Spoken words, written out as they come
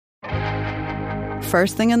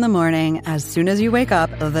First thing in the morning, as soon as you wake up,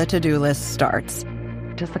 the to-do list starts.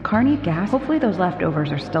 Does the car need gas? Hopefully those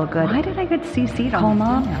leftovers are still good. Why did I get CC'd on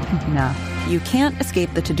Mom? No. You can't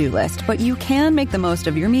escape the to-do list, but you can make the most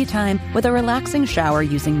of your me time with a relaxing shower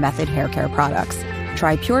using Method Hair Care products.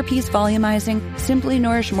 Try Pure Peace Volumizing, Simply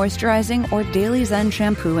Nourish Moisturizing, or Daily Zen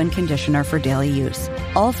Shampoo and Conditioner for daily use.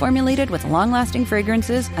 All formulated with long-lasting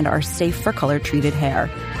fragrances and are safe for color-treated hair.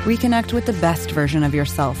 Reconnect with the best version of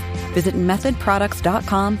yourself. Visit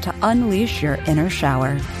methodproducts.com to unleash your inner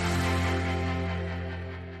shower.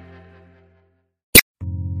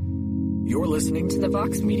 You're listening to the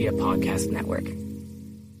Vox Media Podcast Network.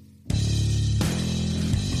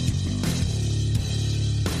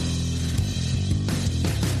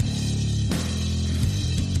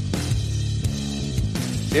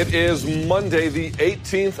 It is Monday, the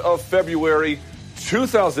 18th of February,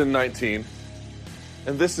 2019,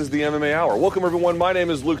 and this is the MMA Hour. Welcome, everyone. My name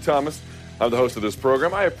is Luke Thomas. I'm the host of this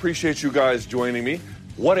program. I appreciate you guys joining me.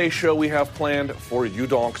 What a show we have planned for you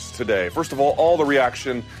donks today. First of all the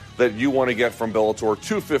reaction that you want to get from Bellator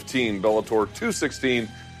 215, Bellator 216,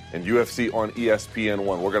 and UFC on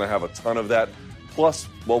ESPN1. We're going to have a ton of that. Plus,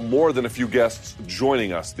 well, more than a few guests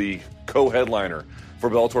joining us. The co-headliner for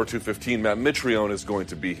Bellator 215, Matt Mitrione, is going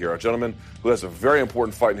to be here. A gentleman who has a very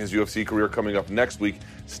important fight in his UFC career coming up next week.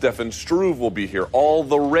 Stefan Struve will be here. All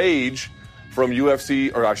the rage from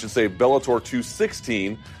UFC, or I should say Bellator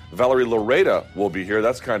 216. Valerie Loretta will be here.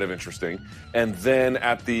 That's kind of interesting. And then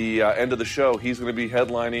at the end of the show, he's going to be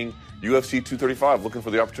headlining UFC 235, looking for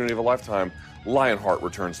the opportunity of a lifetime. Lionheart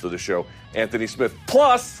returns to the show. Anthony Smith.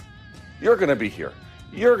 Plus, you're going to be here.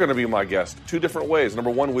 You're going to be my guest. Two different ways. Number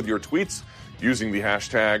one, with your tweets, using the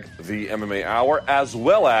hashtag #TheMMAHour, as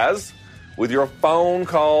well as with your phone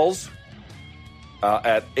calls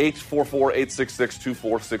at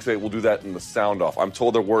 844-866-2468. We'll do that in the sound off. I'm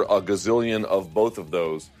told there were a gazillion of both of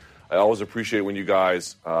those. I always appreciate when you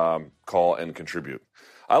guys call and contribute.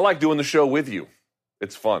 I like doing the show with you.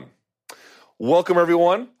 It's fun. Welcome,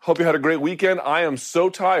 everyone. Hope you had a great weekend. I am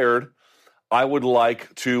so tired. I would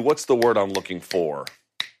like to, what's the word I'm looking for?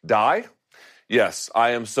 Die? Yes,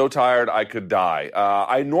 I am so tired I could die.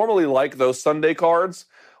 I normally like those Sunday cards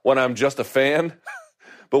when I'm just a fan.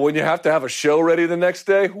 But when you have to have a show ready the next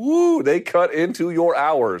day, woo, they cut into your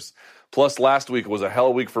hours. Plus, last week was a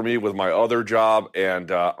hell week for me with my other job, and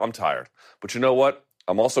I'm tired. But you know what?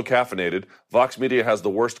 I'm also caffeinated. Vox Media has the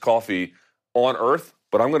worst coffee on earth,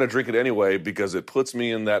 but I'm going to drink it anyway because it puts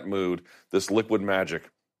me in that mood, this liquid magic,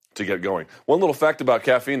 to get going. One little fact about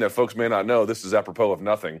caffeine that folks may not know, this is apropos of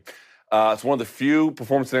nothing. It's one of the few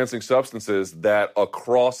performance-enhancing substances that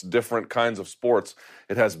across different kinds of sports,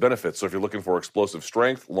 it has benefits. So if you're looking for explosive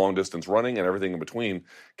strength, long-distance running, and everything in between,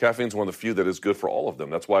 caffeine's one of the few that is good for all of them.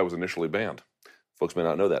 That's why it was initially banned. Folks may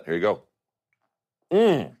not know that. Here you go.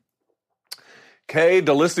 Que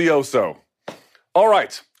delicioso. All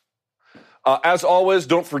right. As always,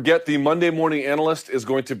 don't forget the Monday Morning Analyst is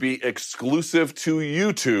going to be exclusive to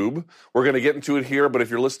YouTube. We're going to get into it here, but if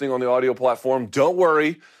you're listening on the audio platform, don't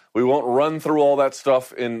worry. We won't run through all that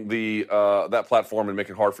stuff in the that platform and make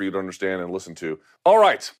it hard for you to understand and listen to. All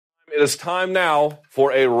right. It is time now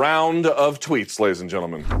for a round of tweets, ladies and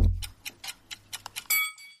gentlemen.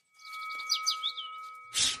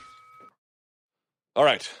 All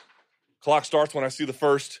right. Clock starts when I see the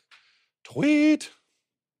first tweet.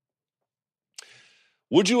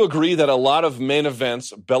 Would you agree that a lot of main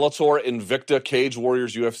events, Bellator, Invicta, Cage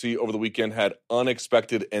Warriors, UFC, over the weekend had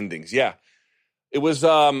unexpected endings? Yeah. It was,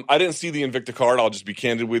 I didn't see the Invicta card, I'll just be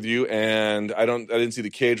candid with you, and I didn't see the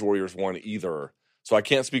Cage Warriors one either. So I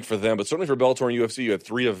can't speak for them, but certainly for Bellator and UFC, you had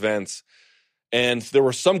 3 events, and there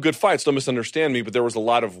were some good fights, don't misunderstand me, but there was a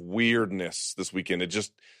lot of weirdness this weekend. It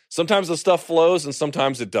just, sometimes the stuff flows and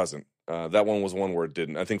sometimes it doesn't. That one was one where it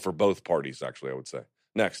didn't. I think for both parties, actually, I would say.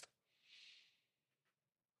 Next.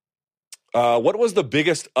 What was the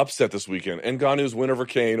biggest upset this weekend? Ngannou's win over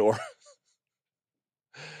Kane or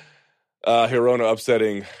Hirona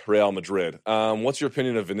upsetting Real Madrid. What's your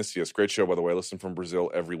opinion of Vinicius? Great show, by the way. I listen from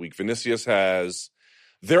Brazil every week. Vinicius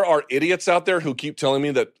there are idiots out there who keep telling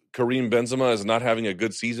me that Karim Benzema is not having a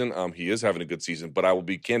good season. He is having a good season, but I will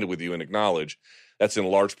be candid with you and acknowledge that's in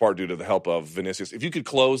large part due to the help of Vinicius. If you could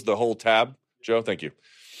close the whole tab, Joe, thank you.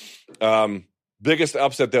 Biggest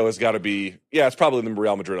upset, though, has got to be, it's probably the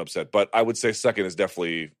Real Madrid upset, but I would say second is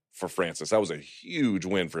definitely for Francis. That was a huge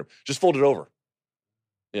win for him. Just fold it over.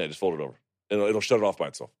 Yeah, just fold it over. It'll shut it off by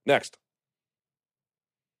itself. Next.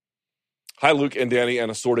 Hi, Luke and Danny and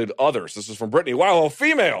assorted others. This is from Brittany. Wow, a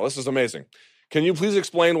female. This is amazing. Can you please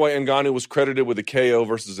explain why Ngannou was credited with a KO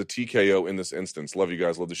versus a TKO in this instance? Love you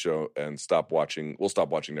guys. Love the show. And stop watching. We'll stop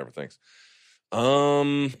watching. Never. Thanks.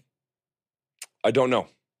 I don't know.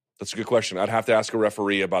 That's a good question. I'd have to ask a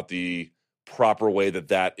referee about the proper way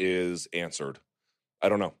that is answered. I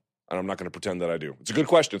don't know. And I'm not going to pretend that I do. It's a good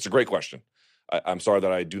question. It's a great question. I'm sorry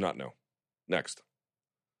that I do not know. Next.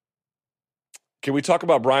 Can we talk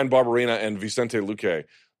about Bryan Barberena and Vicente Luque?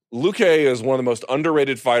 Luque is one of the most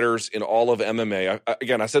underrated fighters in all of MMA.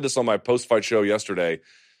 I said this on my post-fight show yesterday.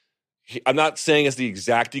 I'm not saying it's the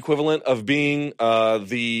exact equivalent of being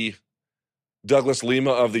the Douglas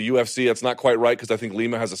Lima of the UFC. That's not quite right because I think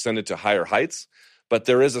Lima has ascended to higher heights. But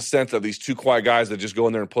there is a sense that these two quiet guys that just go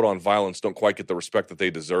in there and put on violence don't quite get the respect that they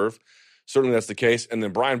deserve. Certainly that's the case. And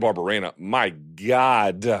then Bryan Barberena, my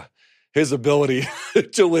God, his ability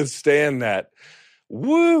to withstand that.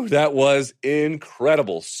 Woo, that was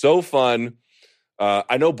incredible. So fun.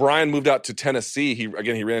 I know Brian moved out to Tennessee. He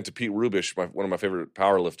ran into Pete Rubish, one of my favorite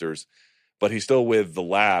powerlifters, but he's still with the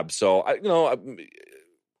Lab. So,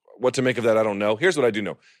 what to make of that, I don't know. Here's what I do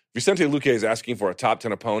know. Vicente Luque is asking for a top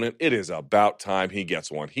 10 opponent. It is about time he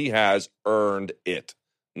gets one. He has earned it.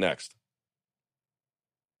 Next.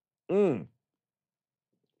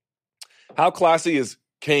 How classy is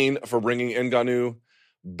Kane for bringing Ngannou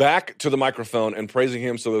back to the microphone and praising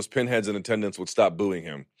him so those pinheads in attendance would stop booing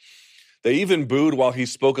him? They even booed while he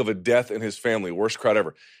spoke of a death in his family. Worst crowd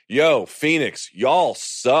ever. Yo, Phoenix, y'all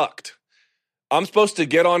sucked. I'm supposed to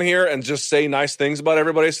get on here and just say nice things about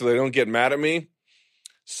everybody so they don't get mad at me?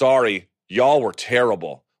 Sorry, y'all were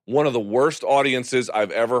terrible. One of the worst audiences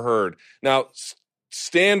I've ever heard. Now,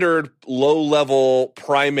 standard low-level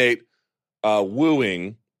primate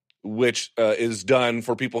wooing, which is done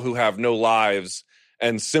for people who have no lives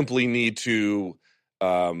and simply need to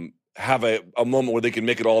have a moment where they can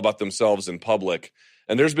make it all about themselves in public.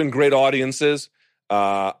 And there's been great audiences,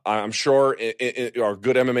 I'm sure, are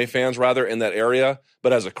good MMA fans, rather, in that area.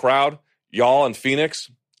 But as a crowd, y'all in Phoenix,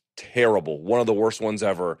 terrible. One of the worst ones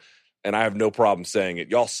ever. And I have no problem saying it.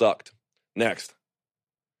 Y'all sucked. Next.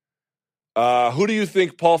 Who do you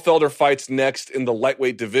think Paul Felder fights next in the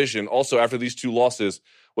lightweight division? Also, after these two losses,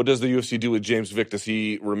 what does the UFC do with James Vick? Does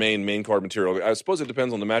he remain main card material? I suppose it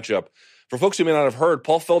depends on the matchup. For folks who may not have heard,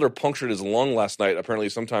 Paul Felder punctured his lung last night, apparently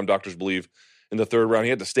sometime doctors believe in the third round. He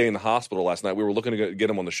had to stay in the hospital last night. We were looking to get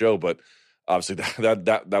him on the show, but obviously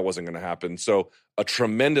that wasn't going to happen. So a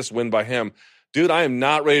tremendous win by him. Dude, I am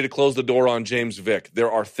not ready to close the door on James Vick. There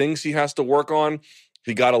are things he has to work on.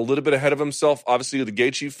 He got a little bit ahead of himself, obviously, with the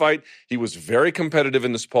Gaethje fight. He was very competitive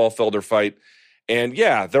in this Paul Felder fight. And,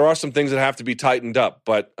 yeah, there are some things that have to be tightened up.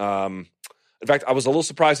 But, in fact, I was a little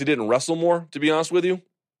surprised he didn't wrestle more, to be honest with you.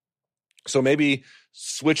 So maybe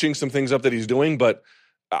switching some things up that he's doing. But,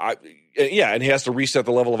 and he has to reset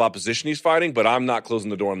the level of opposition he's fighting. But I'm not closing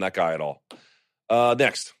the door on that guy at all.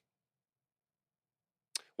 Next.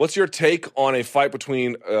 What's your take on a fight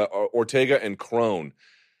between Ortega and Crone?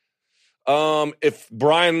 If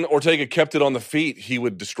Brian Ortega kept it on the feet, he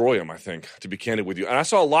would destroy him, I think, to be candid with you. And I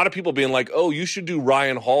saw a lot of people being like, oh, you should do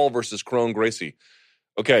Ryan Hall versus Crone Gracie.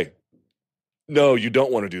 Okay. No, you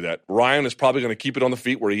don't want to do that. Ryan is probably going to keep it on the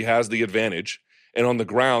feet where he has the advantage. And on the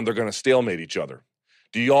ground, they're going to stalemate each other.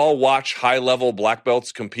 Do y'all watch high-level black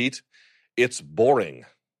belts compete? It's boring.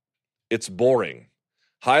 It's boring.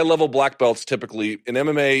 High-level black belts typically, in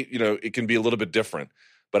MMA, it can be a little bit different.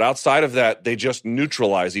 But outside of that, they just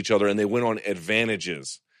neutralize each other and they win on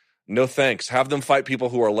advantages. No thanks. Have them fight people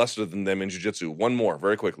who are lesser than them in jiu-jitsu. One more,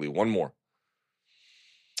 very quickly. One more.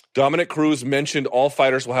 Dominic Cruz mentioned all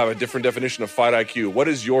fighters will have a different definition of fight IQ. What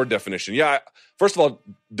is your definition? Yeah, first of all,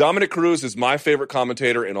 Dominic Cruz is my favorite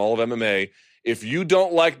commentator in all of MMA. If you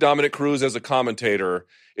don't like Dominic Cruz as a commentator,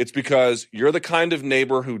 it's because you're the kind of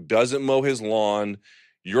neighbor who doesn't mow his lawn.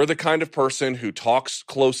 You're the kind of person who talks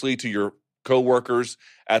closely to your coworkers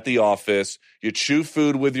at the office. You chew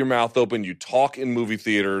food with your mouth open. You talk in movie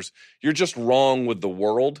theaters. You're just wrong with the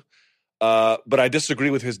world. But I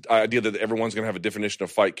disagree with his idea that everyone's going to have a definition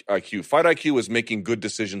of fight IQ. Fight IQ is making good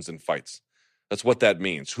decisions in fights. That's what that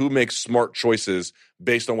means. Who makes smart choices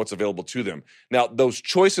based on what's available to them? Now, those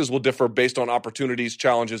choices will differ based on opportunities,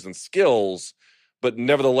 challenges, and skills. But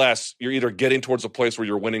nevertheless, you're either getting towards a place where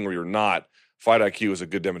you're winning or you're not. Fight IQ is a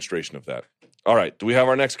good demonstration of that. All right. Do we have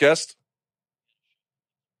our next guest?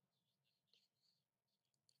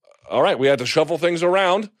 All right. We had to shuffle things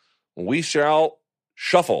around. We shall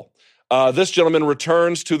shuffle. This gentleman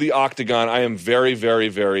returns to the octagon. I am very, very,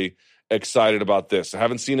 very excited about this. I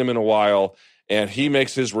haven't seen him in a while, and he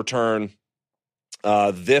makes his return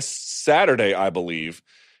this Saturday, I believe.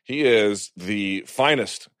 He is the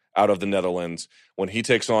finest out of the Netherlands when he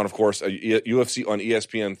takes on, of course, a UFC on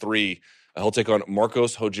ESPN3. He'll take on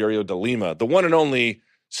Marcos Rogerio de Lima. The one and only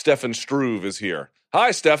Stefan Struve is here.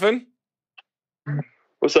 Hi, Stefan.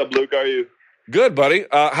 What's up, Luke? How are you? Good, buddy.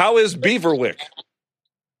 How is Beaverwick?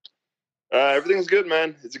 Everything's good,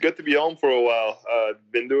 man. It's good to be home for a while.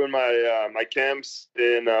 Been doing my camps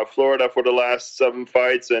in Florida for the last 7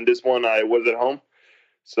 fights, and this one I was at home.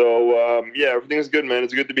 So, yeah, everything's good, man.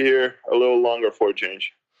 It's good to be here a little longer for a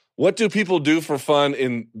change. What do people do for fun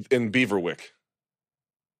in Beaverwick?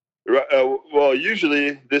 Well,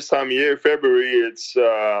 usually this time of year, February,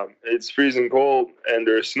 it's freezing cold and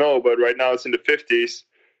there's snow, but right now it's in the 50s.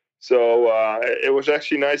 So it was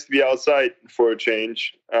actually nice to be outside for a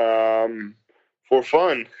change, for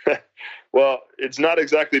fun. Well, it's not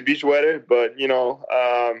exactly beach weather, but,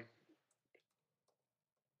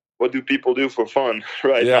 what do people do for fun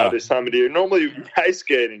now this time of the year? Normally ice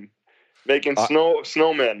skating, making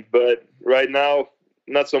snowmen, but right now,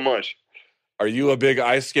 not so much. Are you a big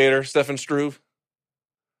ice skater, Stefan Struve?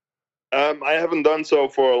 I haven't done so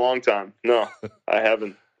for a long time. No, I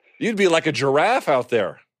haven't. You'd be like a giraffe out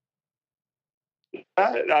there.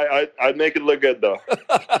 I'd make it look good, though.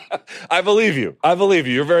 I believe you.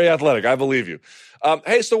 You're very athletic. I believe you.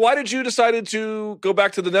 Hey, so why did you decide to go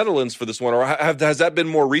back to the Netherlands for this one, or has that been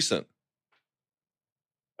more recent?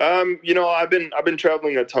 I've been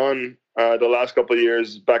traveling a ton the last couple of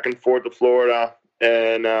years, back and forth to Florida,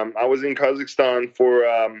 and I was in Kazakhstan for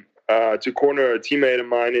to corner a teammate of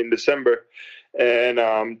mine in December. And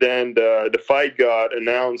then the fight got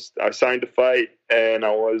announced. I signed the fight, and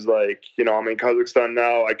I was like, I'm in Kazakhstan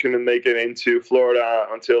now. I couldn't make it into Florida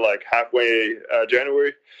until like halfway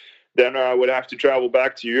January. Then I would have to travel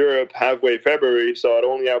back to Europe halfway February, so I'd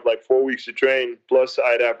only have like 4 weeks to train. Plus,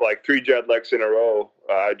 I'd have like 3 jet lags in a row.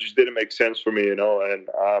 It just didn't make sense for me, And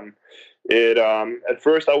at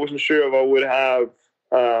first, I wasn't sure if I would have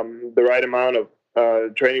the right amount of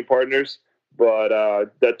training partners. But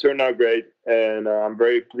that turned out great, and I'm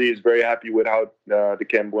very pleased, very happy with how the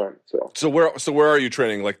camp went. So where are you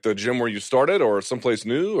training? Like the gym where you started, or someplace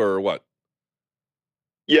new, or what?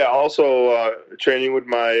 Yeah, also training with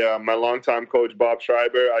my longtime coach Bob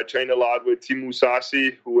Schreiber. I trained a lot with Teemu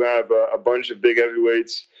Sassi, who have a bunch of big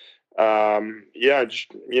heavyweights.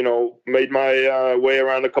 Just made my way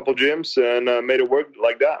around a couple gyms and made it work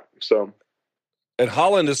like that. So. And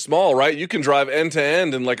Holland is small, right? You can drive end to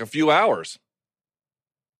end in like a few hours.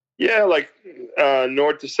 Yeah, like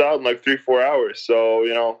north to south in like 3-4 hours. So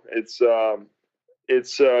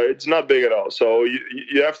it's not big at all. So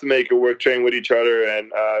you have to make it work, train with each other,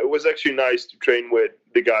 and it was actually nice to train with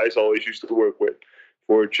the guys I always used to work with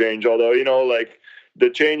for a change. Although the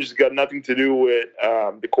change has got nothing to do with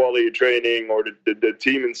the quality of training or the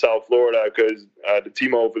team in South Florida, because the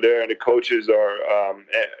team over there and the coaches are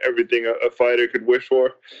everything a fighter could wish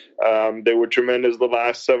for. They were tremendous the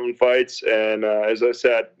last 7 fights, and as I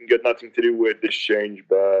said, got nothing to do with this change.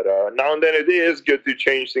 But now and then it is good to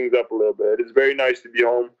change things up a little bit. It's very nice to be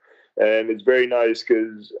home, and it's very nice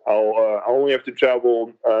because I'll only have to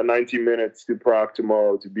travel 19 minutes to Prague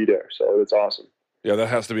tomorrow to be there. So it's awesome. Yeah, that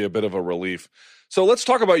has to be a bit of a relief. So let's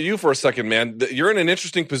talk about you for a second, man. You're in an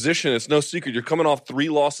interesting position. It's no secret. You're coming off 3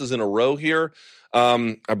 losses in a row here.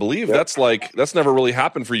 I believe that's never really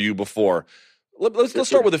happened for you before. Let's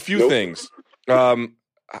start with a few things. How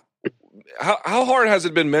hard has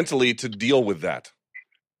it been mentally to deal with that?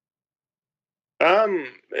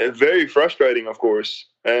 Very frustrating, of course.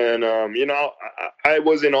 And, I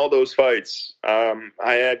was in all those fights. I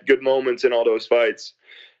had good moments in all those fights.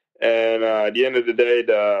 And at the end of the day,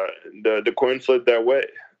 the coin flipped their way,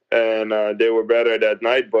 and they were better that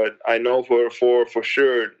night. But I know for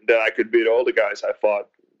sure that I could beat all the guys I fought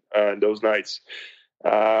those nights.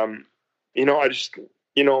 I just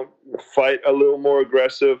fight a little more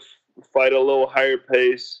aggressive, fight a little higher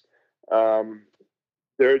pace.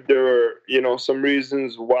 There were some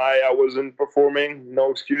reasons why I wasn't performing.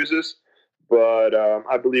 No excuses, but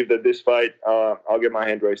I believe that this fight I'll get my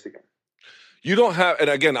hand raised again. You don't have, and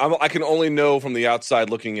again, I can only know from the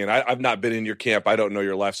outside looking in. I've not been in your camp. I don't know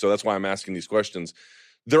your life, so that's why I'm asking these questions.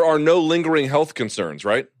 There are no lingering health concerns,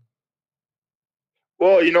 right?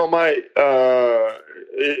 Well, it's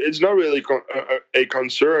not really a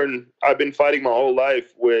concern. I've been fighting my whole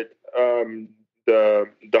life with the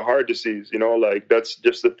heart disease. That's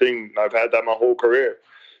just the thing. I've had that my whole career.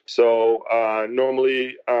 So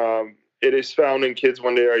normally it is found in kids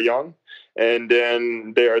when they are young. And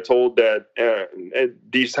then they are told that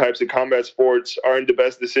these types of combat sports aren't the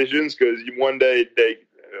best decisions, because one day they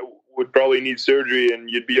would probably need surgery and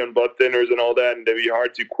you'd be on blood thinners and all that, and they'd be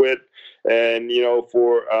hard to quit. And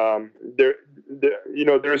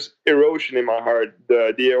there's erosion in my heart.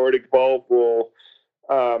 The aortic valve will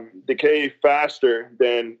decay faster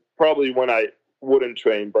than probably when I wouldn't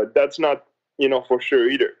train, but that's not for sure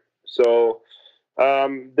either. So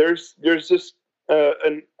There's just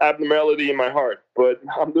an abnormality in my heart, but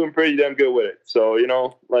I'm doing pretty damn good with it. So,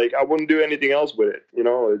 like I wouldn't do anything else with it.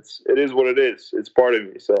 It is what it is. It's part of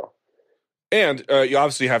me. So. And you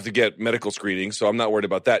obviously have to get medical screening, so I'm not worried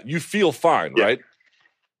about that. You feel fine, right?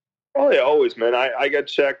 Oh, yeah, always, man. I get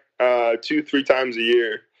checked 2-3 times a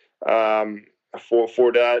year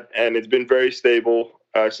for that, and it's been very stable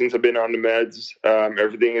since I've been on the meds.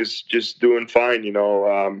 Everything is just doing fine,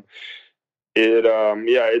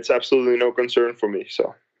 it's absolutely no concern for me.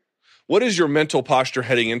 So, what is your mental posture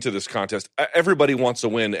heading into this contest? Everybody wants a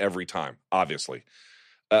win every time, obviously.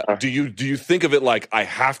 Do you think of it like I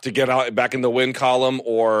have to get out back in the win column,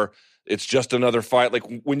 or it's just another fight? Like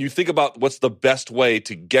when you think about what's the best way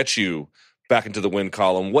to get you back into the win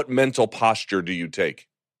column, what mental posture do you take?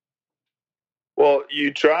 Well,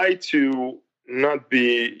 you try to not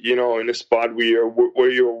be, in a spot where you're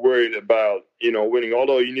worried about, winning.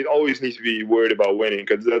 Although you always need to be worried about winning,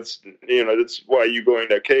 because that's why you go in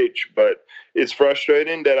that cage. But it's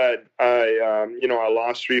frustrating that I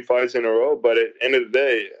lost 3 fights in a row. But at the end of the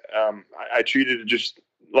day, I treated it just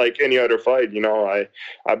like any other fight.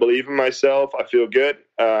 I believe in myself. I feel good.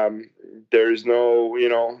 There's no,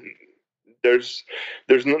 there's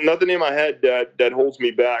nothing in my head that holds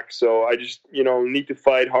me back. So I just, need to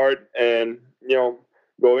fight hard and,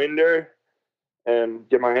 go in there and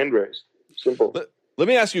get my hand raised. Simple. Let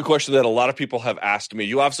me ask you a question that a lot of people have asked me.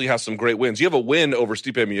 You obviously have some great wins. You have a win over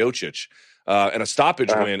Stipe Miocic and a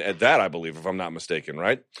stoppage win at that, I believe, if I'm not mistaken,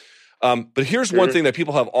 right? But here's one thing that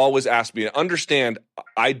people have always asked me. Understand,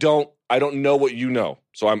 I don't know what you know.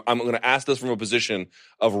 So I'm going to ask this from a position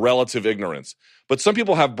of relative ignorance. But some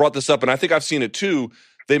people have brought this up, and I think I've seen it too.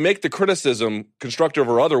 They make the criticism, constructive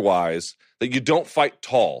or otherwise, that you don't fight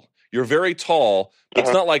tall. You're very tall.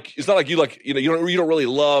 It's not like you don't really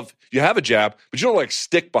love. You have a jab, but you don't like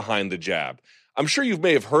stick behind the jab. I'm sure you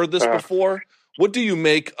may have heard this before. What do you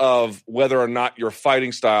make of whether or not your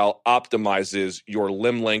fighting style optimizes your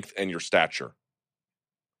limb length and your stature?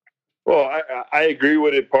 Well, I agree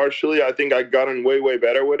with it partially. I think I gotten way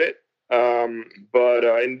better with it. But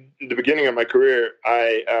in the beginning of my career,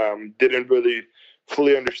 I didn't really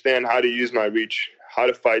fully understand how to use my reach, how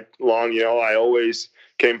to fight long. I always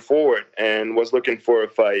came forward and was looking for a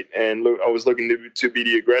fight, and I was looking to be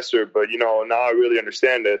the aggressor. But now I really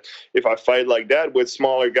understand that if I fight like that with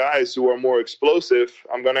smaller guys who are more explosive,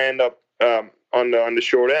 I'm gonna end up on the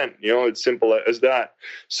short end. It's simple as that.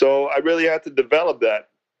 So I really had to develop that,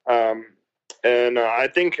 and I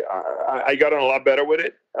think I got on a lot better with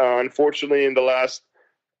it. Unfortunately, in the last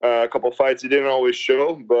couple fights, it didn't always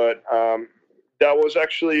show, but that was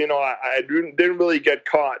actually, I didn't really get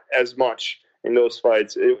caught as much in those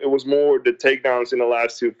fights. It was more the takedowns in the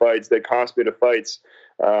last 2 fights that cost me the fights.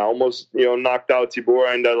 Almost, knocked out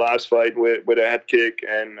Tibura in that last fight with a head kick,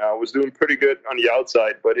 and was doing pretty good on the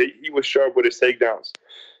outside, but he was sharp with his takedowns.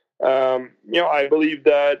 I believe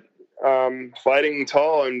that fighting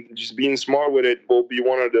tall and just being smart with it will be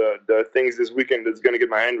one of the things this weekend that's going to get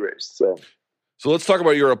my hand raised. So let's talk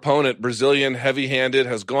about your opponent. Brazilian, heavy-handed,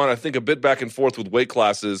 has gone, I think, a bit back and forth with weight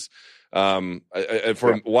classes. For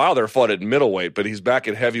a while there, fought at middleweight, but he's back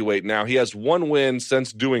at heavyweight now. He has 1 win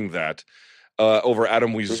since doing that over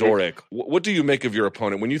Adam Wieczorek. What do you make of your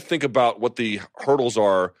opponent? When you think about what the hurdles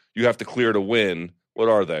are you have to clear to win, what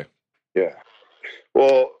are they? Yeah.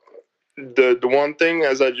 Well, the one thing,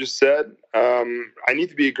 as I just said, I need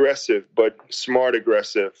to be aggressive, but smart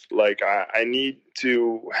aggressive. Like I need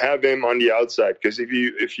to have him on the outside, because if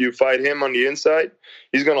you fight him on the inside,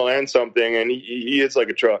 he's gonna land something, and he hits like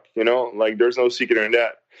a truck. Like there's no secret in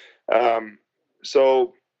that.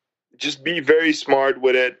 So just be very smart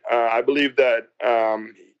with it. I believe that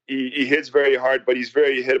he hits very hard, but he's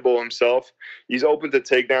very hittable himself. He's open to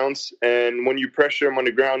takedowns, and when you pressure him on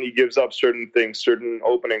the ground, he gives up certain things, certain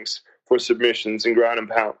openings for submissions and ground and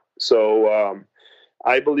pound. So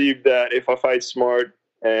I believe that if I fight smart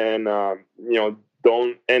and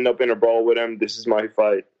don't end up in a brawl with him, this is my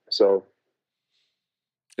fight. So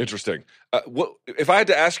interesting. If I had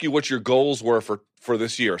to ask you what your goals were for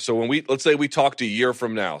this year, so let's say we talked a year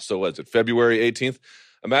from now, so what is it, February 18th?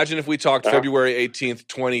 Imagine if we talked February 18th,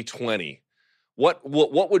 2020. What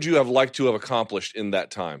would you have liked to have accomplished in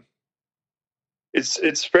that time?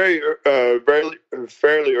 It's fairly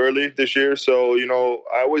early this year, so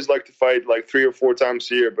I always like to fight like 3 or 4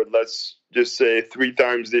 times a year, but let's just say 3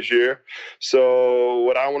 times this year. So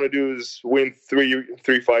what I want to do is win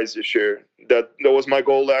three fights this year. That was my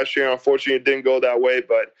goal last year. Unfortunately, it didn't go that way,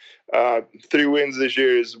 but 3 wins this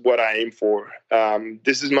year is what I aim for.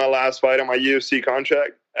 This is my last fight on my UFC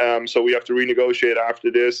contract, so we have to renegotiate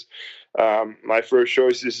after this. My first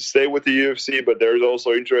choice is to stay with the UFC, but there's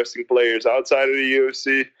also interesting players outside of the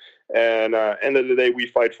UFC. And end of the day, we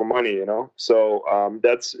fight for money, you know. So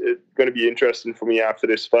that's going to be interesting for me after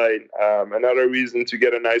this fight. Another reason to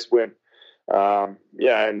get a nice win.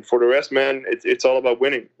 And for the rest, man, it's all about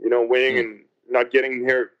winning. You know, winning and not getting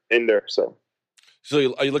hurt in there. So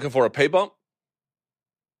are you looking for a pay bump?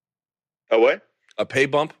 A what? A pay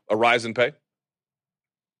bump? A rise in pay?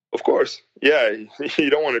 Of course. Yeah, you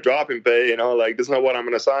don't want to drop in pay. You know, like that's not what I'm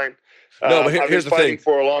going to sign. No, but here's the thing.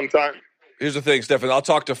 For a long time. Here's the thing, Stefan. I'll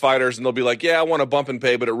talk to fighters, and they'll be like, yeah, I want a bump in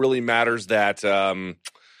pay, but it really matters that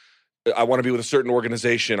I want to be with a certain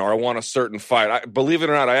organization or I want a certain fight. Believe it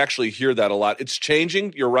or not, I actually hear that a lot. It's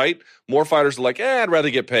changing. You're right. More fighters are like, I'd rather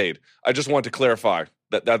get paid. I just want to clarify.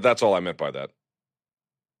 That's all I meant by that.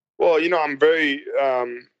 Well, you know, I'm very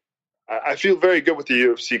I feel very good with the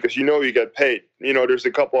UFC because you know you get paid. You know, there's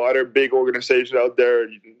a couple other big organizations out there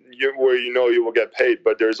where you know you will get paid,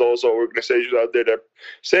 but there's also organizations out there that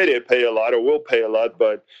say they pay a lot or will pay a lot,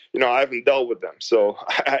 but, you know, I haven't dealt with them. So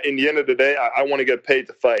in the end of the day, I want to get paid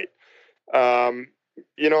to fight.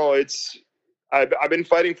 You know, I've been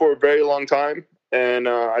fighting for a very long time, and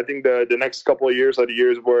I think the next couple of years are the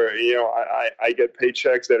years where, you know, I get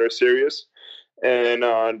paychecks that are serious. And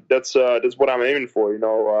that's what I'm aiming for. You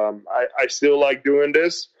know, I still like doing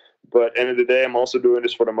this, but end of the day, I'm also doing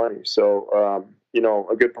this for the money. So, you know,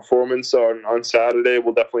 a good performance on Saturday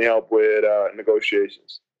will definitely help with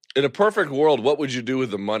negotiations. In a perfect world, what would you do with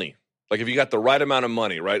the money? Like if you got the right amount of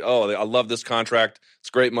money, right? Oh, I love this contract. It's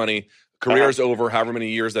great money. Career's over, however many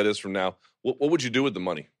years that is from now. What would you do with the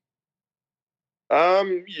money?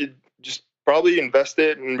 You just probably invest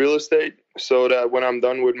it in real estate so that when I'm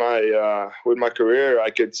done with my career, I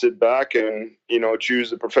could sit back and, you know, choose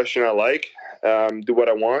the profession I like, do what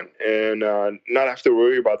I want, and not have to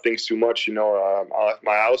worry about things too much. You know, I'll have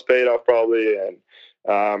my house paid off probably, and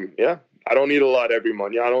I don't need a lot every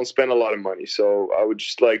month. I don't spend a lot of money, so I would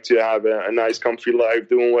just like to have a nice, comfy life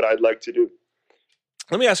doing what I'd like to do.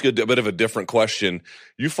 Let me ask you a bit of a different question.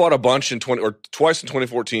 You fought a bunch twice in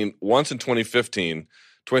 2014, once in 2015.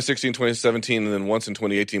 2016, 2017, and then once in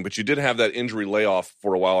 2018. But you did have that injury layoff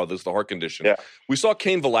for a while. This is the heart condition. Yeah. We saw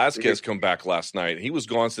Cain Velasquez come back last night. He was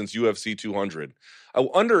gone since UFC 200. I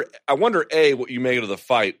wonder, A, what you made of the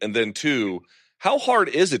fight, and then, 2, how hard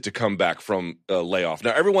is it to come back from a layoff?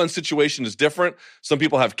 Now, everyone's situation is different. Some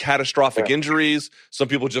people have catastrophic injuries. Some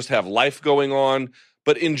people just have life going on.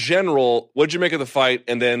 But in general, what did you make of the fight?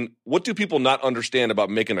 And then what do people not understand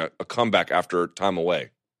about making a comeback after time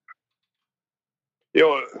away? You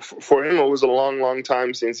know, for him, it was a long, long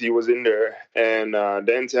time since he was in there. And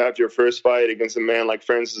then to have your first fight against a man like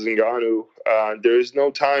Francis Ngannou, there is no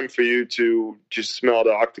time for you to just smell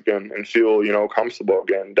the octagon and feel, you know, comfortable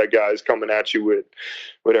again. That guy's coming at you with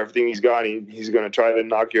everything he's got. He's going to try to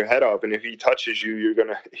knock your head off. And if he touches you,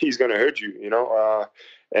 he's going to hurt you, you know.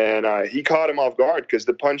 And he caught him off guard because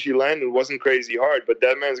the punch he landed wasn't crazy hard, but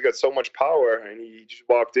that man's got so much power, and he just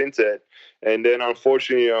walked into it. And then,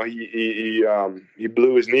 unfortunately, you know, he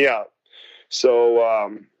blew his knee out. So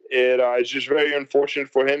it's just very unfortunate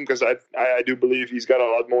for him because I do believe he's got a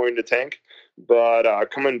lot more in the tank. But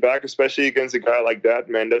coming back, especially against a guy like that,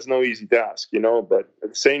 man, that's no easy task, you know. But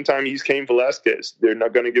at the same time, he's Cain Velasquez. They're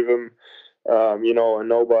not going to give him, you know, a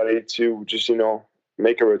nobody to just, you know,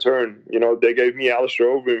 make a return. You know, they gave me Alistair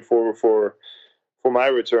Overeem for my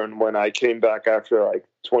return when I came back after like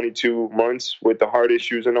 22 months with the heart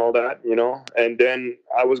issues and all that, you know. And then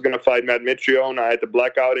I was going to fight Matt Mitrione. I had to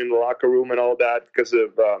black out in the locker room and all that because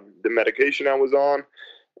of the medication I was on.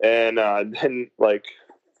 And then like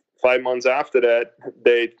 5 months after that,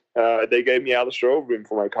 they gave me Alistair Overeem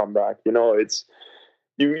for my comeback. You know, it's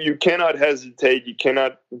you cannot hesitate. You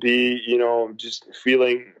cannot be, you know, just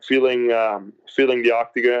feeling the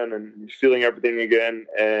octagon and feeling everything again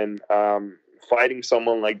and fighting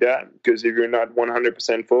someone like that. Because if you're not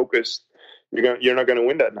 100% focused, you're not going to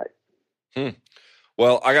win that night.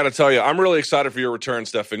 Well, I got to tell you, I'm really excited for your return,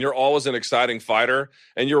 Stefan. You're always an exciting fighter,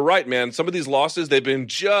 and you're right, man. Some of these losses, they've been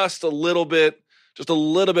just a little bit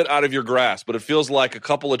out of your grasp. But it feels like a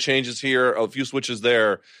couple of changes here, a few switches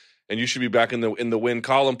there, and you should be back in the win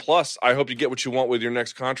column. Plus, I hope you get what you want with your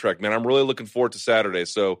next contract, man. I'm really looking forward to Saturday.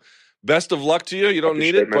 So, best of luck to you. You don't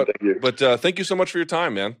need it, but thank you so much for your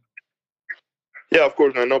time, man. Yeah, of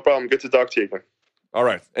course, man. No problem. Good to talk to you again. All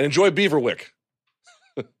right, and enjoy Beaverwick.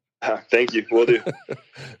 Thank you. Will do.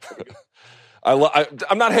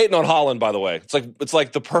 I'm not hating on Holland, by the way. It's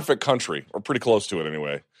like the perfect country, or pretty close to it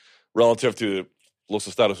anyway, relative to Los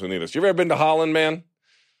Estados Unidos. You ever been to Holland, man?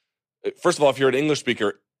 First of all, if you're an English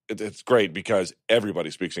speaker, it's great because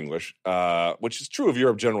everybody speaks English, which is true of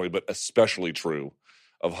Europe generally, but especially true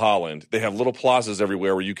of Holland. They have little plazas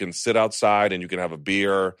everywhere where you can sit outside and you can have a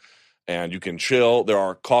beer and you can chill. There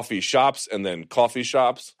are coffee shops and then coffee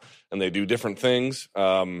shops, and they do different things.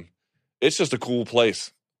 It's just a cool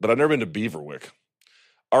place, but I've never been to Beverwijk.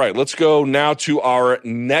 All right, let's go now to our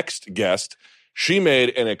next guest. She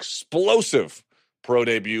made an explosive pro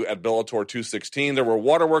debut at Bellator 216. There were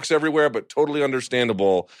waterworks everywhere, but totally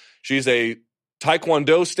understandable. She's a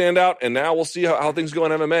Taekwondo standout, and now we'll see how things go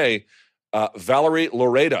in MMA. Valerie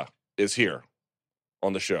Loureda is here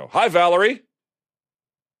on the show. Hi, Valerie.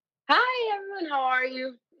 Hi, everyone. How are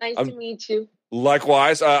you? Nice to meet you.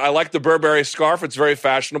 Likewise. I like the Burberry scarf. It's very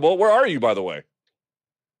fashionable. Where are you, by the way?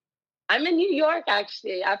 I'm in New York,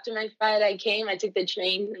 actually. After my fight, I took the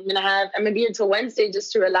train. I'm gonna be here until Wednesday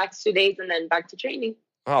just to relax 2 days and then back to training.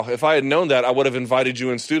 Oh, if I had known that, I would have invited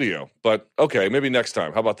you in studio. But okay, maybe next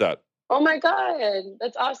time. How about that? Oh my God,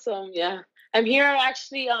 that's awesome. Yeah. I'm here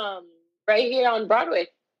actually right here on Broadway.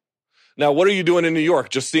 Now, what are you doing in New York?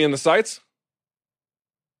 Just seeing the sights?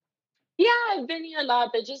 Yeah, I've been here a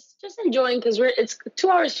lot, but just enjoying because it's 2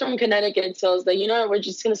 hours from Connecticut. So I was like, we're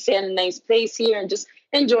just going to stay in a nice place here and just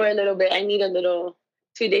enjoy a little bit. I need a little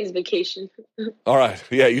 2 days vacation. All right.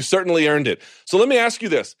 Yeah, you certainly earned it. So let me ask you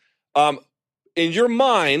this. In your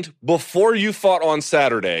mind, before you fought on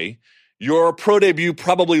Saturday, your pro debut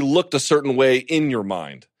probably looked a certain way in your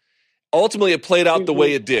mind. Ultimately, it played out the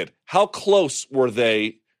way it did. How close were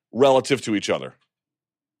they relative to each other?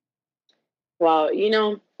 Wow,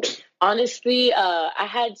 honestly, I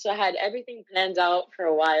had everything planned out for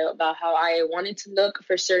a while about how I wanted to look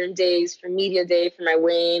for certain days, for media day, for my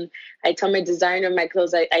weigh-in. I tell my designer my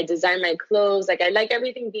clothes. I design my clothes. Like, I like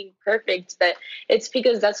everything being perfect, but it's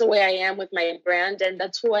because that's the way I am with my brand, and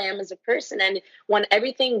that's who I am as a person. And when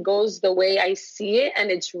everything goes the way I see it and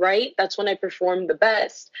it's right, that's when I perform the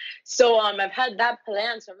best. So I've had that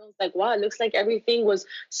plan. So everyone's like, wow, it looks like everything was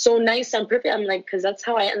so nice and perfect. I'm like, because that's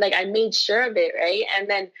how I made sure of it, right? And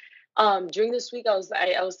then during this week, I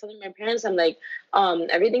was telling my parents, I'm like,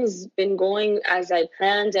 everything's been going as I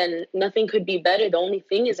planned and nothing could be better. The only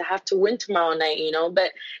thing is I have to win tomorrow night,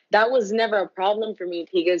 but that was never a problem for me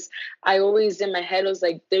because I always in my head was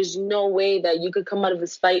like, there's no way that you could come out of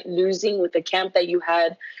this fight losing with the camp that you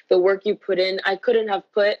had, the work you put in. I couldn't have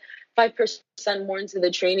put 5% more into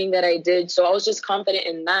the training that I did. So I was just confident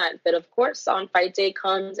in that. But of course, on fight day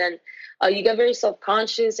comes and you get very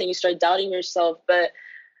self-conscious and you start doubting yourself. But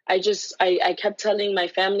I kept telling my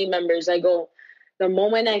family members, I go, the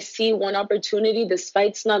moment I see one opportunity, this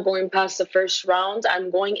fight's not going past the first round.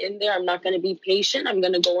 I'm going in there. I'm not going to be patient. I'm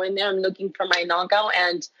going to go in there. I'm looking for my knockout.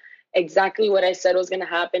 And exactly what I said was going to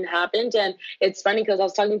happen happened. And it's funny because I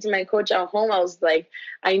was talking to my coach at home. I was like,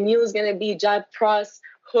 I knew it was going to be jab, cross,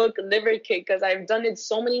 hook, liver kick, because I've done it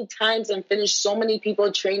so many times and finished so many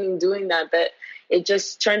people training doing that. But it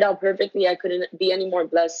just turned out perfectly. I couldn't be any more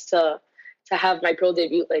blessed to have my pro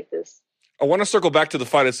debut like this. I want to circle back to the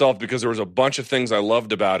fight itself because there was a bunch of things I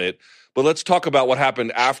loved about it. But let's talk about what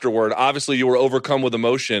happened afterward. Obviously, you were overcome with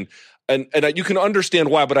emotion, and you can understand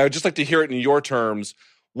why, but I would just like to hear it in your terms.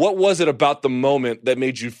 What was it about the moment that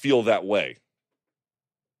made you feel that way?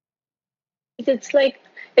 It's like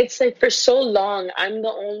for so long, I'm the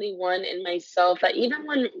only one in myself. Like, even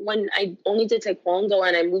when I only did Taekwondo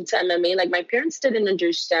and I moved to MMA, like, my parents didn't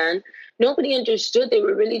understand. Nobody understood. They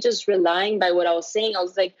were really just relying by what I was saying. I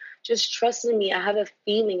was like, just trust in me. I have a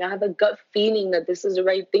feeling. I have a gut feeling that this is the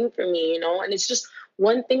right thing for me, And it's just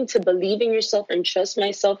one thing to believe in yourself and trust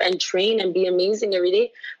myself and train and be amazing every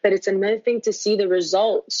day, but it's another thing to see the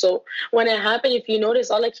result. So when it happened, if you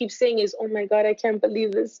notice, all I keep saying is, oh my God, I can't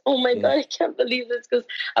believe this. Oh my God, I can't believe this, because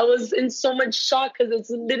I was in so much shock because it's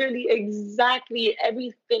literally exactly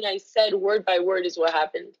everything I said word by word is what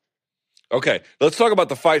happened. Okay, let's talk about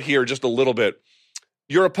the fight here just a little bit.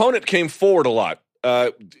 Your opponent came forward a lot.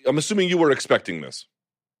 I'm assuming you were expecting this.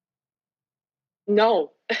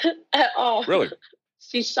 No, at all. Really?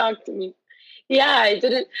 She shocked me. Yeah, I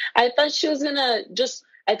didn't. I thought she was gonna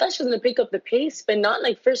pick up the pace, but not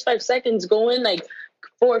like first 5 seconds going like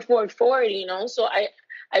 4-4-40, So I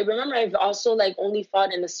remember I've also like only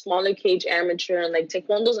fought in a smaller cage amateur, and like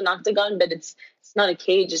Taekwondo's an octagon, but it's not a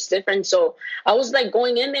cage, it's different. So I was like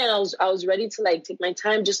going in there and I was ready to like take my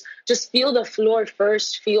time, just feel the floor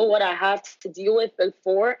first, feel what I have to deal with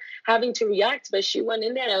before having to react. But she went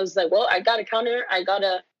in there and I was like, well, I got to counter, I got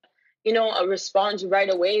to, a response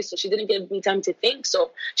right away. So she didn't give me time to think.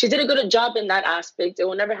 So she did a good job in that aspect. It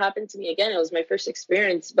will never happen to me again. It was my first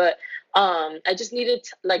experience, but I just needed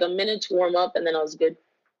like a minute to warm up and then I was good.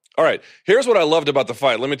 All right. Here's what I loved about the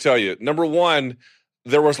fight. Let me tell you. Number one,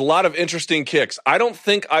 there was a lot of interesting kicks. I don't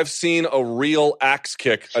think I've seen a real axe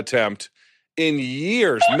kick attempt in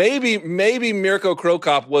years. Maybe Mirko Cro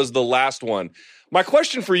Cop was the last one. My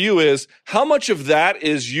question for you is, how much of that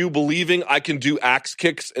is you believing I can do axe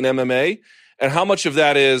kicks in MMA? And how much of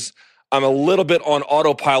that is I'm a little bit on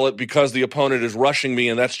autopilot because the opponent is rushing me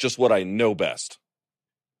and that's just what I know best?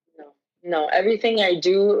 No, everything I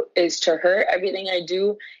do is to hurt. Everything I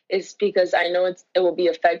do is because I know it will be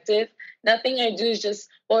effective. Nothing I do is just,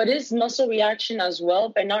 well, it is muscle reaction as well,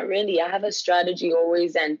 but not really. I have a strategy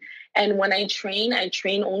always. And when I train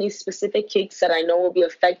only specific kicks that I know will be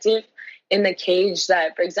effective in the cage,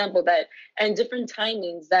 that, for example, that, and different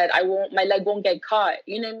timings that my leg won't get caught.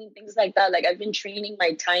 You know what I mean? Things like that. Like, I've been training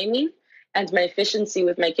my timing and my efficiency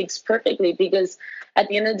with my kicks perfectly, because at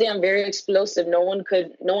the end of the day, I'm very explosive. No one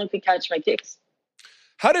could catch my kicks.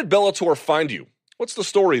 How did Bellator find you? What's the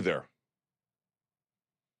story there?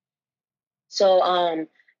 So,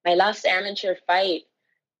 my last amateur fight,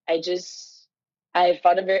 I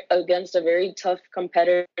fought against a very tough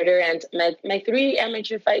competitor, and my 3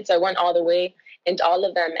 amateur fights, I went all the way into all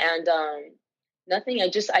of them, and nothing.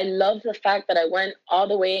 I love the fact that I went all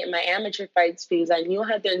the way in my amateur fights because I knew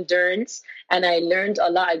I had the endurance and I learned a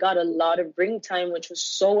lot. I got a lot of ring time, which was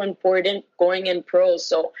so important going in pro.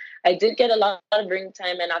 So I did get a lot of ring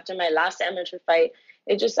time. And after my last amateur fight,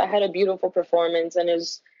 I had a beautiful performance. And it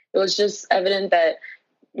was just evident that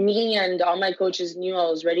me and all my coaches knew I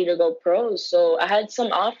was ready to go pro. So I had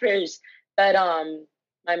some offers that,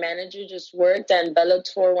 my manager just worked, and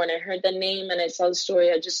Bellator, when I heard the name and I saw the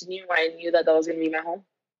story, I knew that was going to be my home.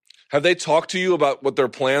 Have they talked to you about what their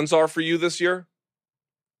plans are for you this year?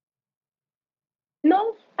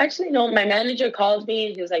 No, actually, no. My manager called me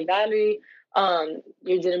and he was like, Valerie,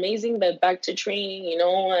 you did amazing, but back to training,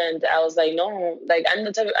 and I was like, no, like,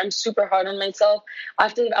 I'm super hard on myself.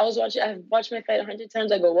 After I've watched my fight 100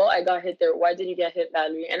 times. I go, well, I got hit there. Why did you get hit,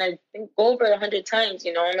 Valerie? And I think go over 100 times,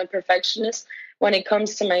 I'm a perfectionist when it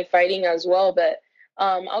comes to my fighting as well. But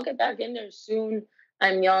I'll get back in there soon.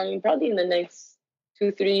 I'm young, probably in the next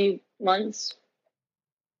 2-3 months,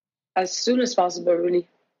 as soon as possible, really.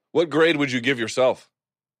 What grade would you give yourself?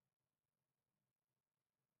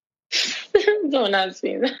 Don't ask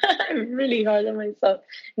me. I'm really hard on myself.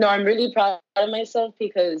 No, I'm really proud of myself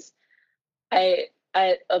because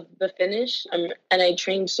of the finish, and I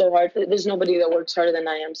trained so hard for it. There's nobody that works harder than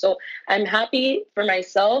I am. So I'm happy for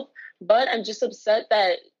myself, but I'm just upset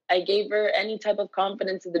that I gave her any type of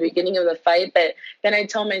confidence at the beginning of the fight. But then I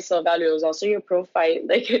tell myself, Valerie, it was also your pro fight.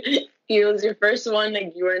 Like, it was your first one.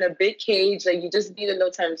 Like, you were in a big cage. Like, you just needed no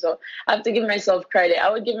time. So I have to give myself credit. I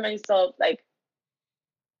would give myself like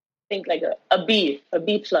a B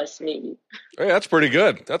plus maybe. Hey, that's pretty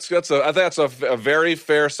good. I think that's a very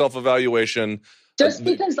fair self-evaluation. Just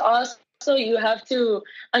because also you have to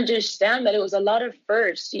understand that it was a lot of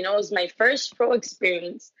firsts. It was my first pro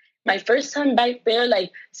experience. My first time back there,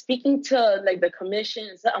 like, speaking to, like, the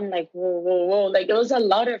commissions, I'm like, whoa. Like, it was a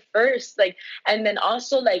lot of firsts. Like, and then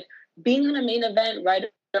also, like, being on a main event right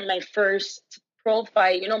on my first pro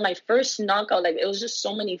fight, my first knockout, like, it was just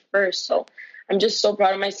so many firsts. So I'm just so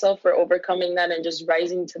proud of myself for overcoming that and just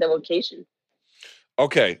rising to the occasion.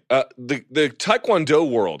 Okay, the Taekwondo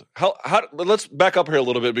world. How? Let's back up here a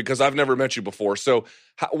little bit because I've never met you before. So,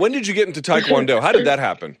 when did you get into Taekwondo? How did that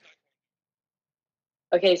happen?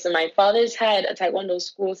 Okay, so my father's had a Taekwondo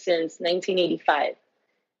school since 1985.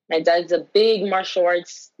 My dad's a big martial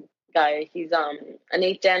arts guy. He's an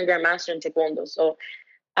 8th Dan Grandmaster in Taekwondo. So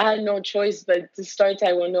I had no choice but to start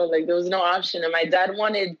Taekwondo. Like, there was no option. And my dad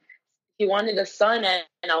wanted a son,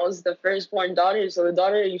 and I was the firstborn daughter. So the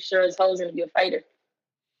daughter, you sure as hell was going to be a fighter.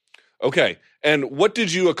 Okay. And what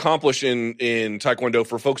did you accomplish in Taekwondo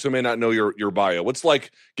for folks who may not know your bio?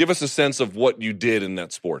 Give us a sense of what you did in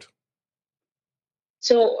that sport.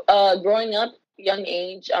 So growing up, young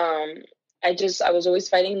age, I was always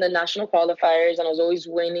fighting the national qualifiers, and I was always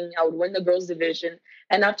winning. I would win the girls division.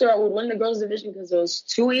 And after I would win the girls division because it was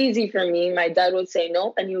too easy for me, my dad would say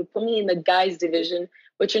no, and he would put me in the guys division,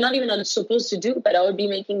 which you're not even supposed to do, but I would be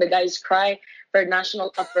making the guys cry for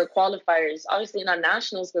qualifiers. Obviously not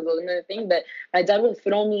nationals because it was another thing, but my dad would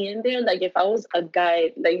throw me in there like if I was a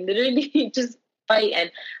guy, like literally just fight,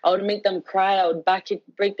 and I would make them cry. I would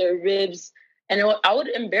break their ribs. And I would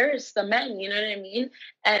embarrass the men, you know what I mean?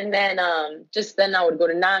 And then then I would go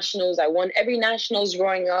to nationals. I won every nationals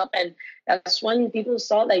growing up. And that's when people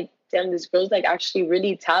saw, like, damn, this girl's, like, actually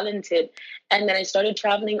really talented. And then I started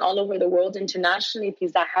traveling all over the world internationally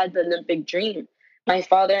because I had the Olympic dream. My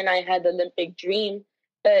father and I had the Olympic dream.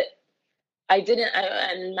 But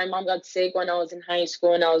and my mom got sick when I was in high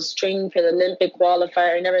school, and I was training for the Olympic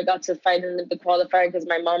qualifier. I never got to fight in the Olympic qualifier because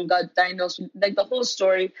my mom got diagnosed. Like, the whole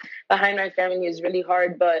story behind my family is really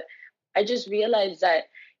hard, but I just realized that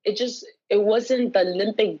it wasn't the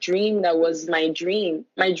Olympic dream that was my dream.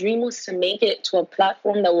 My dream was to make it to a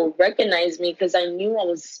platform that will recognize me, because I knew I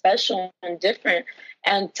was special and different.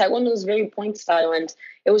 And Taekwondo was very point style, and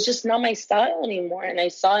it was just not my style anymore. And I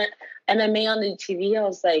saw MMA on the TV. I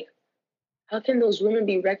was like, how can those women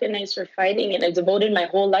be recognized for fighting? And I devoted my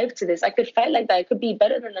whole life to this. I could fight like that. I could be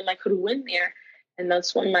better than them. I could win there. And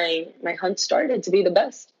that's when my hunt started to be the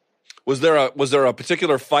best. Was there a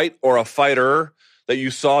particular fight or a fighter that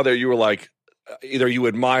you saw there you were like, either you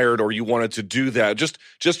admired or you wanted to do that? Just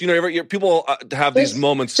people have these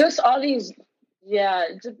moments. Just all these,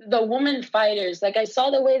 the woman fighters. Like, I saw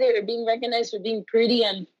the way they were being recognized for being pretty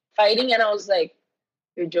and fighting, and I was like,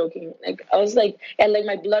 you're joking. Like, I was like, and like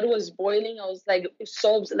my blood was boiling. I was like,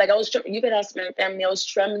 so, like, you could ask my family, I was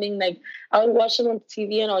trembling. Like, I would watch them on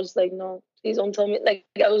TV and I was like, no, please don't tell me. Like,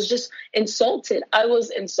 I was just insulted. I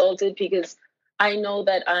was insulted because I know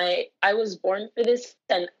that I was born for this,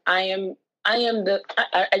 and I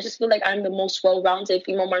just feel like I'm the most well-rounded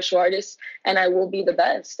female martial artist, and I will be the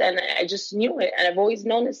best. And I just knew it. And I've always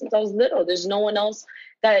known it since I was little. There's no one else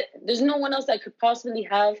that could possibly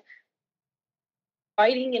have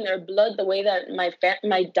fighting in their blood the way that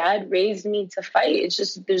my dad raised me to fight. It's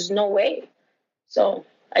just, there's no way. So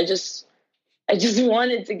I just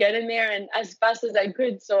wanted to get in there and as fast as I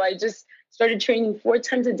could. So I just started training 4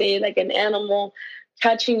 times a day like an animal,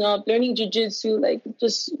 catching up, learning jiu-jitsu, like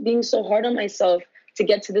just being so hard on myself to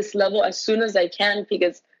get to this level as soon as I can,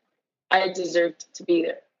 because I deserved to be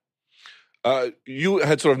there. You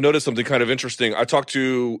had sort of noticed something kind of interesting. I talked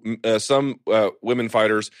to some women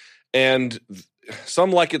fighters, and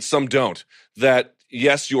some like it, some don't. That,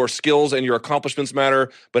 yes, your skills and your accomplishments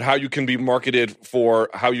matter, but how you can be marketed for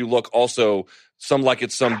how you look also, some like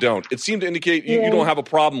it, some don't. It seemed to indicate you don't have a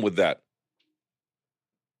problem with that.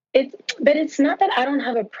 But it's not that I don't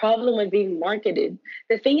have a problem with being marketed.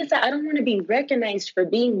 The thing is that I don't want to be recognized for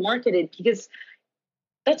being marketed, because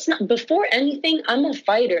that's not, before anything, I'm a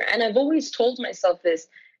fighter. And I've always told myself this,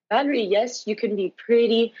 Valerie, yes, you can be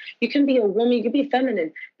pretty, you can be a woman, you can be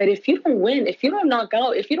feminine, but if you don't win, if you don't knock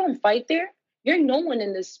out, if you don't fight there, you're no one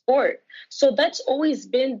in this sport. So that's always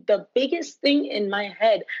been the biggest thing in my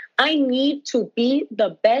head. I need to be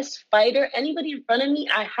the best fighter. Anybody in front of me,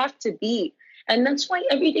 I have to be. And that's why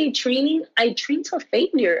everyday training, I train to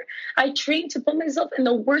failure. I train to put myself in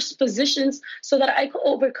the worst positions so that I could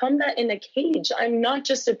overcome that in a cage. I'm not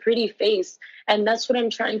just a pretty face. And that's what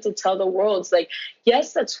I'm trying to tell the world. It's like,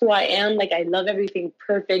 yes, that's who I am. Like, I love everything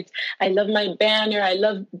perfect. I love my banner. I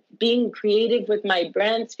love being creative with my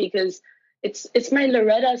brands, because it's my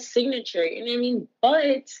Loretta signature. You know what I mean?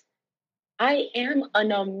 But I am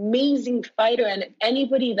an amazing fighter, and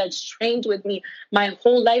anybody that's trained with me my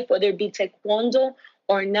whole life, whether it be Taekwondo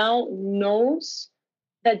or now, knows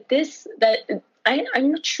that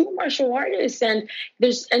I'm a true martial artist. And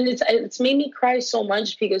it's made me cry so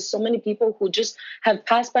much, because so many people who just have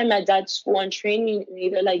passed by my dad's school and trained me,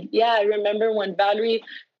 they're like, yeah, I remember when Valerie,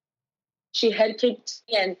 she head kicked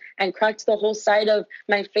me and cracked the whole side of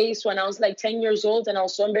my face when I was like 10 years old. And I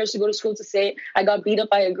was so embarrassed to go to school to say I got beat up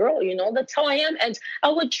by a girl. You know, that's how I am. And I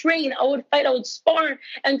would train, I would fight, I would spar.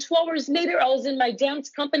 And 2 hours later, I was in my dance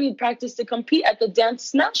company practice to compete at the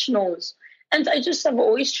dance nationals. And I just have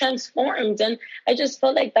always transformed. And I just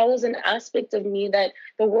felt like that was an aspect of me that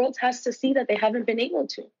the world has to see that they haven't been able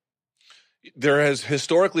to. There has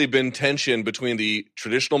historically been tension between the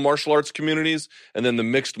traditional martial arts communities and then the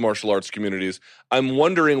mixed martial arts communities. I'm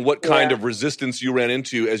wondering what kind of resistance you ran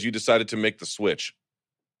into as you decided to make the switch.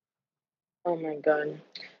 Oh my God.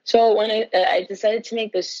 So when I decided to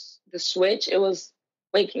make the switch, it was,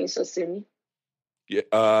 wait, can you still see me?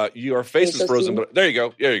 Yeah, your face is frozen, but there you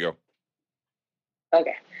go. There you go.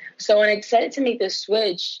 Okay. So when I decided to make the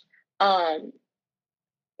switch,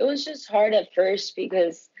 it was just hard at first,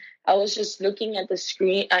 because I was just looking at the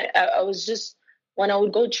screen. I was just, when I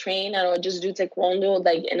would go train, I would just do Taekwondo,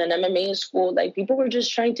 like in an MMA school, like people were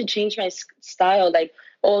just trying to change my style. Like,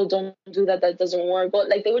 oh, don't do that. That doesn't work. But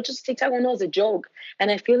like, they would just take Taekwondo as a joke.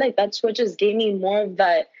 And I feel like that's what just gave me more of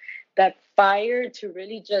that fire to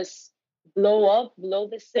really just blow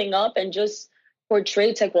this thing up and just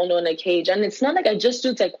portray Taekwondo in a cage. And it's not like I just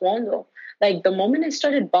do Taekwondo. Like, the moment I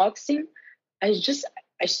started boxing, I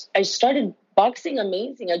started boxing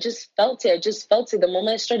amazing. I just felt it. The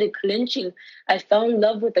moment I started clinching, I fell in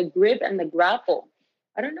love with the grip and the grapple.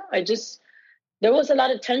 I don't know. There was a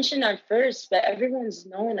lot of tension at first, but everyone's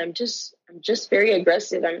known I'm just very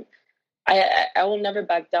aggressive. I will never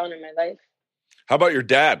back down in my life. How about your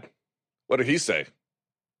dad? What did he say?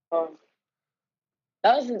 Um,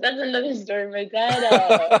 that's another story. My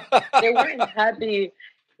dad, they weren't happy.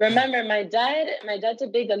 Remember, my dad's a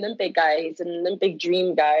big Olympic guy. He's an Olympic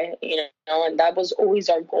dream guy, and that was always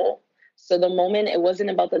our goal. So the moment it wasn't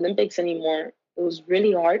about the Olympics anymore, it was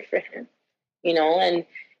really hard for him, and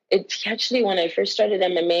it's actually when I first started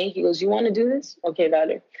MMA, he goes, "You want to do this? Okay,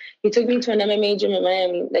 Valor." He took me to an MMA gym in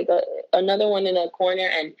Miami, like another one in a corner,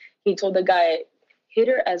 and he told the guy, "Hit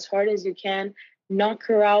her as hard as you can, knock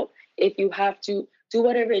her out if you have to, do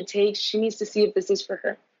whatever it takes. She needs to see if this is for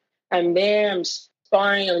her." I'm there, I'm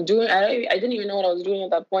sparring, I didn't even know what I was doing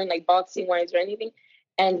at that point, like boxing wise or anything.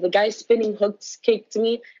 And the guy spinning hooks kicked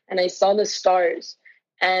me, and I saw the stars.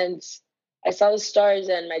 And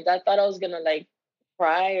and my dad thought I was gonna like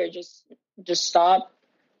cry or just stop.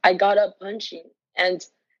 I got up punching, and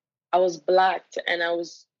I was blacked, and I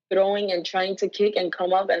was throwing and trying to kick and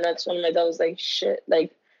come up, and that's when my dad was like, "Shit,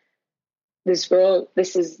 like this girl,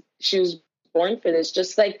 she was born for this."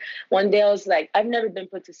 Just like one day I was like, I've never been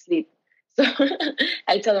put to sleep. So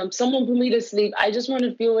I tell him, someone put me to sleep. I just want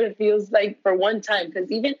to feel what it feels like for one time. Because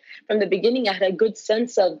even from the beginning, I had a good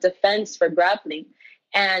sense of defense for grappling.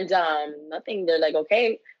 And nothing, they're like,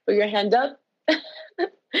 "Okay, put your hand up."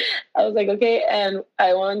 I was like, "Okay." And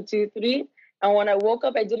I 1, 2, 3. And when I woke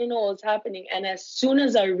up, I didn't know what was happening. And as soon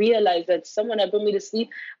as I realized that someone had put me to sleep,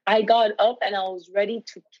 I got up and I was ready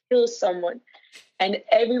to kill someone. And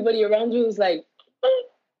everybody around me was like, "Oh."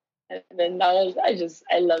 And then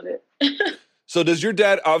I love it. So does your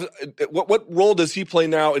dad, what role does he play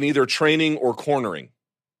now in either training or cornering?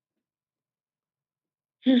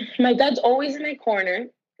 My dad's always in my corner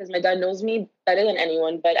because my dad knows me better than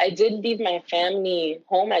anyone. But I did leave my family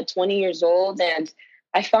home at 20 years old, and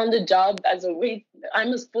I found a job as a wait.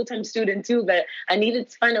 I'm a full-time student too, but I needed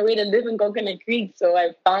to find a way to live in Coconut Creek. So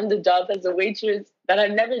I found a job as a waitress that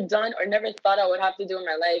I've never done or never thought I would have to do in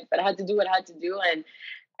my life. But I had to do what I had to do, and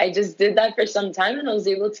I just did that for some time, and I was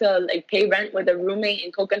able to like pay rent with a roommate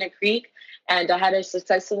in Coconut Creek, and I had a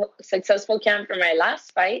successful camp for my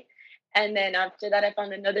last fight. And then after that, I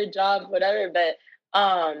found another job, whatever. But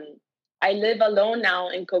I live alone now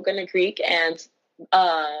in Coconut Creek, and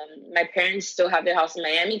my parents still have their house in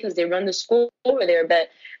Miami because they run the school over there. But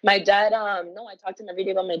my dad, no, I talk to him every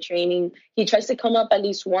day about my training. He tries to come up at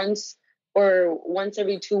least once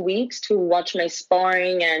every 2 weeks to watch my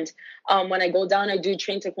sparring. And when I go down, I do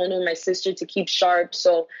train taekwondo with my sister to keep sharp.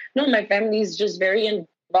 So no, my family is just very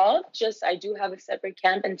involved. Just I do have a separate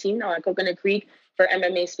camp and team now at Coconut Creek for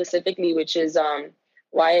MMA specifically, which is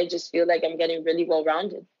why I just feel like I'm getting really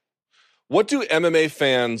well-rounded. What do MMA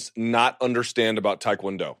fans not understand about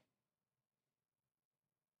taekwondo?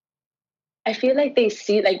 I feel like they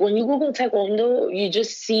see, like when you Google taekwondo, you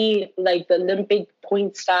just see like the Olympic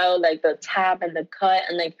point style, like the tap and the cut,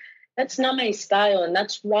 and like that's not my style, and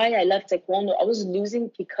that's why I left taekwondo. I was losing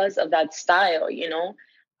because of that style,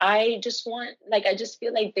 I just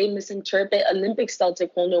feel like they misinterpret Olympic style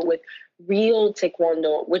taekwondo with real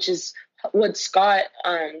taekwondo, which is what Scott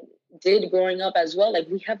did growing up as well. Like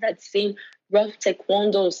we have that same rough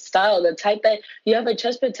taekwondo style, the type that you have a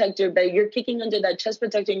chest protector, but you're kicking under that chest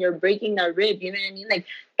protector and you're breaking that rib. You know what I mean? Like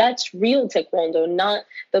that's real taekwondo, not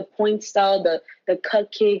the point style, the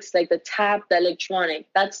cut kicks, like the tap, the electronic.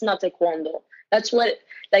 That's not taekwondo. That's what,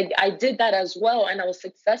 like I did that as well, and I was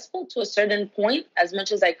successful to a certain point as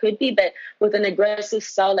much as I could be, but with an aggressive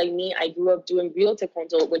style like me, I grew up doing real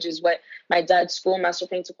taekwondo, which is what my dad's school, Master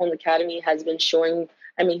Payne Taekwondo Academy, has been showing.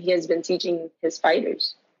 I mean, he has been teaching his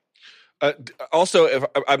fighters. Also, if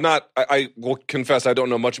I will confess I don't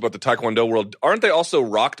know much about the Taekwondo world. Aren't they also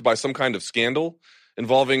rocked by some kind of scandal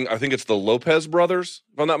involving, I think it's the Lopez brothers,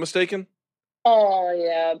 if I'm not mistaken? Oh,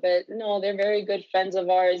 yeah, but no, they're very good friends of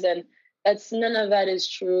ours, and none of that is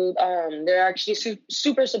true. They're actually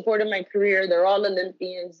super supportive of my career. They're all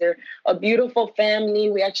Olympians. They're a beautiful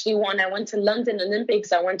family. We actually won. I went to London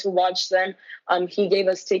Olympics. I went to watch them. He gave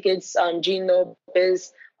us tickets. Gene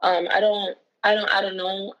Lopez. I don't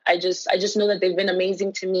know. I just know that they've been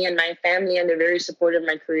amazing to me and my family, and they're very supportive of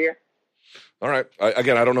my career. All right. I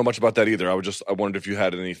don't know much about that either. I wondered if you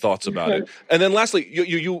had any thoughts about it. And then lastly,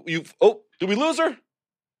 you did we lose her?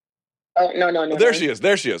 Oh, no. There she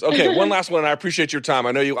is. Okay, one last one, and I appreciate your time.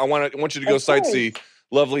 I know you. I want you to go sightsee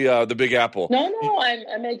lovely the Big Apple. No,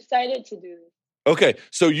 I'm excited to do this. Okay,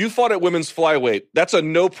 so you fought at women's flyweight. That's a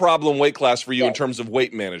no problem weight class for you in terms of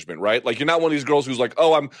weight management, right? Like you're not one of these girls who's like,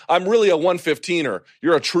 oh, I'm really a 115er.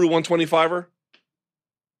 You're a true 125er.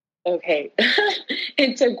 Okay,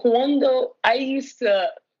 in taekwondo, I used to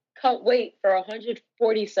cut weight for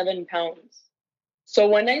 147 pounds. So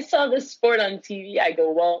when I saw this sport on TV, I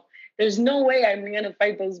go, well, there's no way I'm going to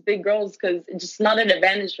fight those big girls because it's just not an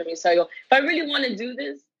advantage for me. So I go, if I really want to do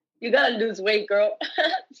this, you got to lose weight, girl.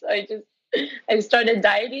 So I started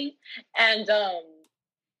dieting, and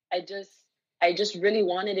I just really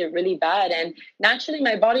wanted it really bad. And naturally,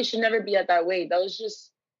 my body should never be at that weight. That was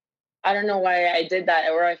just, I don't know why I did that,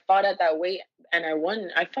 or I fought at that weight and I won.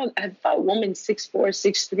 I fought women 6'4",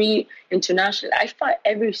 6'3", internationally. I fought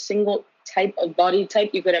every single type of body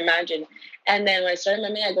type you could imagine. And then when I started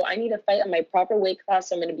MMA, I go, I need to fight at my proper weight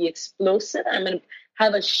class. I'm going to be explosive. I'm going to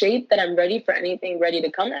have a shape that I'm ready for anything ready to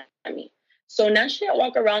come at me. So naturally, I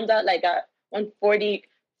walk around at like at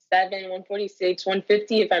 147, 146,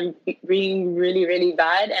 150 if I'm being really, really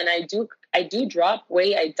bad. And I do drop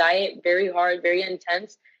weight. I diet very hard, very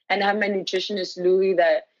intense. And I have my nutritionist, Louis,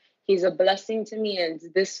 that he's a blessing to me. And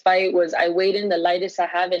this fight I weighed in the lightest I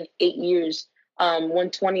have in 8 years,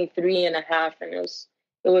 123 and a half. And it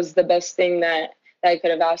was the best thing that I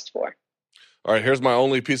could have asked for. All right, here's my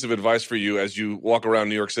only piece of advice for you as you walk around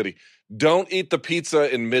New York City. Don't eat the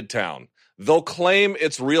pizza in Midtown. They'll claim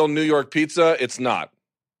it's real New York pizza. It's not.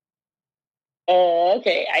 Oh,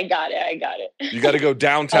 okay. I got it. You got to go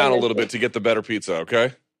downtown a little bit to get the better pizza,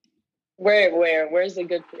 okay? Where's a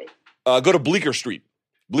good place? Go to Bleecker Street.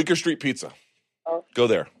 Bleecker Street Pizza. Oh. Go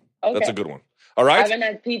there. Okay. That's a good one. All right? I haven't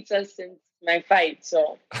had pizza since my fight,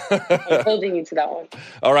 so I'm holding you to that one.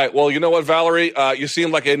 All right. Well, you know what, Valerie? You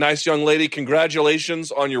seem like a nice young lady.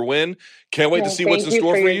 Congratulations on your win. Can't wait to see what's in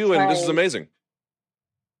store for you, and this is amazing.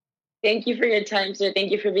 Thank you for your time, sir.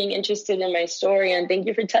 Thank you for being interested in my story, and thank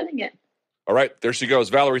you for telling it. All right. There she goes.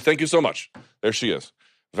 Valerie, thank you so much. There she is.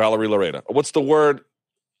 Valerie Loureda. What's the word?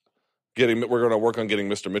 We're going to work on getting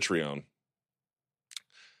Mr. Mitrione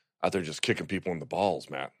out there just kicking people in the balls,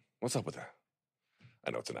 Matt. What's up with that?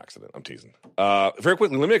 I know it's an accident. I'm teasing. Very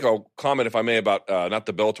quickly, let me make a comment, if I may, about not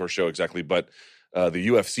the Bellator show exactly, but the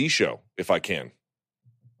UFC show, if I can.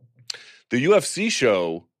 The UFC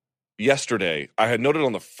show yesterday, I had noted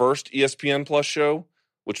on the first ESPN Plus show,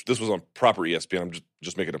 which this was on proper ESPN, I'm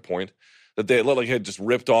just making a point, that they looked like they had just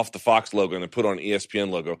ripped off the Fox logo and then put on ESPN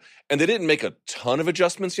logo. And they didn't make a ton of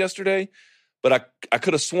adjustments yesterday, but I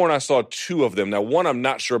could have sworn I saw two of them. Now, one I'm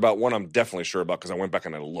not sure about, one I'm definitely sure about because I went back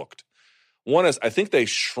and I looked. One is, I think they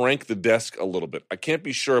shrank the desk a little bit. I can't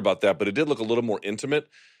be sure about that, but it did look a little more intimate.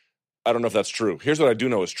 I don't know if that's true. Here's what I do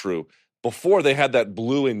know is true. Before, they had that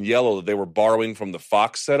blue and yellow that they were borrowing from the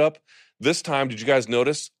Fox setup. This time, did you guys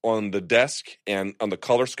notice on the desk and on the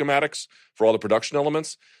color schematics for all the production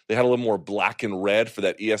elements, they had a little more black and red for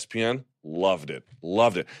that ESPN? Loved it.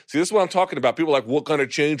 Loved it. See, this is what I'm talking about. People are like, what kind of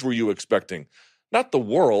change were you expecting? Not the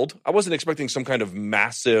world. I wasn't expecting some kind of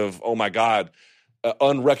massive, oh my God,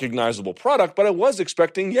 unrecognizable product, but I was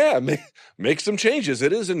expecting, make some changes.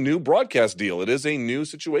 It is a new broadcast deal. It is a new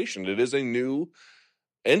situation. It is a new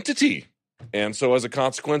entity. And so as a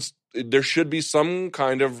consequence, there should be some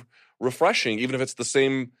kind of refreshing, even if it's the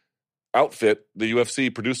same outfit, the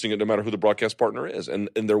UFC producing it, no matter who the broadcast partner is. And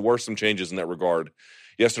there were some changes in that regard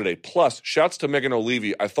yesterday. Plus, shouts to Megan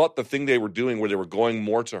O'Leary. I thought the thing they were doing where they were going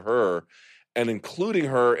more to her and including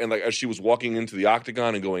her, and like as she was walking into the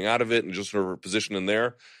octagon and going out of it and just her position in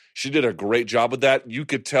there, she did a great job with that. You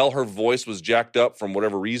could tell her voice was jacked up from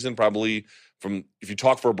whatever reason, probably from, if you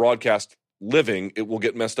talk for a broadcast living, it will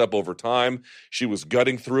get messed up over time. She was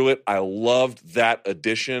gutting through it. I loved that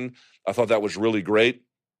addition. I thought that was really great.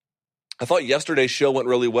 I thought yesterday's show went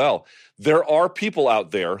really well. There are people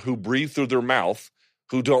out there who breathe through their mouth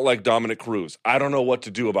who don't like Dominic Cruz. I don't know what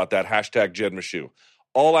to do about that. Hashtag Jed Meshew.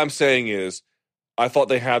 All I'm saying is I thought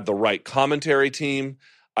they had the right commentary team.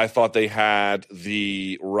 I thought they had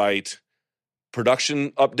the right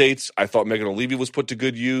production updates. I thought Megan O'Leary was put to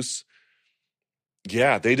good use.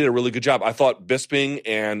 Yeah, they did a really good job. I thought Bisping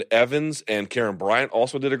and Evans and Karen Bryant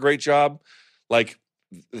also did a great job. Like,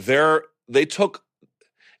 they took,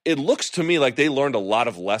 it looks to me like they learned a lot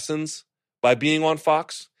of lessons by being on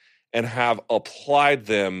Fox and have applied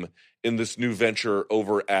them in this new venture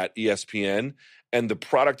over at ESPN. And the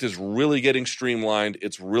product is really getting streamlined.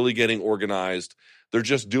 It's really getting organized. They're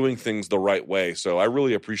just doing things the right way. So I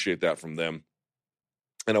really appreciate that from them.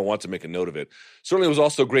 And I want to make a note of it. Certainly, it was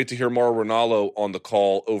also great to hear Mauro Ranallo on the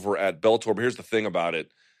call over at Bellator. But here's the thing about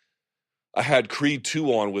it. I had Creed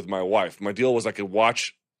 2 on with my wife. My deal was I could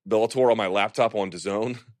watch Bellator on my laptop on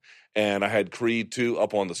DAZN, and I had Creed 2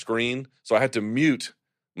 up on the screen. So I had to mute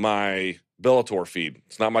my Bellator feed.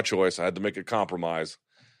 It's not my choice. I had to make a compromise.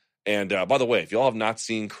 And by the way, if y'all have not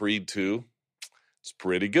seen Creed 2, it's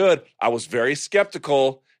pretty good. I was very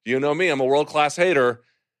skeptical. You know me, I'm a world-class hater.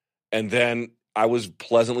 And then I was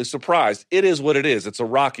pleasantly surprised. It is what it is. It's a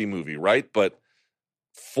Rocky movie, right? But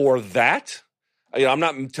for that, I'm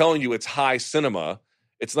not telling you it's high cinema.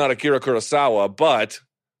 It's not Akira Kurosawa, but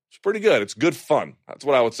it's pretty good. It's good fun. That's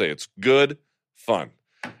what I would say. It's good fun.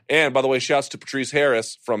 And by the way, shouts to Patrice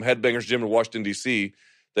Harris from Headbangers Gym in Washington, D.C.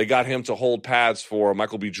 They got him to hold pads for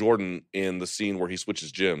Michael B. Jordan in the scene where he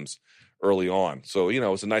switches gyms early on. So,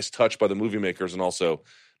 it's a nice touch by the movie makers, and also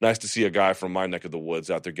nice to see a guy from my neck of the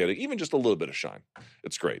woods out there getting even just a little bit of shine.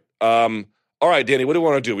 It's great. All right, Danny, what do we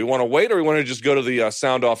want to do? We want to wait, or we want to just go to the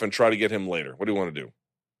sound off and try to get him later? What do you want to do?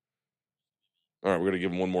 All right, we're going to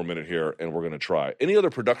give him one more minute here, and we're going to try. Any other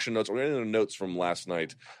production notes or any other notes from last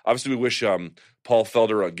night? Obviously, we wish Paul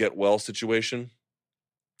Felder a get well situation.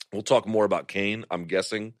 We'll talk more about Kane, I'm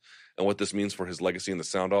guessing, and what this means for his legacy in the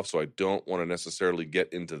sound off, so I don't want to necessarily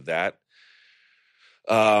get into that.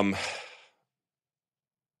 The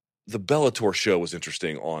Bellator show was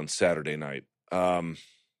interesting on Saturday night.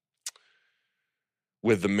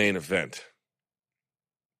 With the main event,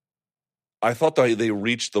 I thought that they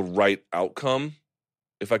reached the right outcome.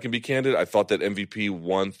 If I can be candid, I thought that MVP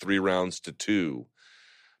won 3 rounds to 2,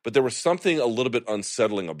 but there was something a little bit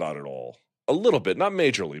unsettling about it all. A little bit, not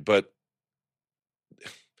majorly, but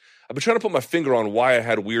I've been trying to put my finger on why I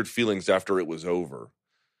had weird feelings after it was over.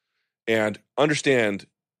 And understand,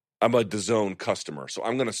 I'm a DAZN customer, so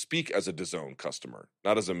I'm going to speak as a DAZN customer,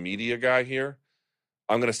 not as a media guy here.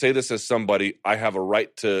 I'm going to say this as somebody, I have a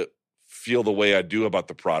right to feel the way I do about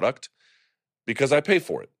the product because I pay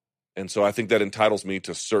for it. And so I think that entitles me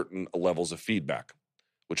to certain levels of feedback,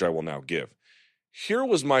 which I will now give. Here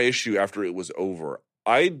was my issue after it was over.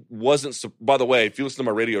 I wasn't, by the way, if you listen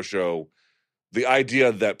to my radio show, the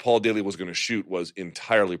idea that Paul Daly was going to shoot was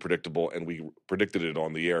entirely predictable, and we predicted it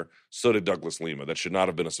on the air. So did Douglas Lima. That should not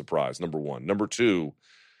have been a surprise, number one. Number two,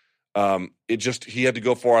 he had to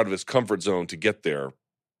go far out of his comfort zone to get there.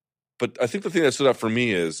 But I think the thing that stood out for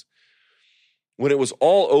me is when it was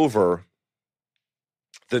all over,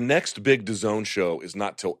 the next big DAZN show is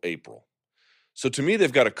not till April. So to me,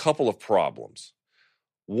 they've got a couple of problems.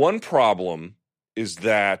 One problem is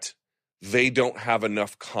that they don't have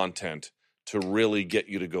enough content to really get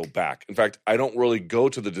you to go back. In fact, I don't really go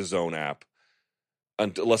to the DAZN app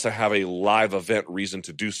unless I have a live event reason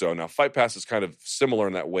to do so. Now, Fight Pass is kind of similar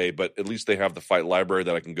in that way, but at least they have the fight library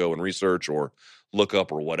that I can go and research or look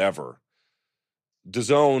up or whatever.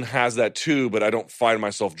 DAZN has that too, but I don't find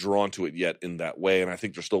myself drawn to it yet in that way, and I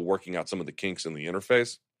think they're still working out some of the kinks in the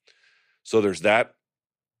interface. So there's that.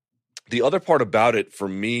 The other part about it for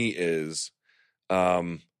me is,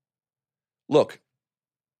 look,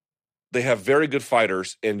 they have very good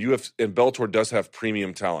fighters, and Bellator does have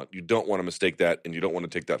premium talent. You don't want to mistake that, and you don't want to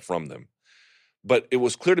take that from them. But it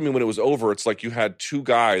was clear to me when it was over, it's like you had two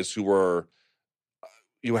guys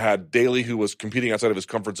you had Daly, who was competing outside of his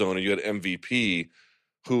comfort zone, and you had MVP,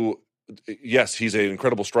 who, yes, he's an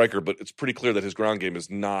incredible striker, but it's pretty clear that his ground game is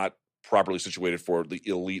not properly situated for the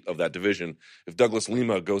elite of that division. If Douglas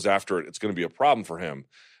Lima goes after it, it's going to be a problem for him.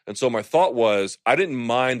 And so my thought was, I didn't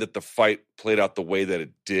mind that the fight played out the way that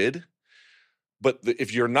it did, but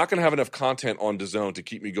if you're not going to have enough content on DAZN to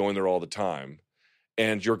keep me going there all the time,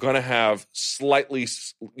 and you're going to have slightly,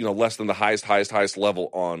 less than the highest level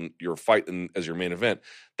on your fight as your main event,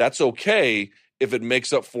 that's okay if it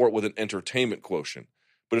makes up for it with an entertainment quotient.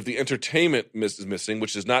 But if the entertainment is missing,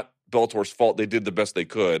 which is not Bellator's fault, they did the best they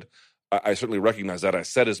could. I certainly recognize that. I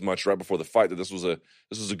said as much right before the fight that this was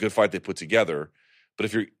a good fight they put together.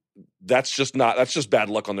 But that's just bad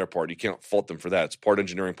luck on their part. You can't fault them for that. It's part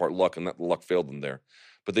engineering, part luck, and that luck failed them there.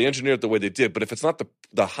 But they engineered it the way they did. But if it's not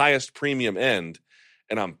the highest premium end,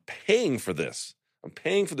 and I'm paying for this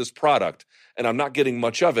product, and I'm not getting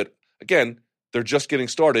much of it, again, they're just getting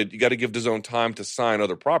started. You got to give DAZN time to sign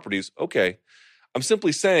other properties. Okay. I'm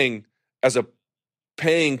simply saying, as a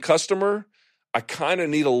paying customer, I kind of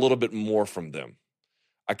need a little bit more from them.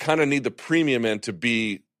 I kind of need the premium end to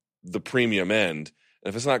be the premium end. And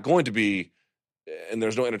if it's not going to be, and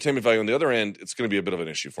there's no entertainment value on the other end, it's going to be a bit of an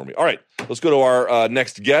issue for me. All right, let's go to our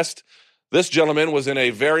next guest. This gentleman was in a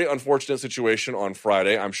very unfortunate situation on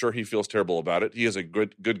Friday. I'm sure he feels terrible about it. He is a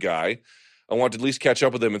good guy. I want to at least catch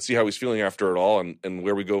up with him and see how he's feeling after it all and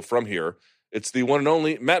where we go from here. It's the one and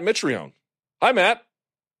only Matt Mitrione. Hi, Matt.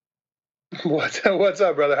 What's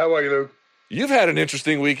up, brother? How are you, Luke? You've had an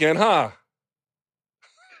interesting weekend, huh?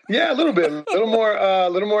 Yeah, a little bit, a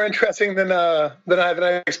little more interesting than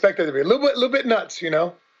I expected it to be. A little bit nuts, Yeah.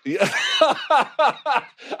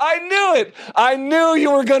 I knew it. I knew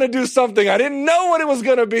you were going to do something. I didn't know what it was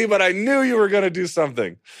going to be, but I knew you were going to do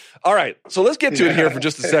something. All right, so let's get to it here for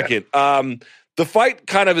just a second. The fight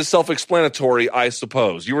kind of is self-explanatory, I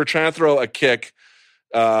suppose. You were trying to throw a kick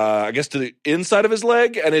I guess to the inside of his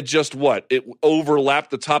leg, and it just it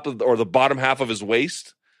overlapped the top of or the bottom half of his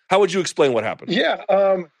waist. How would you explain what happened? Yeah,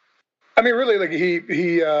 I mean, really, like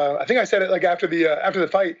he I think I said it like after the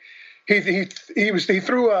fight. He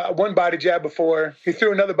threw one body jab before. He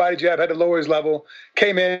threw another body jab, had to lower his level,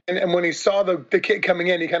 came in, and when he saw the kick coming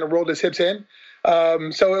in, he kind of rolled his hips in.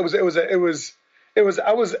 So it was.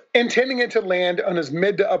 I was intending it to land on his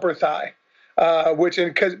mid to upper thigh,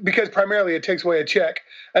 because primarily it takes away a check,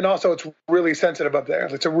 and also it's really sensitive up there.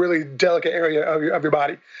 It's a really delicate area of your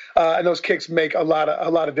body, and those kicks make a lot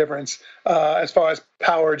of difference as far as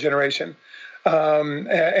power generation.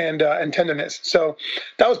 And tenderness. So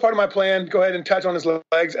that was part of my plan. Go ahead and touch on his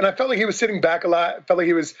legs. And I felt like he was sitting back a lot. I felt like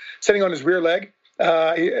he was sitting on his rear leg.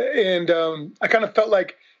 I kind of felt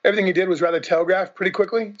like everything he did was rather telegraphed pretty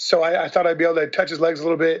quickly. So I thought I'd be able to touch his legs a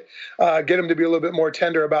little bit, get him to be a little bit more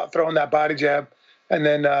tender about throwing that body jab, and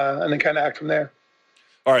then kind of act from there.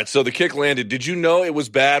 All right. So the kick landed. Did you know it was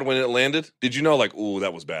bad when it landed? Did you know like, ooh,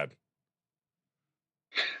 that was bad?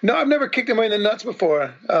 No, I've never kicked him in the nuts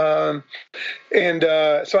before, so I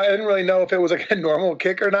didn't really know if it was like a normal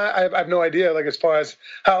kick or not. I have no idea, like as far as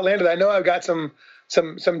how it landed. I know I've got some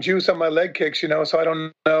juice on my leg kicks, so I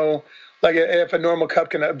don't know like if a normal cup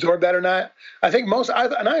can absorb that or not. I think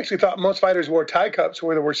I actually thought most fighters wore tie cups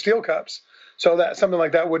where there were steel cups, so that something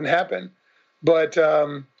like that wouldn't happen. But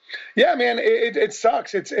yeah, man, it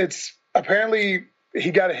sucks. It's apparently.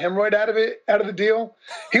 He got a hemorrhoid out of the deal.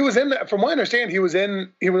 He was in that, from what I understand, when he was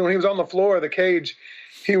on the floor of the cage,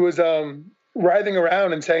 he was writhing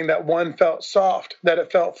around and saying that one felt soft, that it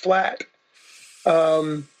felt flat.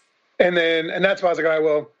 And that's why I was like, all right,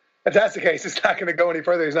 well, if that's the case, it's not going to go any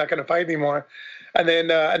further. He's not going to fight anymore. And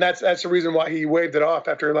then, and that's the reason why he waved it off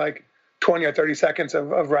after like 20 or 30 seconds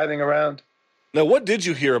of writhing around. Now, what did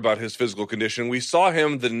you hear about his physical condition? We saw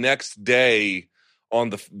him the next day on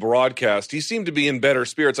the broadcast. He seemed to be in better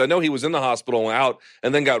spirits. I know he was in the hospital and out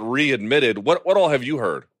and then got readmitted. What all have you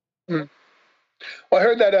heard? Well, I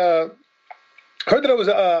heard that it was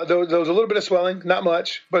there was a little bit of swelling, not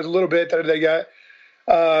much, but a little bit that they got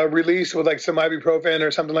released with like some ibuprofen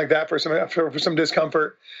or something like that for some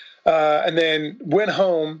discomfort, and then went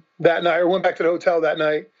home that night or went back to the hotel that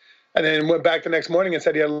night, and then went back the next morning and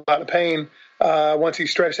said he had a lot of pain once he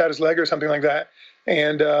stretched out his leg or something like that,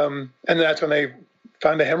 and that's when they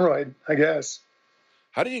found a hemorrhoid, I guess.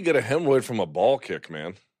 How do you get a hemorrhoid from a ball kick,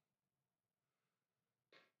 man?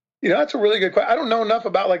 That's a really good question. I don't know enough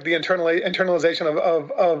about like the internalization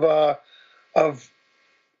of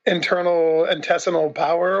internal intestinal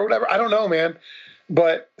power or whatever. I don't know, man.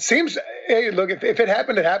 But seems, hey, look, if it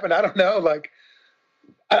happened, it happened. I don't know. Like,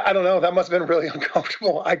 I don't know. That must have been really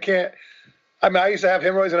uncomfortable. I used to have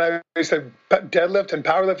hemorrhoids and I used to deadlift and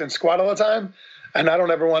powerlift and squat all the time. And I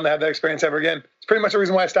don't ever want to have that experience ever again. It's pretty much the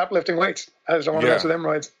reason why I stopped lifting weights. I just don't want to mess with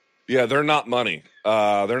hemorrhoids. Yeah, they're not money.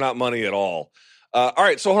 They're not money at all. All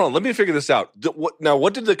right, so hold on. Let me figure this out.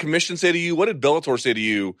 What did the commission say to you? What did Bellator say to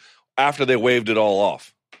you after they waved it all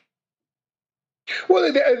off?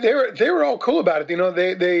 Well, they were all cool about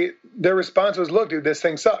it. Their response was, "Look, dude, this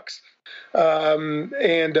thing sucks."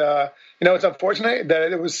 It's unfortunate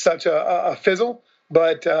that it was such a fizzle,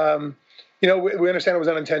 but. We understand it was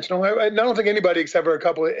unintentional. I don't think anybody except for a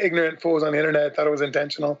couple of ignorant fools on the internet thought it was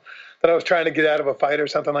intentional, that I was trying to get out of a fight or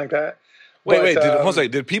something like that. Wait, Jose,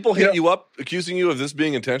 did people hit you up accusing you of this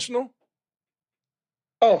being intentional?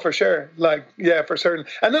 Oh, for sure. Like, yeah, for certain.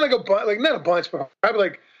 And then like not a bunch, but probably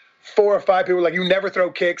like 4 or 5 people like, you never throw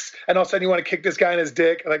kicks, and all of a sudden you want to kick this guy in his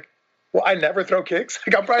dick. Like, well, I never throw kicks.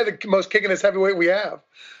 Like, I'm probably the most kickingest heavyweight we have.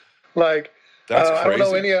 Like, that's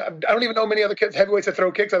crazy. I don't even know many other heavyweights that throw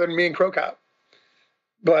kicks other than me and Crow Cop.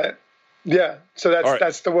 But yeah, so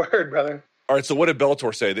that's the word, brother. All right. So what did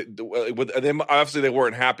Bellator say? Obviously they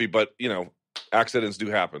weren't happy, but accidents do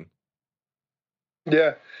happen.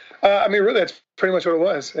 Yeah, really, that's pretty much what it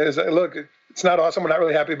was. Look, it's not awesome. We're not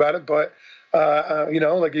really happy about it, but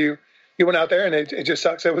like you went out there and it just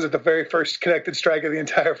sucks. It was at the very first connected strike of the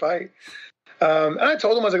entire fight. And I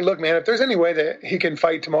told him, I was like, look, man, if there's any way that he can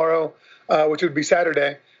fight tomorrow, which would be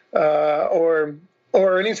Saturday, or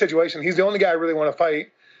any situation, he's the only guy I really want to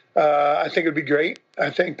fight. I think it'd be great.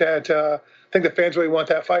 I think the fans really want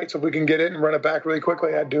that fight. So if we can get it and run it back really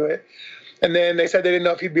quickly, I'd do it. And then they said they didn't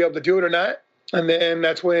know if he'd be able to do it or not. And then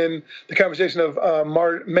that's when the conversation of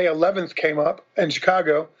May 11th came up in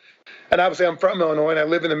Chicago. And obviously I'm from Illinois and I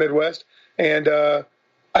live in the Midwest. And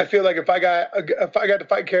I feel like if I got to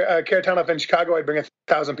fight Kharitonov in Chicago, I'd bring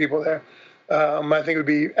 1,000 people there. I think it would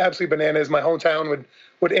be absolutely bananas. My hometown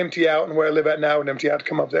would empty out, and where I live at now would empty out to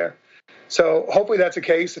come up there. So hopefully that's the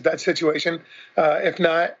case, if that's the situation. If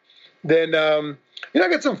not, then I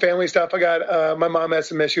got some family stuff. I got my mom has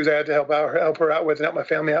some issues I had to help her out with and help my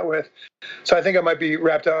family out with. So I think I might be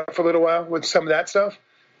wrapped up for a little while with some of that stuff.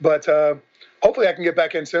 But hopefully I can get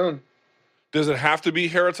back in soon. Does it have to be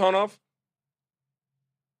Kharitonov?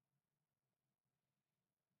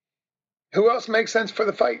 Who else makes sense for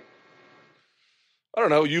the fight? I don't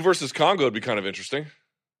know. You versus Kongo would be kind of interesting.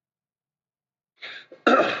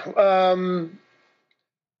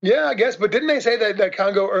 Yeah, I guess. But didn't they say that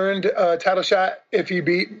Kongo earned a title shot if he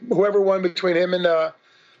beat whoever won between him and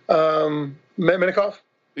Minakov?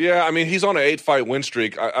 Yeah, I mean, he's on an 8-fight win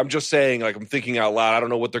streak. I'm just saying, like, I'm thinking out loud. I don't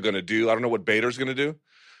know what they're going to do. I don't know what Bader's going to do.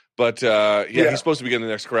 But, he's supposed to be getting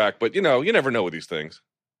the next crack. But, you never know with these things.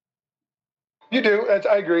 You do.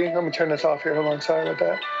 I agree. I'm going to turn this off here. Hold on. Sorry about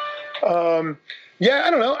that. Yeah,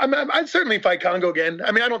 I don't know. I'd certainly fight Kongo again.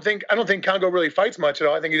 I mean, I don't think Kongo really fights much at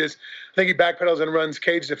all. I think he backpedals and runs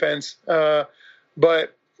cage defense.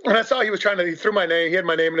 But when I saw he threw my name, he had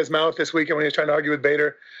my name in his mouth this weekend when he was trying to argue with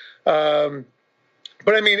Bader.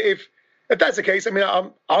 But I mean, if that's the case, I mean,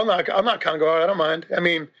 I'll knock Kongo out. I don't mind. I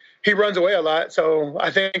mean, he runs away a lot, so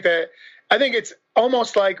I think it's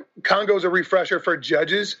almost like Kongo's a refresher for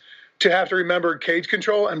judges to have to remember cage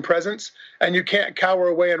control and presence, and you can't cower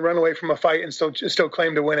away and run away from a fight and still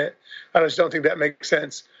claim to win it. I just don't think that makes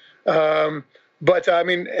sense. But I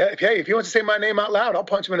mean, hey, if he wants to say my name out loud, I'll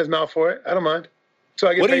punch him in his mouth for it. I don't mind. So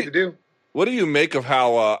I get paid to do. What do you make of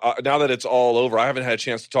how, now that it's all over, I haven't had a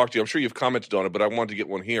chance to talk to you. I'm sure you've commented on it, but I wanted to get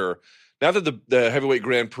one here. Now that the heavyweight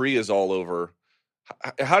Grand Prix is all over,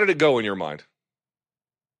 how did it go in your mind?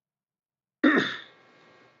 It's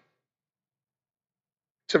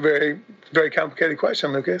a very, very complicated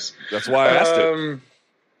question, Lucas. That's why I asked it.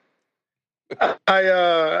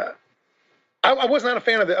 I was not a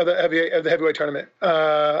fan of the heavyweight tournament.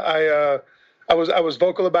 I was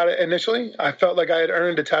vocal about it initially. I felt like I had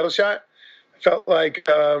earned a title shot. I felt like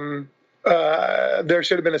there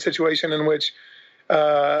should have been a situation in which,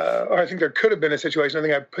 or I think there could have been a situation. I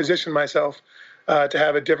think I positioned myself to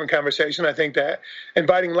have a different conversation. I think that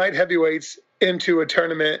inviting light heavyweights into a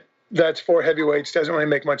tournament that's for heavyweights doesn't really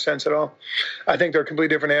make much sense at all. I think they're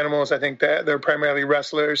completely different animals. I think that they're primarily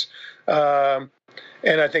wrestlers. And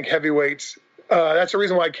I think heavyweights, that's the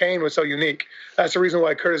reason why Kane was so unique. That's the reason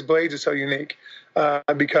why Curtis Blades is so unique.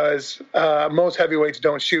 Because most heavyweights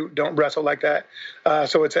don't wrestle like that.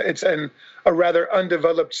 So it's a rather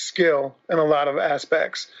undeveloped skill in a lot of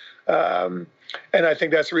aspects. And I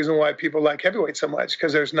think that's the reason why people like heavyweight so much,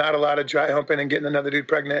 because there's not a lot of dry humping and getting another dude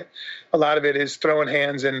pregnant. A lot of it is throwing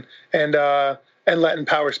hands and letting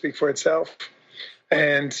power speak for itself.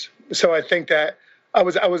 And so I think that I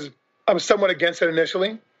was somewhat against it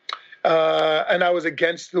initially. And I was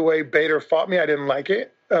against the way Bader fought me. I didn't like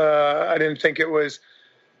it. I didn't think it was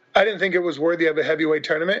worthy of a heavyweight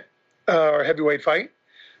tournament or heavyweight fight.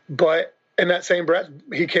 But in that same breath,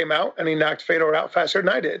 he came out and he knocked Fedor out faster than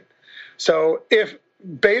I did. So if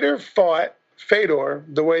Bader fought Fedor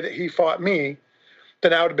the way that he fought me,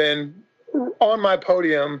 then I would have been on my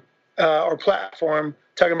podium or platform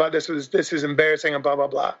talking about this is embarrassing and blah, blah,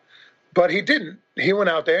 blah. But he didn't. He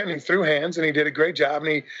went out there and he threw hands and he did a great job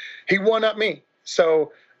and he won up me.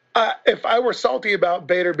 So if I were salty about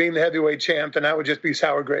Bader being the heavyweight champ, then I would just be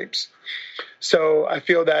sour grapes. So I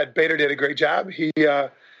feel that Bader did a great job.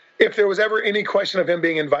 If there was ever any question of him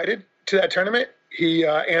being invited to that tournament, he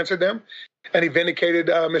answered them, and he vindicated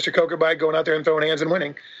Mr. Coker by going out there and throwing hands and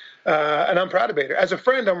winning. And I'm proud of Bader. As a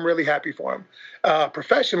friend, I'm really happy for him.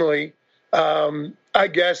 Professionally, I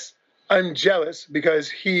guess I'm jealous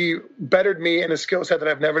because he bettered me in a skill set that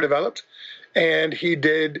I've never developed. And he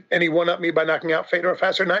won up me by knocking out Fedor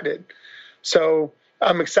faster than I did. So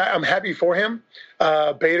I'm excited. I'm happy for him.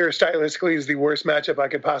 Bader stylistically is the worst matchup I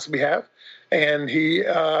could possibly have. And he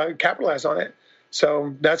capitalized on it.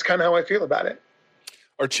 So that's kind of how I feel about it.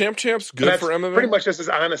 Are champs good for MMA? Pretty much just as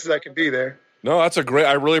honest as I can be there. No, that's I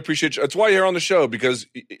really appreciate you. That's why you're on the show, because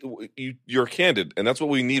you're candid, and that's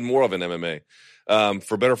what we need more of in MMA,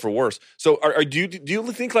 for better or for worse. So do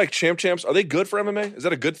you think like champs, are they good for MMA? Is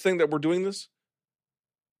that a good thing that we're doing this?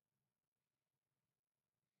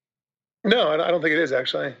 No, I don't think it is,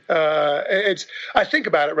 actually. I think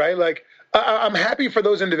about it, right? Like, I'm happy for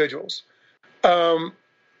those individuals. But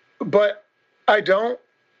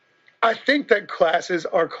I think that classes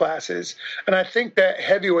are classes, and I think that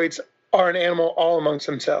heavyweights are an animal all amongst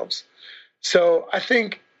themselves. So I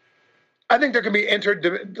think there can be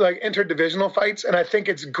interdivisional fights, and I think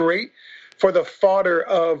it's great for the fodder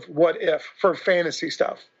of what if, for fantasy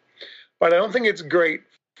stuff. But I don't think it's great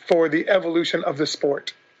for the evolution of the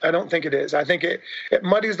sport. I don't think it is. I think it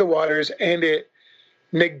muddies the waters, and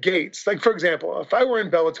negates, like, for example, if I were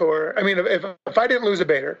in Bellator, I mean, if I didn't lose a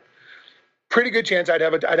Bader, pretty good chance I'd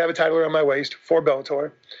have a title around my waist for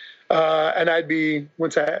Bellator. And I'd be,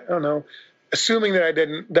 what's that? I don't know. Assuming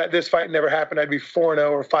that this fight never happened, I'd be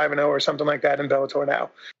 4-0 or 5-0 or something like that in Bellator now.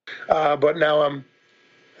 But now I'm,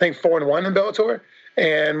 I think, 4-1 in Bellator,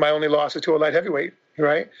 and my only loss is to a light heavyweight,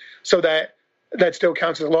 right? So that still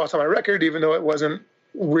counts as a loss on my record, even though it wasn't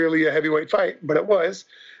really a heavyweight fight, but it was,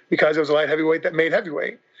 because it was a light heavyweight that made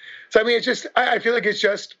heavyweight. So I mean, it's just, I feel like it's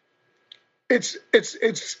just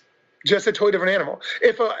a totally different animal.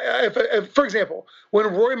 If for example, when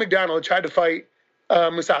Rory McDonald tried to fight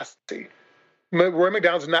Mousasi, Rory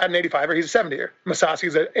McDonald's not an 85er, he's a 70er.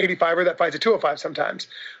 Mousasi's an 85er that fights a 205 sometimes,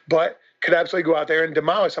 but could absolutely go out there and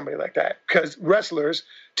demolish somebody like that, because wrestlers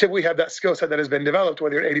typically have that skill set that has been developed,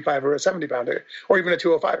 whether you're an 85 or a 70 pounder or even a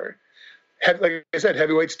 205er. Like I said,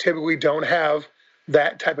 heavyweights typically don't have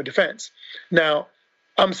that type of defense. Now,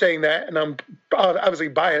 I'm saying that, and I'm obviously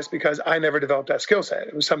biased because I never developed that skill set.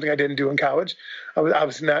 It was something I didn't do in college. I was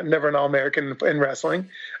obviously never an All-American in wrestling,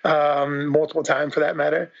 multiple times for that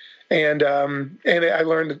matter. And I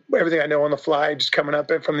learned everything I know on the fly just coming up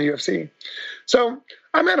from the UFC. So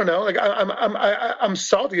I don't know. Like I'm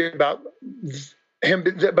salty about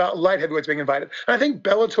light heavyweights being invited. And I think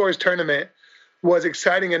Bellator's tournament was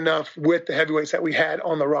exciting enough with the heavyweights that we had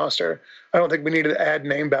on the roster. I don't think we needed to add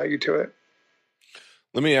name value to it.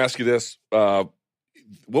 Let me ask you this. What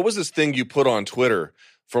was this thing you put on Twitter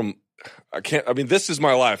this is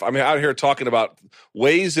my life. I'm out here talking about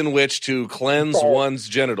ways in which to cleanse one's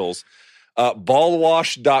genitals.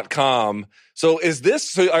 Ballwash.com. So is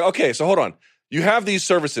this, okay, so hold on. You have these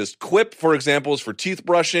services. Quip, for example, is for teeth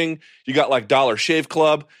brushing. You got like Dollar Shave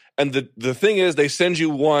Club. And the thing is, they send you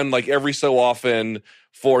one like every so often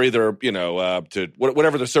for either, to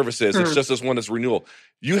whatever the service is. It's just this one that's renewal.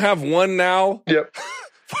 You have one now. Yep.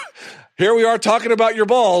 Here we are talking about your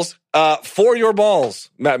balls, for your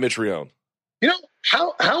balls, Matt Mitrione. You know,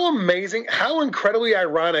 how amazing, how incredibly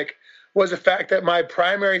ironic was the fact that my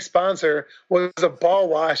primary sponsor was a ball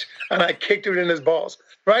wash and I kicked it in his balls,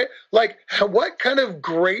 right? Like, what kind of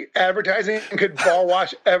great advertising could Ball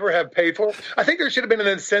Wash ever have paid for? I think there should have been an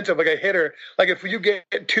incentive, like a hitter. Like, if you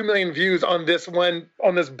get 2 million views on this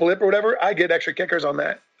blip or whatever, I get extra kickers on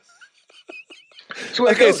that. So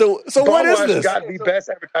okay, so what is this? Got the best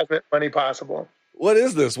advertisement money possible. What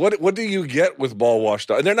is this? What do you get with Ball Wash?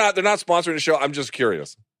 They're not sponsoring the show. I'm just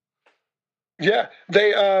curious. Yeah,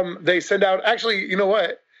 they send out. Actually, you know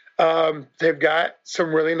what? They've got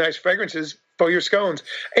some really nice fragrances for your scones,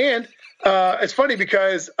 and it's funny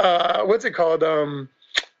because what's it called?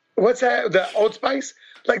 What's that? The Old Spice.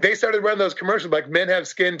 Like, they started running those commercials, like, men have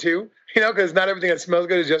skin too, because not everything that smells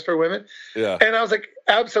good is just for women. Yeah. And I was like,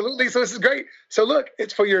 absolutely. So this is great. So look,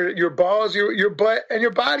 it's for your balls, your butt, and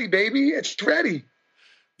your body, baby. It's ready.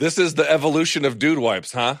 This is the evolution of dude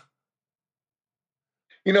wipes, huh?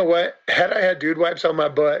 You know what? Had I had dude wipes on my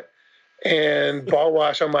butt and ball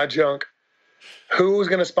wash on my junk, who's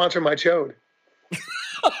going to sponsor my chode?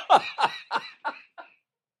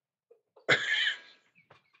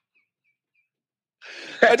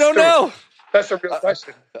 I don't know. That's a real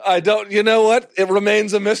question. I don't. You know what? It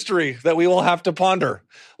remains a mystery that we will have to ponder,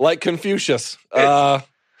 like Confucius. We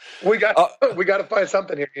got to find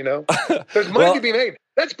something here. There's money to be made.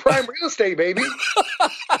 That's prime real estate, baby.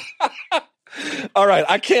 All right,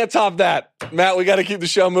 I can't top that, Matt. We got to keep the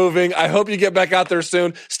show moving. I hope you get back out there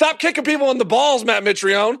soon. Stop kicking people in the balls, Matt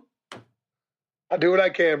Mitrione. I'll do what I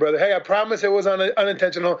can, brother. Hey, I promise it was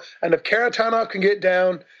unintentional. And if Karatanov can get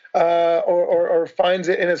down or finds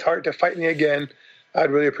it in his heart to fight me again,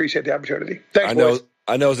 I'd really appreciate the opportunity. Thanks, boys.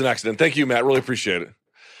 I know it was an accident. Thank you, Matt. Really appreciate it.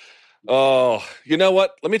 Oh, you know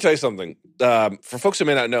what? Let me tell you something. For folks who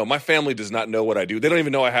may not know, my family does not know what I do. They don't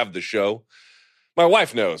even know I have the show. My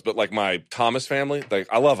wife knows, but like my Thomas family, like,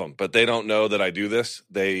 I love them, but they don't know that I do this.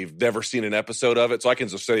 They've never seen an episode of it, so I can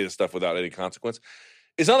just say this stuff without any consequence.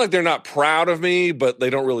 It's not like they're not proud of me, but they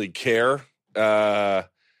don't really care.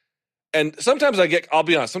 And sometimes I'll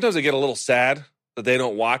be honest, sometimes I get a little sad that they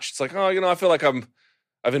don't watch. It's like, I feel like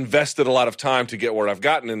I've invested a lot of time to get where I've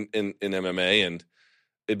gotten in MMA, and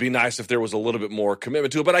it'd be nice if there was a little bit more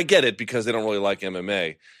commitment to it, but I get it because they don't really like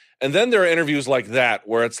MMA. And then there are interviews like that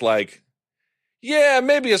where it's like, yeah,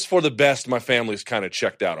 maybe it's for the best. My family's kind of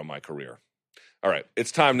checked out on my career. All right,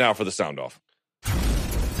 it's time now for the sound off.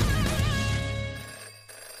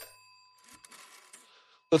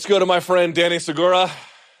 Let's go to my friend Danny Segura.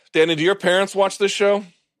 Danny, do your parents watch this show?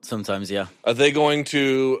 Sometimes, yeah. Are they going to...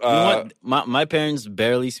 you know what? My parents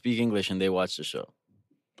barely speak English, and they watch the show.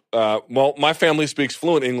 Well, my family speaks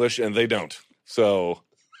fluent English, and they don't. So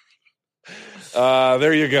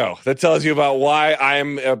There you go. That tells you about why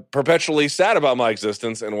I'm perpetually sad about my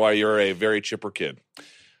existence and why you're a very chipper kid.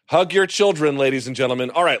 Hug your children, ladies and gentlemen.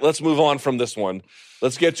 All right, let's move on from this one.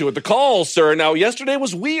 Let's get to it. The calls, sir. Now, yesterday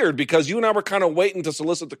was weird because you and I were kind of waiting to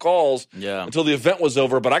solicit the calls until the event was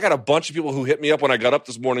over. But I got a bunch of people who hit me up when I got up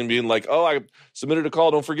this morning being like, oh, I submitted a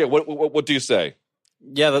call. Don't forget. What do you say?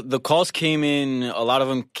 Yeah, the calls came in. A lot of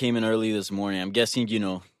them came in early this morning. I'm guessing,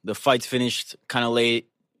 the fights finished kind of late,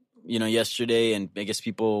 yesterday. And I guess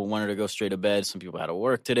people wanted to go straight to bed. Some people had to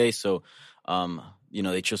work today. So,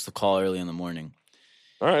 they chose to call early in the morning.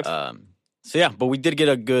 All right. So yeah, but we did get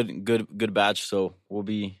a good batch, so we'll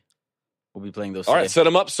be playing those. All today. right, set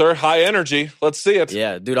them up, sir. High energy. Let's see it.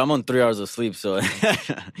 Yeah, dude, I'm on 3 hours of sleep, so.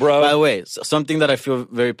 Bro. By the way, something that I feel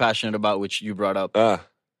very passionate about, which you brought up,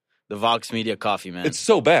 the Vox Media coffee, man. It's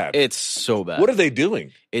so bad. It's so bad. What are they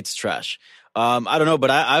doing? It's trash. I don't know,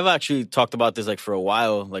 but I've actually talked about this for a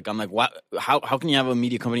while. I'm like, how can you have a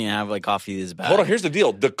media company and have coffee this bad? Hold on, here's the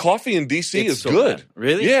deal. The coffee in DC is so good. Bad.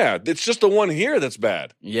 Really? Yeah, it's just the one here that's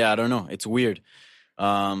bad. Yeah, I don't know. It's weird.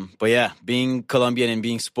 But yeah, being Colombian and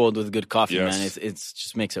being spoiled with good coffee, man, it's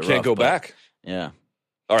just makes it rough. Can't go back. Yeah.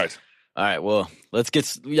 All right. Well, let's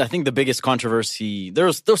get. I think the biggest controversy. There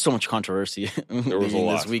was so much controversy. There was a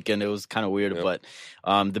lot this weekend. It was kind of weird, but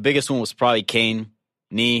the biggest one was probably Cain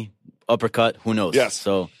knee. Uppercut, who knows? Yes.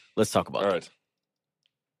 So let's talk about it. All right.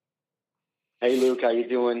 Hey, Luke, how you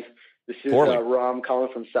doing? This is Ram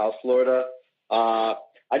calling from South Florida. I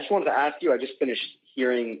just wanted to ask you, I just finished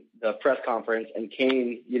hearing the press conference, and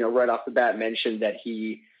Cain, right off the bat mentioned that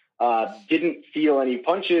he didn't feel any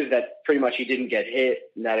punches, that pretty much he didn't get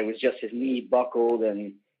hit, and that it was just his knee buckled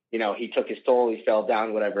and, he took his toll, he fell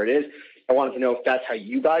down, whatever it is. I wanted to know if that's how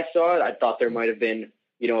you guys saw it. I thought there might have been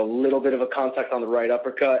a little bit of a contact on the right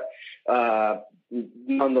uppercut.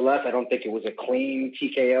 Nonetheless, I don't think it was a clean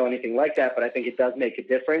TKO, anything like that, but I think it does make a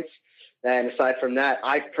difference. And aside from that,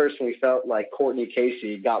 I personally felt like Courtney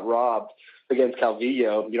Casey got robbed against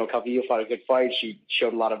Calvillo. Calvillo fought a good fight. She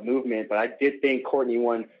showed a lot of movement, but I did think Courtney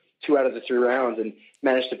won 2 out of the 3 rounds and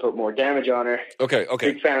managed to put more damage on her. Okay.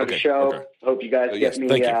 Big fan of the show. Okay. Hope you guys get me.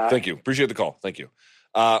 Thank you. Appreciate the call. Thank you.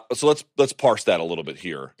 So let's parse that a little bit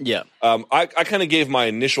here. Yeah. I kind of gave my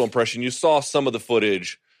initial impression. You saw some of the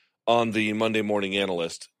footage on the Monday Morning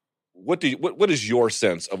Analyst. What is your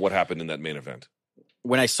sense of what happened in that main event?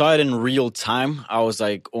 When I saw it in real time, I was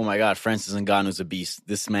like, oh my God, Francis Ngannou's a beast.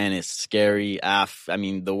 This man is scary. I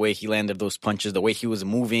mean, the way he landed those punches, the way he was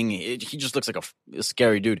moving, he just looks like a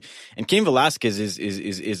scary dude. And Cain Velasquez is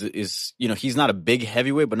he's not a big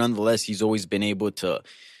heavyweight, but nonetheless, he's always been able to,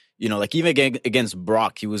 even against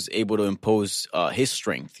Brock, he was able to impose his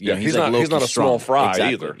strength. He's not a small fry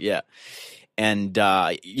either. Yeah. And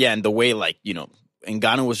and the way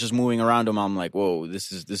Ngannou was just moving around him, I'm like, whoa,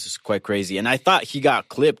 this is quite crazy. And I thought he got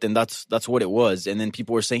clipped, and that's what it was. And then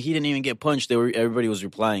people were saying he didn't even get punched. Everybody was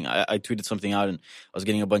replying. I tweeted something out, and I was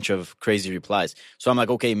getting a bunch of crazy replies. So I'm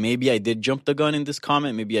like, okay, maybe I did jump the gun in this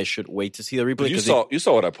comment. Maybe I should wait to see the replay. You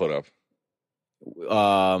saw what I put up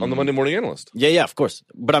on the Monday Morning Analyst. Yeah, of course.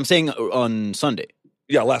 But I'm saying on Sunday.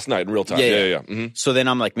 Yeah, last night in real time. Yeah. Mm-hmm. So then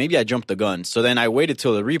I'm like, maybe I jumped the gun. So then I waited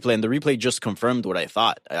till the replay, and the replay just confirmed what I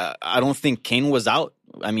thought. I don't think Cain was out.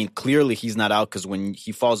 I mean, clearly he's not out because when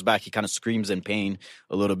he falls back, he kind of screams in pain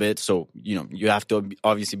a little bit. So, you have to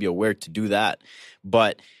obviously be aware to do that.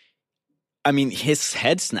 But, I mean, his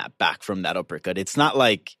head snapped back from that uppercut. It's not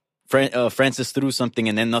like Francis threw something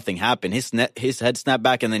and then nothing happened. His head snapped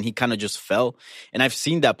back and then he kind of just fell. And I've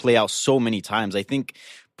seen that play out so many times. I think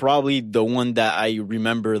probably the one that I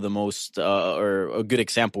remember the most, or a good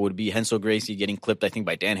example, would be Hensel Gracie getting clipped, I think,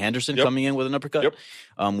 by Dan Henderson coming in with an uppercut. Yep.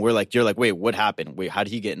 Where you're like, wait, what happened? Wait, how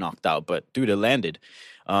did he get knocked out? But dude, it landed.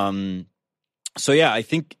 So yeah, I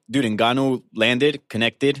think, dude, Ngannou landed,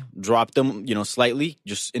 connected, dropped him, slightly,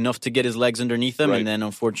 just enough to get his legs underneath him, and then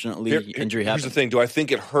unfortunately, injury happened. Here's the thing: do I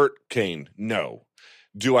think it hurt Cain? No.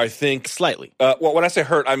 Do I think slightly? Well, when I say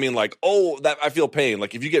hurt, I mean that I feel pain.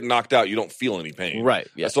 Like if you get knocked out, you don't feel any pain, right?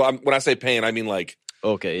 Yeah. So when I say pain, I mean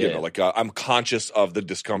I'm conscious of the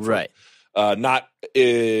discomfort, right? Not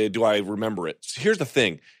do I remember it? So here's the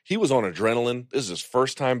thing: he was on adrenaline. This is his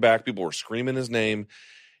first time back. People were screaming his name.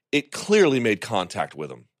 It clearly made contact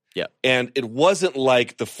with him. Yeah. And it wasn't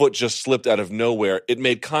like the foot just slipped out of nowhere. It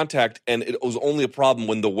made contact, and it was only a problem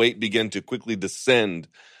when the weight began to quickly descend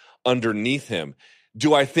underneath him.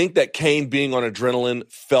 Do I think that Cain being on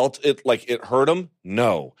adrenaline felt it like it hurt him?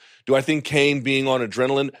 No. Do I think Cain being on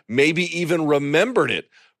adrenaline maybe even remembered it?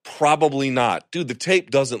 Probably not. Dude, the tape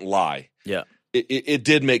doesn't lie. Yeah. It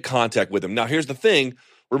did make contact with him. Now, here's the thing.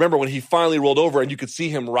 remember when he finally rolled over and you could see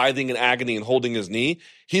him writhing in agony and holding his knee,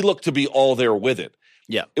 he looked to be all there with it.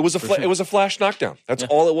 Yeah, it was it was a flash knockdown. That's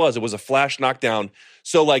all it was. It was a flash knockdown.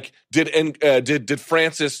 So like, did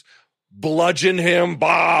Francis bludgeon him,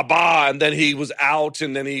 and then he was out,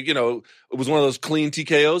 and then he, it was one of those clean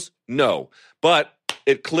TKOs? No, but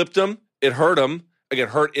it clipped him. It hurt him. Again,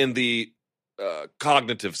 hurt in the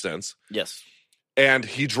cognitive sense. Yes. And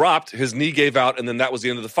he dropped. His knee gave out, and then that was the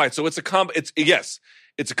end of the fight. So it's a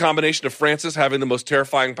combination of Francis having the most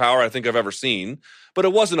terrifying power I think I've ever seen, but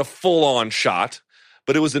it wasn't a full-on shot.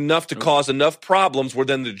 But it was enough to cause enough problems where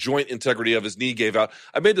then the joint integrity of his knee gave out.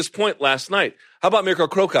 I made this point last night. How about Mirko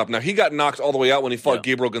Cro Cop? Now, he got knocked all the way out when he fought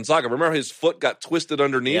Gabriel Gonzaga. Remember, his foot got twisted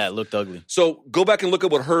underneath? Yeah, it looked ugly. So go back and look at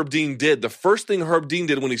what Herb Dean did. The first thing Herb Dean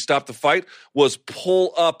did when he stopped the fight was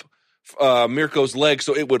pull up Mirko's leg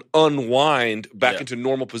so it would unwind back into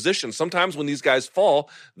normal position. Sometimes when these guys fall,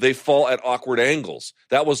 they fall at awkward angles.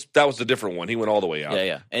 That was the different one. He went all the way out.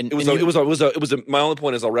 Yeah. And it was my only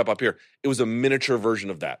point is, I'll wrap up here. It was a miniature version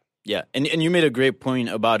of that. Yeah, and you made a great point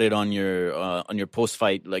about it on your post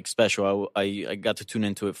fight like special. I got to tune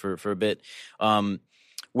into it for a bit.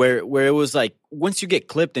 Where it was like, once you get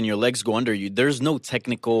clipped and your legs go under you, there's no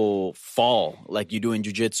technical fall like you do in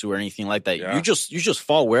jiu-jitsu or anything like that. Yeah. You just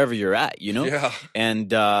fall wherever you're at, Yeah.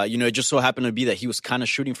 And it just so happened to be that he was kind of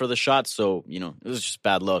shooting for the shot, so it was just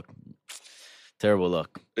bad luck. Terrible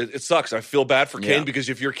luck. It sucks. I feel bad for Cain because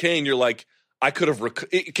if you're Cain, you're like, I could have.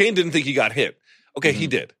 Cain didn't think he got hit. Okay, he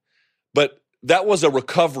did, but that was a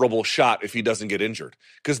recoverable shot if he doesn't get injured,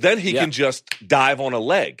 because then he can just dive on a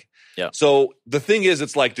leg. Yeah. So the thing is,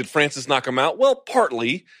 it's like, did Francis knock him out? Well,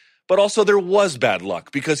 partly, but also there was bad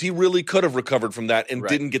luck because he really could have recovered from that and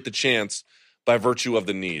didn't get the chance by virtue of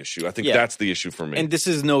the knee issue. I think that's the issue for me. And this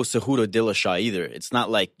is no Cejudo Dillashaw either. It's not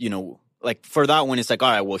like, like for that one, it's like, all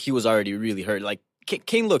right, well, he was already really hurt. Like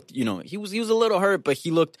Cain looked, he was a little hurt, but he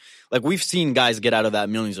looked like we've seen guys get out of that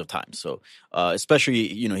millions of times. So especially,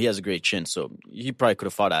 he has a great chin, so he probably could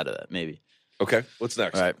have fought out of that maybe. Okay, what's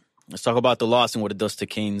next? All right. Let's talk about the loss and what it does to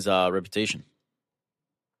Cain's reputation.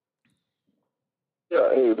 Yeah,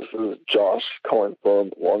 hey, this is Josh calling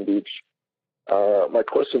from Long Beach. My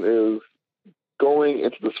question is, going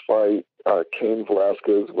into this fight, Cain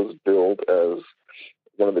Velasquez was billed as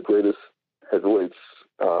one of the greatest heavyweights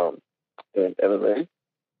in MMA.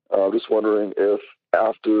 I'm just wondering if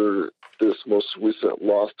after this most recent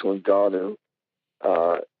loss to Ngannou,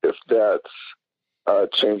 if that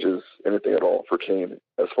changes anything at all for Cain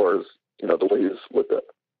as far as, the way he's looked at.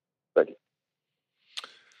 Thank you.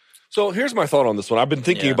 So here's my thought on this one. I've been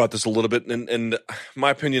thinking about this a little bit, and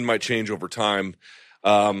my opinion might change over time.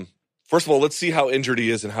 First of all, let's see how injured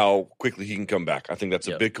he is and how quickly he can come back. I think that's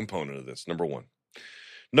a big component of this, number one.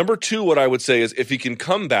 Number two, what I would say is if he can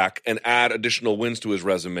come back and add additional wins to his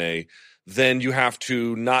resume, then you have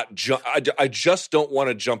to not jump. I just don't want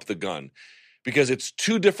to jump the gun, because it's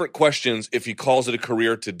two different questions if he calls it a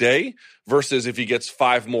career today versus if he gets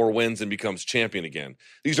 5 more wins and becomes champion again.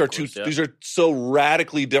 These are these are so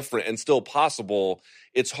radically different and still possible.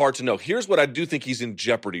 It's hard to know. Here's what I do think he's in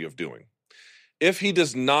jeopardy of doing. If he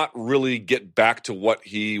does not really get back to what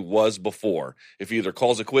he was before, if he either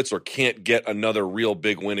calls it quits or can't get another real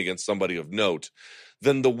big win against somebody of note,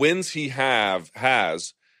 then the wins he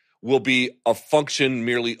has will be a function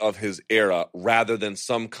merely of his era rather than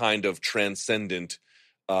some kind of transcendent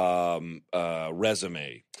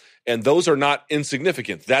resume. And those are not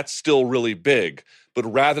insignificant. That's still really big.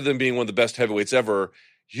 But rather than being one of the best heavyweights ever,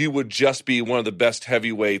 he would just be one of the best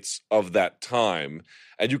heavyweights of that time.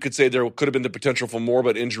 And you could say there could have been the potential for more,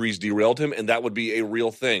 but injuries derailed him, and that would be a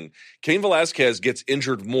real thing. Cain Velasquez gets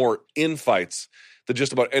injured more in fights than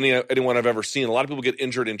just about anyone I've ever seen. A lot of people get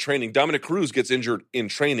injured in training. Dominic Cruz gets injured in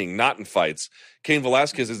training, not in fights. Cain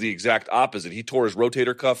Velasquez is the exact opposite. He tore his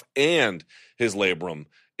rotator cuff and his labrum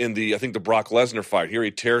in the Brock Lesnar fight. Here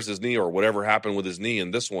he tears his knee or whatever happened with his knee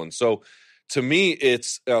in this one. So to me,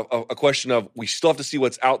 it's a question of we still have to see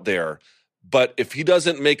what's out there. But if he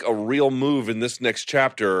doesn't make a real move in this next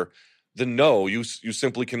chapter, then no, you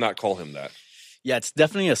simply cannot call him that. Yeah, it's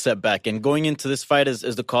definitely a setback. And going into this fight, as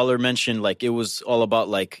the caller mentioned, like it was all about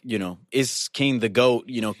like, is Cain the GOAT?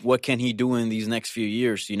 What can he do in these next few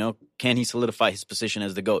years? Can he solidify his position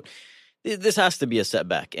as the GOAT? This has to be a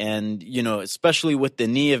setback. And, especially with the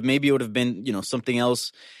knee, if maybe it would have been, something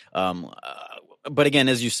else. But again,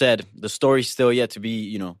 as you said, the story's still yet to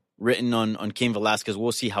be, written on Cain Velasquez.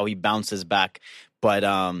 We'll see how he bounces back. But,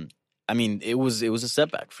 it was a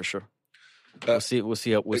setback for sure. We'll see what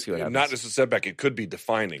happens. Not just a setback; it could be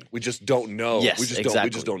defining. We just don't know. Yes, we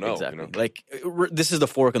just don't know. Exactly. You know? Like this is the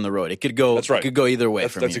fork in the road. It could go. That's right. It could go either way.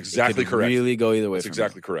 That's exactly correct. Really go either way. That's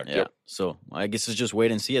exactly correct. Yeah. Yep. So I guess it's just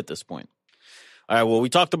wait and see at this point. All right. Well, we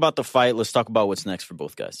talked about the fight. Let's talk about what's next for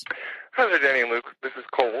both guys. Hi there, Danny and Luke. This is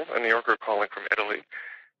Cole, a New Yorker calling from Italy.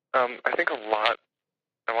 I think a lot.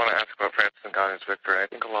 I want to ask about Francis Ngannou's victory. I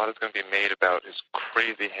think a lot is going to be made about his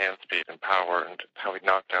crazy hand speed and power and how he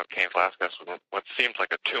knocked out Cain Velasquez with what seems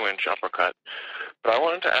like a 2-inch uppercut. But I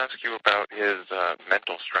wanted to ask you about his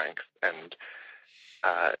mental strength. And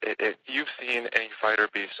if you've seen any fighter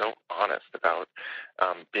be so honest about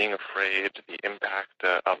being afraid, the impact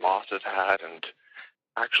a loss has had, and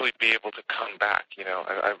actually be able to come back. You know,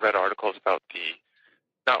 I've read articles about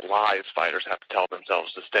not lies fighters have to tell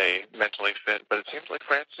themselves to stay mentally fit, but it seems like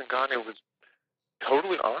Francis Ngannou was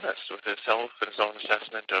totally honest with himself and his own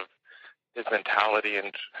assessment of his mentality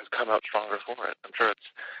and has come out stronger for it. I'm sure it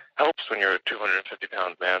helps when you're a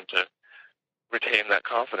 250-pound man to retain that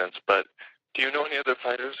confidence, but do you know any other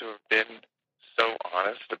fighters who have been so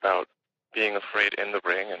honest about being afraid in the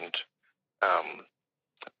ring and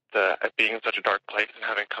being in such a dark place and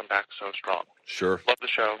having come back so strong? Sure. Love the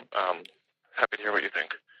show. Happy to hear what you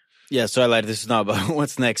think. Yeah, so I lied. This is not about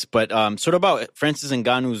what's next, but sort of about Francis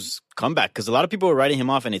Ngannou's comeback, because a lot of people were writing him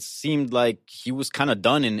off, and it seemed like he was kind of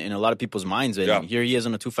done in a lot of people's minds. And here he is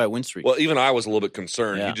on a 2-fight win streak. Well, even I was a little bit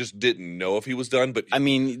concerned. Yeah. He just didn't know if he was done. But I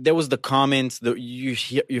mean, there was the comments that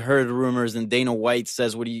you heard rumors, and Dana White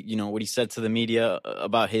says what he said to the media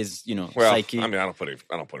about his psyche. I mean, I don't put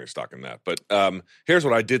any stock in that. But here's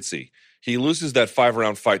what I did see. He loses that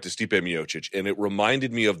 5-round fight to Stipe Miocic, and it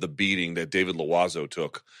reminded me of the beating that David Loiseau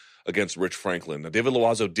took against Rich Franklin. Now, David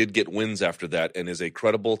Loiseau did get wins after that and is a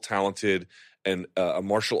credible, talented, and a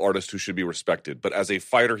martial artist who should be respected. But as a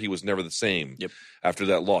fighter, he was never the same after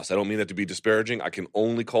that loss. I don't mean that to be disparaging. I can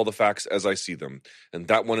only call the facts as I see them. And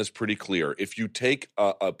that one is pretty clear. If you take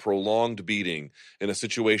a prolonged beating in a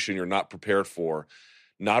situation you're not prepared for,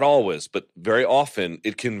 not always, but very often,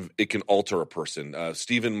 it can alter a person.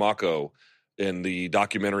 Stephen Mako, in the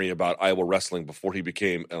documentary about Iowa wrestling before he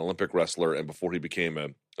became an Olympic wrestler and before he became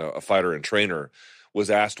a fighter and trainer,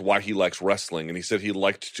 was asked why he likes wrestling, and he said he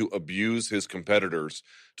liked to abuse his competitors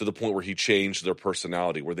to the point where he changed their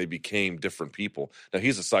personality, where they became different people. Now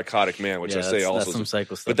he's a psychotic man, which I say also, that's some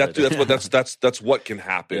psycho stuff. But that's what can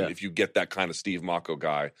happen if you get that kind of Steve Mako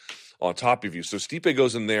guy on top of you. So Stipe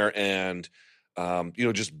goes in there and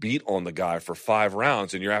just beat on the guy for 5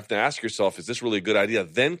 rounds, and you have to ask yourself, is this really a good idea?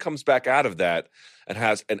 Then comes back out of that and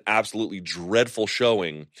has an absolutely dreadful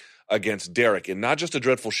showing against Derek, and not just a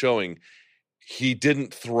dreadful showing. He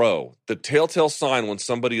didn't throw. The telltale sign when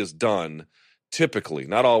somebody is done, typically,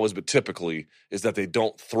 not always, but typically, is that they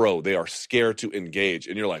don't throw. They are scared to engage,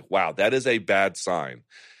 and you're like, wow, that is a bad sign.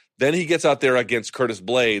 Then he gets out there against Curtis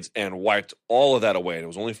Blades and wiped all of that away. And it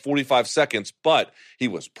was only 45 seconds, but he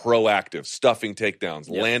was proactive, stuffing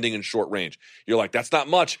takedowns, landing in short range. You're like, that's not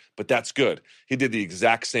much, but that's good. He did the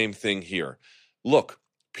exact same thing here. Look,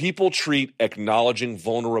 people treat acknowledging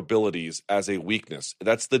vulnerabilities as a weakness.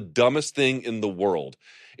 That's the dumbest thing in the world.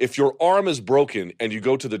 If your arm is broken and you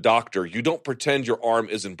go to the doctor, you don't pretend your arm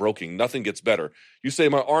isn't broken. Nothing gets better. You say,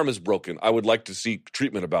 my arm is broken. I would like to seek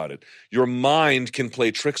treatment about it. Your mind can play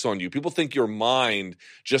tricks on you. People think your mind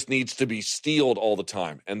just needs to be steeled all the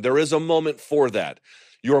time. And there is a moment for that.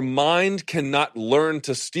 Your mind cannot learn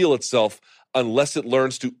to steel itself unless it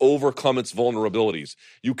learns to overcome its vulnerabilities.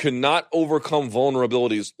 You cannot overcome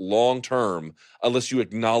vulnerabilities long-term unless you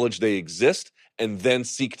acknowledge they exist and then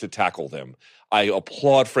seek to tackle them. I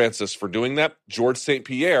applaud Francis for doing that. George St.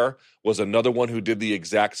 Pierre was another one who did the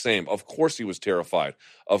exact same. Of course he was terrified.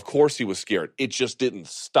 Of course he was scared. It just didn't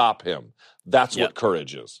stop him. That's what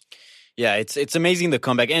courage is. Yeah, it's amazing the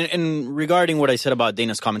comeback. And regarding what I said about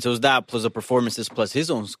Dana's comments, it was that plus the performances plus his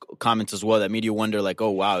own comments as well that made you wonder, like,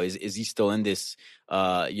 oh, wow, is he still in this?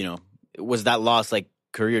 Was that loss like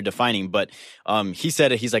career defining? But he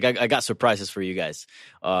said it. He's like, I got surprises for you guys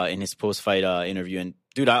in his post-fight interview. And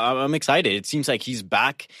dude, I'm excited. It seems like he's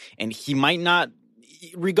back, and he might not,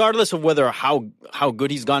 regardless of whether how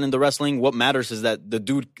good he's gone in the wrestling, what matters is that the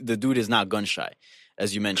dude is not gun shy,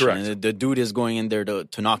 as you mentioned. Correct. And the dude is going in there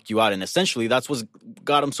to knock you out, and essentially that's what's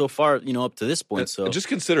got him so far, up to this point. So just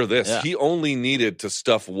consider this: he only needed to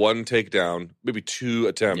stuff 1 takedown, maybe 2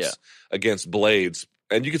 attempts against Blades.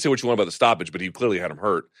 And you can say what you want about the stoppage, but he clearly had him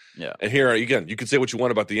hurt. Yeah. And here, again, you can say what you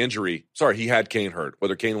want about the injury. Sorry, he had Cain hurt.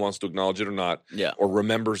 Whether Cain wants to acknowledge it or not, or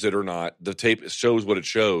remembers it or not, the tape shows what it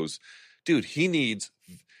shows. Dude, he needs,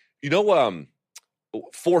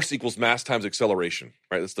 force equals mass times acceleration,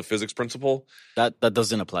 right? That's the physics principle. That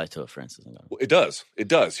doesn't apply to Francis Ngannou. It does. It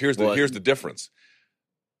does. Here's the difference.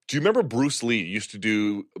 Do you remember Bruce Lee used to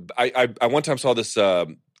do? I one time saw this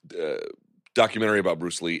documentary about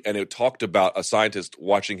Bruce Lee, and it talked about a scientist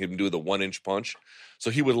watching him do the 1-inch punch. So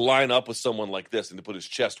he would line up with someone like this and to put his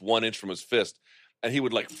chest 1 inch from his fist, and he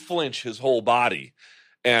would like flinch his whole body,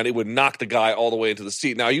 and it would knock the guy all the way into the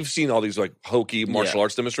seat. Now you've seen all these like hokey martial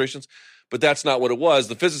arts demonstrations, but that's not what it was.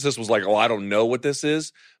 The physicist was like, "Oh, I don't know what this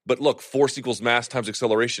is, but look, force equals mass times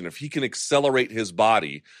acceleration. If he can accelerate his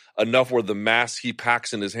body enough where the mass he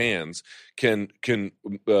packs in his hands can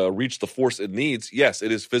reach the force it needs, yes,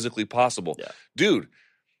 it is physically possible." Yeah. Dude,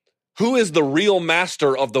 who is the real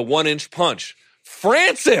master of the 1-inch punch?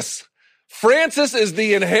 Francis. Francis is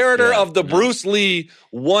the inheritor of the Bruce Lee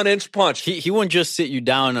 1-inch punch. He won't just sit you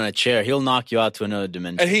down on a chair. He'll knock you out to another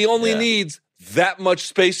dimension. And he only needs that much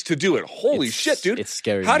space to do it. Holy shit, dude. It's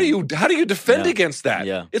scary. How do you defend against that?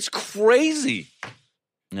 Yeah. It's crazy.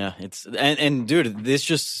 Yeah, it's and dude, this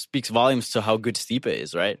just speaks volumes to how good Stipe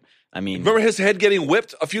is, right? I mean, remember his head getting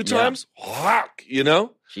whipped a few times? You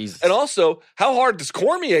know? Jesus. And also, how hard does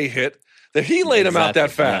Cormier hit that he laid him out that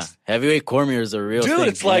fast? Yeah. Heavyweight Cormier is a real dude, thing.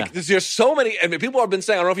 It's like there's so many. I mean, people have been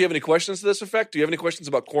saying, I don't know if you have any questions to this effect. Do you have any questions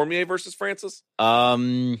about Cormier versus Francis?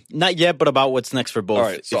 Not yet, but about what's next for both. All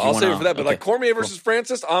right, so I'll save it for that. But like Cormier versus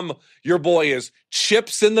Francis, your boy is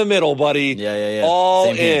chips in the middle, buddy. Yeah. All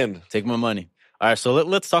Same in. Here. Take my money. All right, so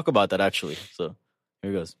let's talk about that actually. So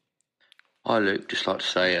here goes. Hi, Luke. Just like to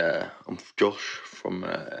say I'm Josh from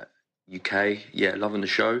UK. Yeah, loving the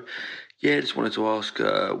show. Yeah, just wanted to ask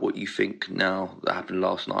what you think now that happened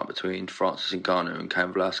last night between Francis Ngannou and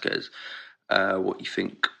Cain Velasquez. What you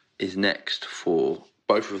think is next for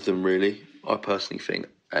both of them, really. I personally think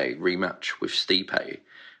a rematch with Stipe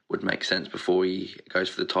would make sense before he goes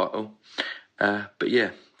for the title. But yeah,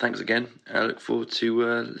 thanks again. I look forward to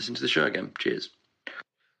listening to the show again. Cheers.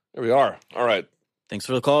 There we are. All right. Thanks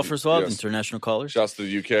for the call, first of all. Yes. International callers. Shouts to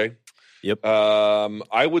the UK. Yep.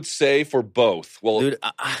 I would say for both. Well, dude,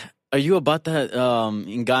 are you about that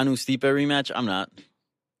Ngannou-Stipe rematch? I'm not.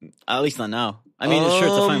 At least not now. I mean, sure,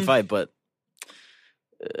 it's a fine fight, but...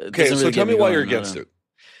 okay, so tell me why you're against it.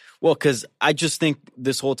 Well, because I just think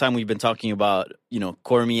this whole time we've been talking about,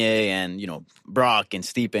 Cormier and, Brock and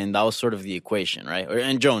Stipe, and that was sort of the equation, right?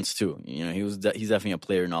 And Jones, too. He's definitely a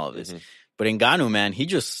player in all of this. Mm-hmm. But Ngannou, man, he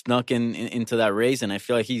just snuck into that race, and I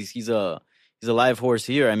feel like he's a live horse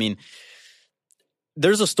here. I mean,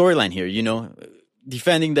 there's a storyline here,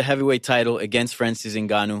 defending the heavyweight title against Francis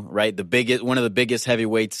Ngannou, right? One of the biggest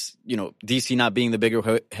heavyweights, DC not being the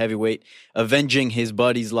bigger heavyweight, avenging his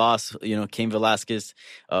buddy's loss, Cain Velasquez.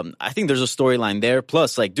 I think there's a storyline there.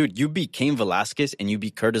 Plus, dude, you beat Cain Velasquez and you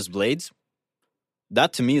beat Curtis Blades.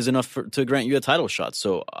 That to me is enough to grant you a title shot.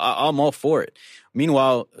 So I'm all for it.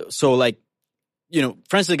 Meanwhile, Francis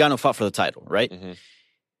Ngannou fought for the title, right? Mm-hmm.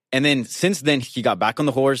 And then since then, he got back on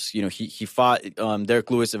the horse. He fought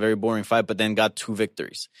Derek Lewis, a very boring fight, but then got 2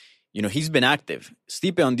 victories. He's been active.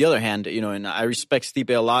 Stipe, on the other hand, and I respect Stipe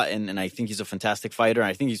a lot, and I think he's a fantastic fighter.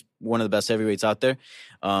 I think he's one of the best heavyweights out there.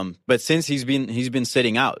 But since he's been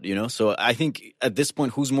sitting out, so I think at this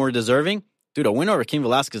point, who's more deserving? Dude, a win over Cain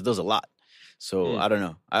Velasquez does a lot. So I don't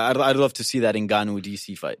know. I'd love to see that Ngannou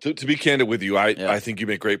DC fight. To be candid with you, I think you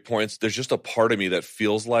make great points. There's just a part of me that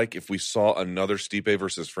feels like if we saw another Stipe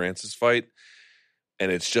versus Francis fight,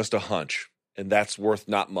 and it's just a hunch, and that's worth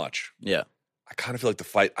not much. Yeah, I kind of feel like the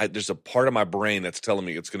fight. There's a part of my brain that's telling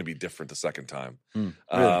me it's going to be different the second time.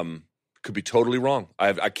 Really? Could be totally wrong.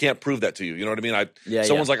 I can't prove that to you. You know what I mean?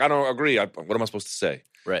 Someone's like, I don't agree. What am I supposed to say?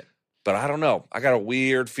 Right. But I don't know. I got a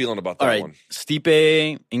weird feeling about that one.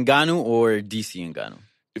 Stipe Ngannou or DC Ngannou?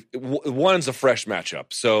 One's a fresh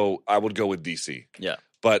matchup, so I would go with DC. Yeah.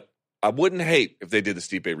 But I wouldn't hate if they did the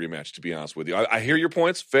Stipe rematch, to be honest with you. I hear your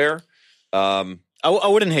points. Fair. I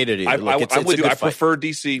wouldn't hate it either. I'm with you. I prefer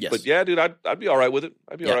DC. Yes. But yeah, dude, I'd be all right with it.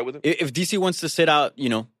 All right with it. If DC wants to sit out,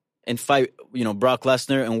 and fight, Brock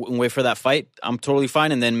Lesnar and wait for that fight, I'm totally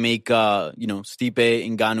fine. And then make, Stipe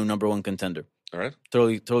Ngannou #1 contender. All right.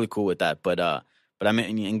 Totally cool with that. But I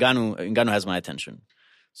mean, Ngannou has my attention.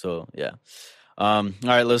 So, yeah. All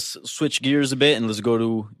right, let's switch gears a bit and let's go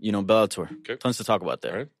to, Bellator. Okay. Tons to talk about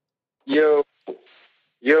there. All right.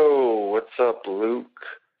 Yo, what's up, Luke?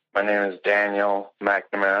 My name is Daniel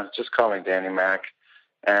McNamara. Just call me Danny Mac.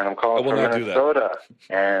 And I'm calling from Minnesota.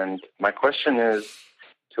 And my question is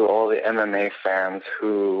to all the MMA fans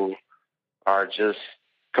who are just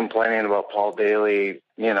complaining about Paul Daly,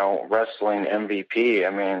 wrestling MVP.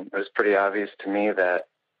 I mean, it was pretty obvious to me that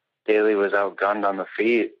Daly was outgunned on the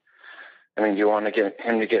feet. I mean, do you want to get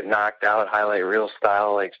him to get knocked out, highlight reel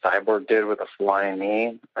style like Cyborg did with a flying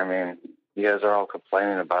knee? I mean, you guys are all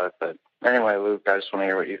complaining about it, but anyway, Luke, I just want to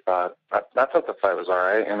hear what you thought. I thought the fight was all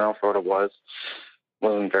right, for what it was.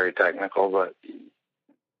 Wasn't very technical, but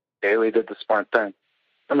Daly did the smart thing.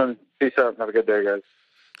 I mean, peace out. Have a good day, guys.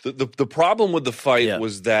 The problem with the fight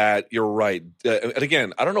was that you're right. And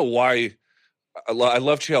again, I don't know why. I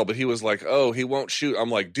love Chael, but he was like, "Oh, he won't shoot." I'm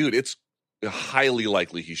like, dude, it's highly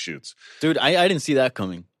likely he shoots. Dude, I didn't see that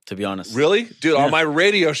coming, to be honest. Really? Dude, on my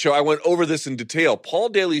radio show, I went over this in detail. Paul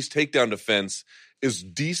Daly's takedown defense is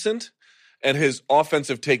decent, and his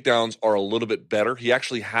offensive takedowns are a little bit better. He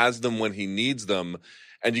actually has them when he needs them.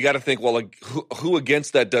 And you got to think, well, like, who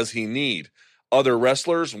against that does he need? Other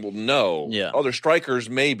wrestlers? Well, no. Yeah. Other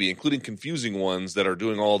strikers, maybe, including confusing ones that are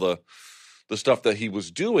doing all the stuff that he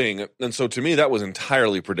was doing. And so to me, that was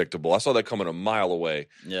entirely predictable. I saw that coming a mile away.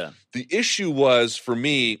 Yeah. The issue was, for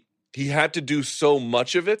me, he had to do so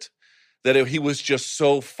much of it that he was just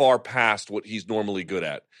so far past what he's normally good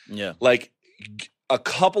at. Yeah. Like a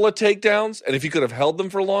couple of takedowns, and if he could have held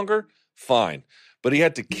them for longer, fine. But he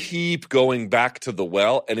had to keep going back to the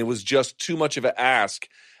well, and it was just too much of an ask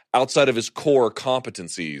outside of his core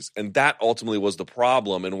competencies. And that ultimately was the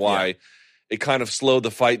problem and why it kind of slowed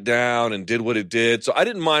the fight down and did what it did. So I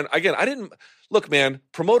didn't mind. Again, look, man,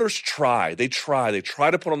 promoters try. They try to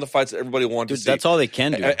put on the fights that everybody wanted to see. That's all they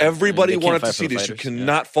can do. Everybody wanted to see this. You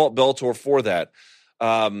cannot fault Bellator for that.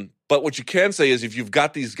 But what you can say is if you've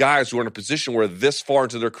got these guys who are in a position where this far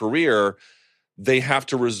into their career, they have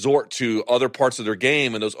to resort to other parts of their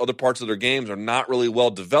game, and those other parts of their games are not really well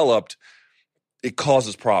developed, it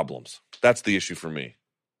causes problems. That's the issue for me.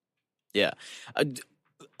 Yeah.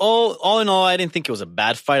 All in all, I didn't think it was a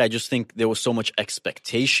bad fight. I just think there was so much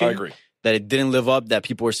expectation. I agree. That it didn't live up, that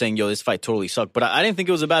people were saying, yo, this fight totally sucked. But I didn't think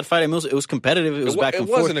it was a bad fight. I mean, it was competitive. It was back and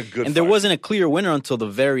forth. It wasn't a good and fight. There wasn't a clear winner until the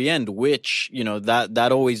very end, which, that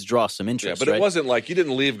always draws some interest, but it wasn't like you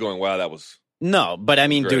didn't leave going, wow, that was... No, but I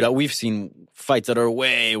mean, great. dude, we've seen fights that are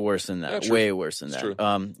way worse than that. Yeah, way worse than it's that.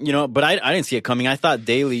 True. But I didn't see it coming. I thought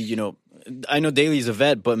Daly, I know Daly's a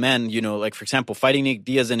vet, but man, like, for example, fighting Nick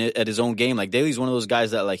Diaz at his own game, like, Daly's one of those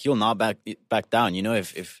guys that, like, he'll not back down.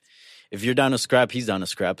 If you're down to scrap, he's down to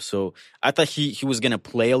scrap. So I thought he was going to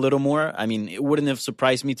play a little more. I mean, it wouldn't have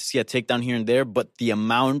surprised me to see a takedown here and there, but the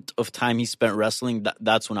amount of time he spent wrestling,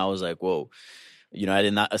 that's when I was like, whoa. I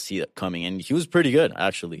did not see that coming, and he was pretty good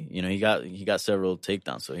actually. He got several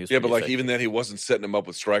takedowns, so he was but like effective. even then, he wasn't setting him up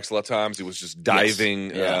with strikes a lot of times. He was just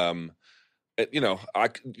diving. Yes.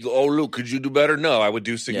 Luke, could you do better? No, I would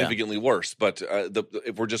do significantly worse. But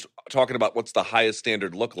if we're just talking about what's the highest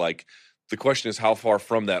standard look like, the question is how far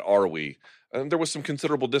from that are we? And there was some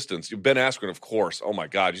considerable distance. Ben Askren, of course. Oh my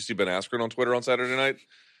God, you see Ben Askren on Twitter on Saturday night?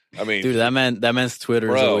 I mean, dude, that man's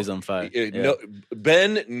Twitter is always on fire.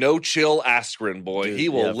 Ben, no chill Askren, boy. Dude, he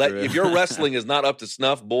will let if your wrestling is not up to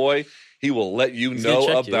snuff, boy, he will let you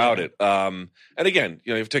know about it. And again,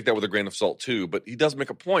 you have to take that with a grain of salt too. But he does make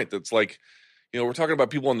a point that's like, we're talking about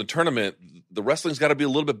people in the tournament. The wrestling's got to be a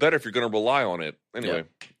little bit better if you're going to rely on it. Anyway,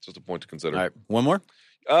 it's just a point to consider. All right, one more.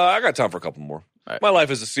 I got time for a couple more. Right. My life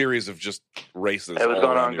is a series of just races. Hey, what's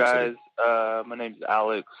going on, guys? My name's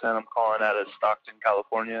Alex, and I'm calling out of Stockton,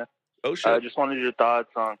 California. Oh, shit. I just wanted your thoughts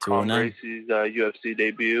on Kron Gracie's UFC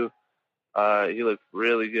debut. He looked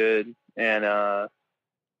really good, and, I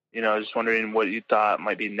was just wondering what you thought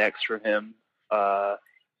might be next for him.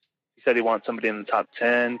 He said he wants somebody in the top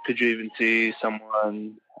 10. Could you even see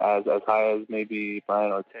someone as high as maybe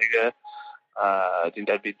Brian Ortega? I think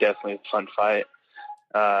that'd be definitely a fun fight.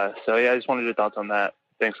 I just wanted your thoughts on that.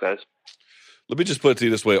 Thanks, guys. Let me just put it to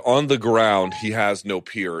you this way. On the ground, he has no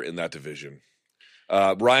peer in that division.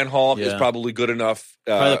 Ryan Hall is probably good enough.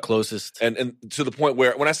 Probably the closest. And to the point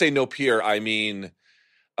where, when I say no peer, I mean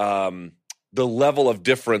the level of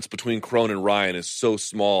difference between Kron and Ryan is so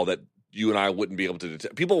small that you and I wouldn't be able to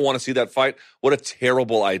detect. People want to see that fight. What a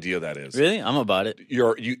terrible idea that is. Really? I'm about it. You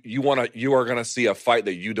are going to see a fight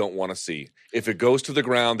that you don't want to see. If it goes to the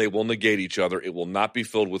ground, they will negate each other. It will not be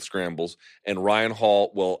filled with scrambles. And Ryan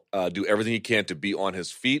Hall will do everything he can to be on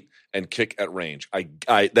his feet and kick at range.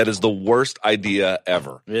 That is the worst idea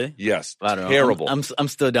ever. Really? Yes. I don't know. Terrible. I'm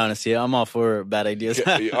still down to see it. I'm all for bad ideas.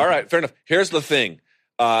 All right. Fair enough. Here's the thing.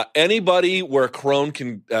 Anybody where Kron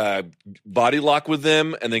can body lock with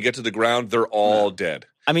them and then get to the ground, they're all dead.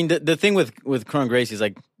 I mean, the thing with Kron Gracie is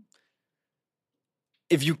like,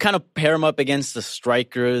 if you kind of pair him up against a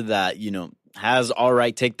striker that, has all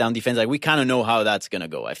right takedown defense. Like, we kind of know how that's going to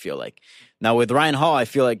go, I feel like. Now, with Ryan Hall, I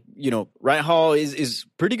feel like, Ryan Hall is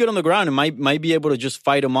pretty good on the ground and might be able to just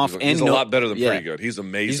fight him off. He's a lot better than pretty good. He's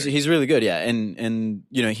amazing. He's really good, yeah. And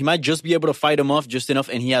he might just be able to fight him off just enough,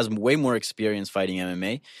 and he has way more experience fighting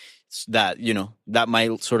MMA. That that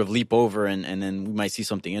might sort of leap over, and then we might see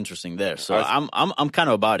something interesting there. So I'm kind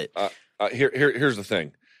of about it. Here's the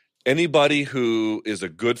thing: anybody who is a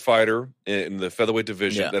good fighter in the featherweight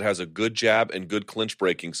division that has a good jab and good clinch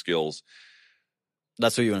breaking skills,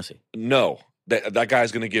 that's what you want to see. No, that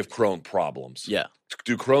guy's going to give Crone problems. Yeah,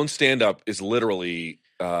 do Crone stand up is literally,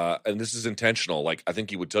 and this is intentional. Like, I think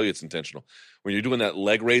he would tell you it's intentional. When you're doing that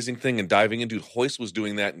leg raising thing and diving in, dude, Hoist was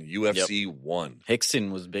doing that in UFC 1.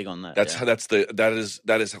 Hickson was big on that.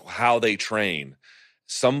 That is how they train.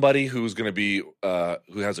 Somebody who's going to be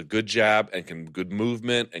who has a good jab and good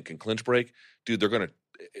movement and can clinch break, dude, they're going to,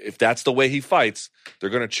 if that's the way he fights,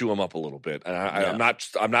 they're going to chew him up a little bit. And I'm not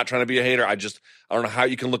trying to be a hater. I don't know how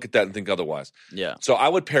you can look at that and think otherwise. Yeah. So I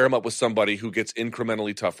would pair him up with somebody who gets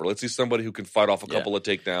incrementally tougher. Let's see somebody who can fight off a couple of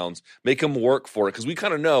takedowns, make him work for it. Because we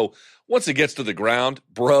kind of know once it gets to the ground,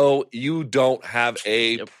 bro, you don't have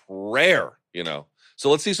a prayer,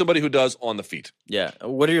 So let's see somebody who does on the feet. Yeah.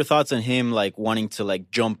 What are your thoughts on him, like, wanting to,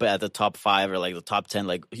 like, jump at the top 5 or, like, the top 10?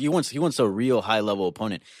 Like, he wants a real high-level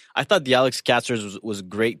opponent. I thought the Alex Katzers was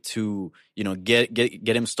great to, get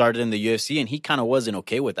him started in the UFC, and he kind of wasn't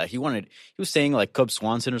okay with that. He was saying, like, Cub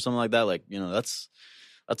Swanson or something like that. Like, that's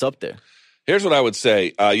up there. Here's what I would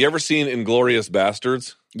say. You ever seen Inglourious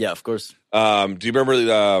Bastards? Yeah, of course. Do you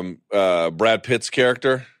remember Brad Pitt's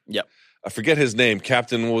character? Yep. I forget his name.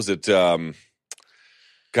 Captain, what was it?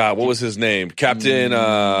 God, what was his name? Captain,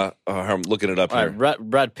 I'm looking it up here. Right,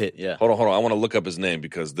 Brad Pitt, yeah. Hold on. I want to look up his name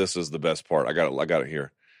because this is the best part. I got it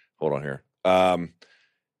here. Hold on here. Oh,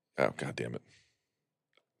 God damn it.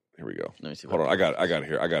 Here we go. Let me see. Hold on. I got it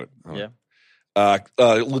here. I got it. Yeah.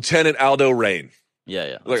 Lieutenant Aldo Rain.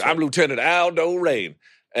 Yeah. Like, I'm Lieutenant Aldo Rain.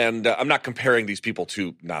 And I'm not comparing these people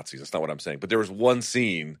to Nazis. That's not what I'm saying. But there was one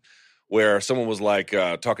scene where someone was like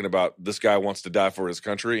talking about this guy wants to die for his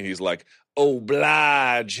country. And he's like,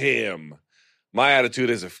 oblige him. My attitude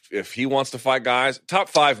is if he wants to fight guys, top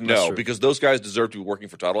 5, no, because those guys deserve to be working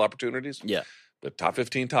for title opportunities. Yeah. But top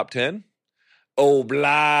 15, top 10,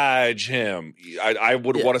 oblige him. I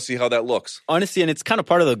would want to see how that looks. Honestly, and it's kind of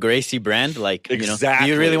part of the Gracie brand. Like, exactly.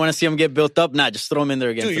 Do you really want to see him get built up? Nah, just throw him in there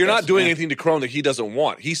again. Dude, you're not doing anything to Crone that he doesn't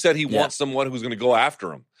want. He said he wants someone who's going to go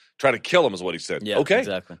after him. Try to kill him is what he said. Yeah, okay?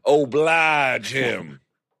 Exactly. Oblige him.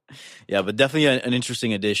 Yeah, but definitely an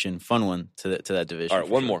interesting addition. Fun one to that division. All right,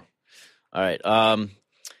 one more. All right.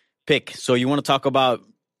 Pick. So you want to talk about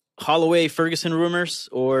Holloway-Ferguson rumors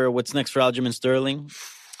or what's next for Aljamain Sterling?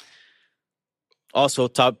 Also,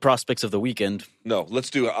 top prospects of the weekend. No,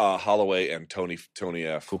 let's do Holloway and Tony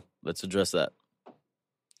F. Cool. Let's address that.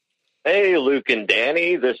 Hey, Luke and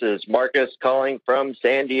Danny. This is Marcus calling from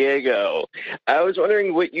San Diego. I was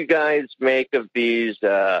wondering what you guys make of these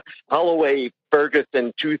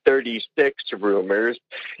Holloway-Ferguson 236 rumors.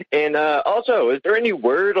 And also, is there any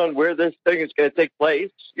word on where this thing is going to take place,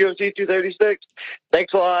 UFC 236?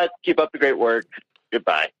 Thanks a lot. Keep up the great work.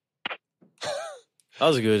 Goodbye. That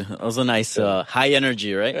was good. That was a nice high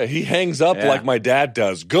energy, right? Yeah, he hangs up like my dad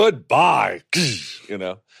does. Goodbye.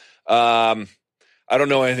 I don't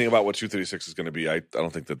know anything about what 236 is going to be. I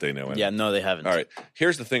don't think that they know anything. Yeah, no, they haven't. All right.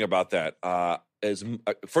 Here's the thing about that.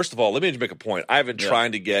 First of all, let me just make a point. I've been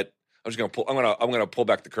trying to get. I'm going to pull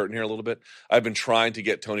back the curtain here a little bit. I've been trying to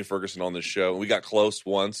get Tony Ferguson on this show. We got close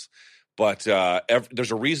once, but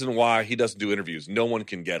there's a reason why he doesn't do interviews. No one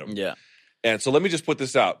can get him. Yeah. And so let me just put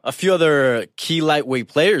this out. A few other key lightweight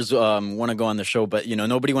players want to go on the show, but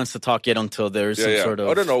nobody wants to talk yet until there's some sort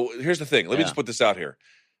of. Oh no. Here's the thing. Let me just put this out here.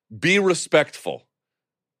 Be respectful.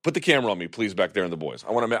 Put the camera on me, please, back there in the boys.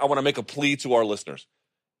 I want to make a plea to our listeners.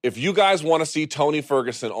 If you guys want to see Tony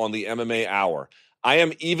Ferguson on the MMA Hour, I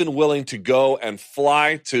am even willing to go and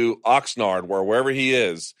fly to Oxnard, wherever he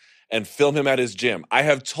is, and film him at his gym. I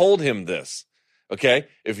have told him this, okay?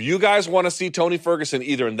 If you guys want to see Tony Ferguson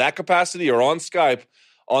either in that capacity or on Skype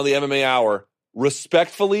on the MMA Hour,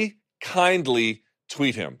 respectfully, kindly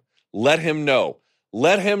tweet him. Let him know.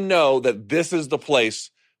 Let him know that this is the place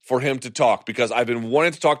for him to talk, because I've been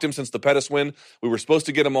wanting to talk to him since the Pettis win. We were supposed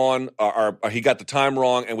to get him on. He got the time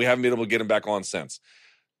wrong, and we haven't been able to get him back on since.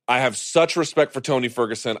 I have such respect for Tony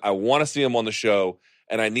Ferguson. I want to see him on the show,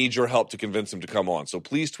 and I need your help to convince him to come on. So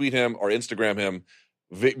please tweet him or Instagram him.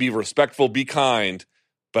 Be respectful, be kind,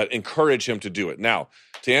 but encourage him to do it. Now,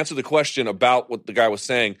 to answer the question about what the guy was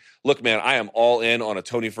saying, look, man, I am all in on a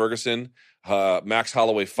Tony Ferguson, Max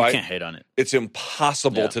Holloway fight. You can't hate on it. It's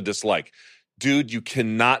impossible to dislike. Dude, you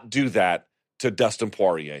cannot do that to Dustin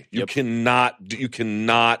Poirier. You cannot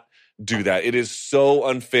do that. It is so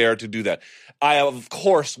unfair to do that. I, of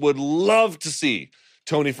course, would love to see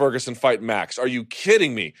Tony Ferguson fight Max. Are you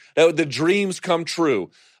kidding me? The dreams come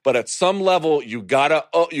true. But at some level, you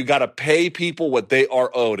gotta pay people what they are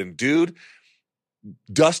owed. And dude,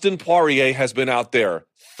 Dustin Poirier has been out there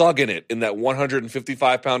thugging it in that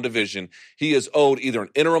 155-pound division. He is owed either an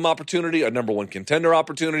interim opportunity, a number one contender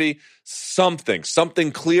opportunity,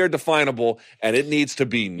 something clear, definable, and it needs to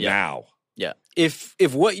be now. Yeah. If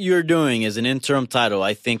what you're doing is an interim title,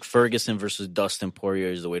 I think Ferguson versus Dustin Poirier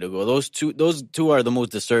is the way to go. Those two are the most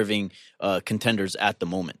deserving contenders at the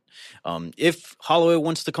moment. If Holloway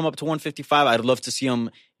wants to come up to 155, I'd love to see him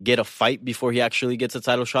get a fight before he actually gets a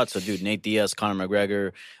title shot. So, dude, Nate Diaz, Conor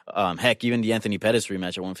McGregor, heck, even the Anthony Pettis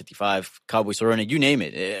rematch at 155, Cowboy Cerrone, you name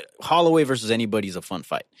it. Holloway versus anybody is a fun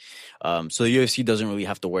fight. So the UFC doesn't really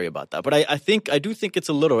have to worry about that. But I do think it's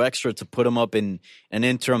a little extra to put him up in an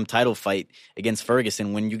interim title fight against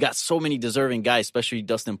Ferguson when you got so many deserving guys, especially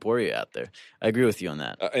Dustin Poirier out there. I agree with you on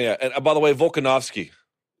that. Yeah, and by the way, Volkanovski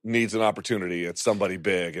needs an opportunity at somebody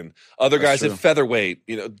big, and other guys at featherweight.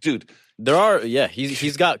 Dude, there are. Yeah,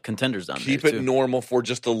 he's got contenders down there. Keep it normal for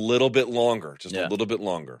just a little bit longer. A little bit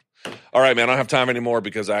longer. All right, man. I don't have time anymore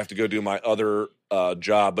because I have to go do my other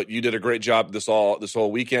job. But you did a great job this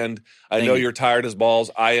whole weekend. I know you're tired as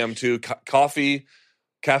balls. I am too. Cafe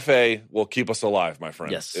will keep us alive, my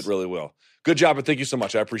friend. Yes, it really will. Good job, and thank you so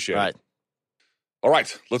much. I appreciate it. All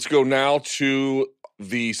right, let's go now to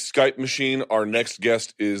the Skype machine. Our next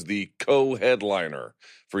guest is the co-headliner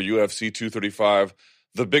for UFC 235,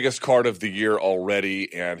 the biggest card of the year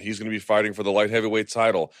already, and he's going to be fighting for the light heavyweight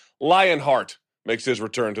title. Lionheart makes his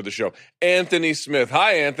return to the show. Anthony Smith.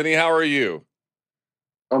 Hi, Anthony. How are you?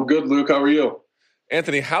 I'm good, Luke. How are you?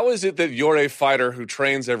 Anthony, how is it that you're a fighter who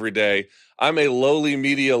trains every day? I'm a lowly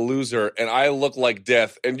media loser, and I look like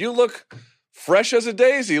death, and you look fresh as a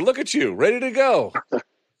daisy. Look at you, ready to go.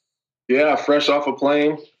 Yeah, fresh off a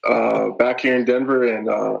plane, back here in Denver, and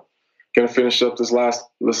going to finish up this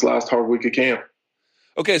last hard week of camp.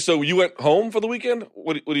 Okay, so you went home for the weekend?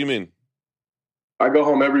 What do you mean? I go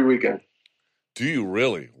home every weekend. Do you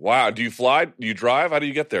really? Wow. Do you fly? Do you drive? How do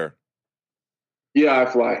you get there? Yeah, I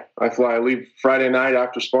fly. I leave Friday night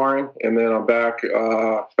after sparring, and then I'm back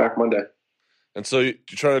Monday. And so you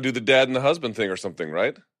try to do the dad and the husband thing or something,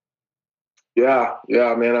 right? Yeah,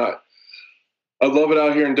 man. I love it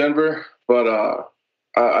out here in Denver, but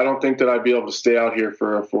I don't think that I'd be able to stay out here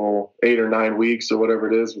for a full 8 or 9 weeks or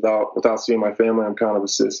whatever it is without seeing my family. I'm kind of a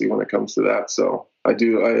sissy when it comes to that. So I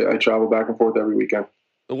travel back and forth every weekend.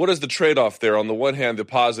 What is the trade-off there? On the one hand, the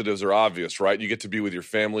positives are obvious, right? You get to be with your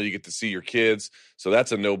family, you get to see your kids, so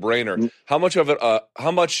that's a no-brainer. Mm-hmm. How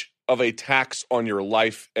much of a tax on your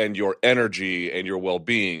life and your energy and your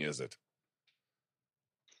well-being is it?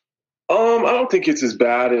 I don't think it's as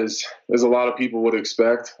bad as a lot of people would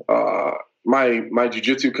expect. My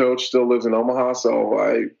jiu-jitsu coach still lives in Omaha, so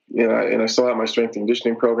I still have my strength and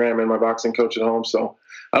conditioning program and my boxing coach at home, so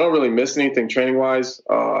I don't really miss anything training-wise.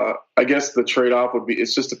 I guess the trade-off would be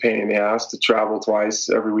it's just a pain in the ass to travel twice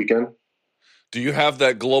every weekend. Do you have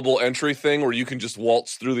that global entry thing where you can just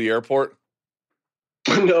waltz through the airport?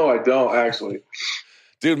 No, I don't, actually.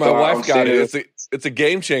 Dude, my wife got it. It's a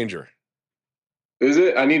game changer. Is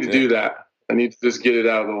it? I need to do that. I need to just get it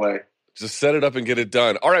out of the way. Just set it up and get it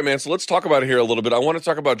done. All right, man. So let's talk about it here a little bit. I want to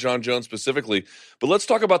talk about Jon Jones specifically, but let's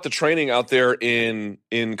talk about the training out there in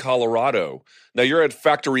Colorado. Now, you're at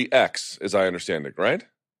Factory X, as I understand it, right?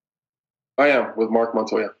 I am, with Mark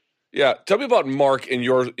Montoya. Yeah. Tell me about Mark and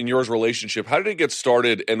yours relationship. How did it get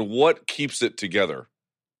started, and what keeps it together?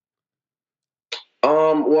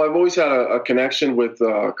 Well, I've always had a connection with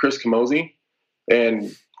Chris Camozzi,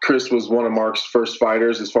 and Chris was one of Mark's first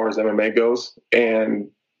fighters as far as MMA goes. And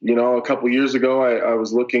a couple of years ago, I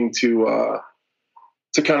was looking to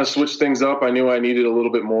kind of switch things up. I knew I needed a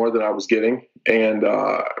little bit more than I was getting, and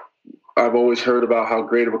I've always heard about how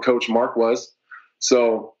great of a coach Mark was.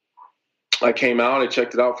 So I came out, I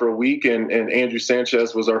checked it out for a week, and Andrew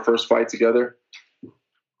Sanchez was our first fight together.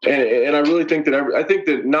 And I really think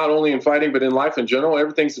that not only in fighting but in life in general,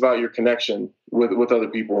 everything's about your connection with other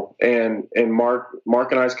people. And Mark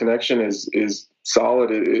and I's connection is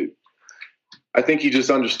solid. I think he just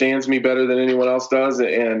understands me better than anyone else does,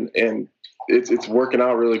 and it's working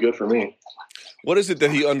out really good for me. What is it that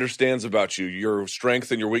he understands about you, your strengths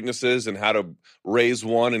and your weaknesses, and how to raise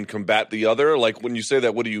one and combat the other? Like, when you say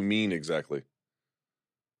that, what do you mean exactly?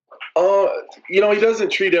 He doesn't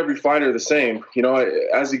treat every fighter the same.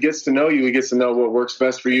 As he gets to know you, he gets to know what works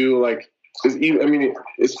best for you. Like,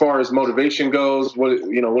 as far as motivation goes,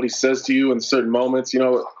 what he says to you in certain moments,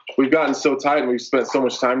 we've gotten so tight and we've spent so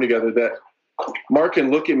much time together that Mark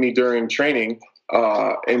can look at me during training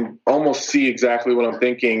and almost see exactly what I'm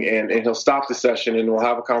thinking, and he'll stop the session and we'll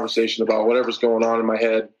have a conversation about whatever's going on in my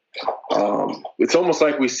head. It's almost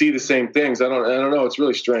like we see the same things. I don't know. It's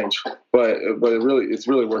really strange, but it's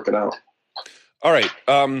really working out. All right.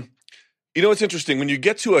 It's interesting when you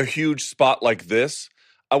get to a huge spot like this.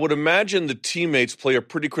 I would imagine the teammates play a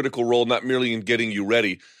pretty critical role, not merely in getting you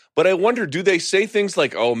ready, but I wonder, do they say things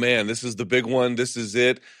like, "Oh man, this is the big one. This is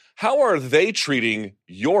it." How are they treating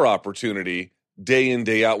your opportunity day in,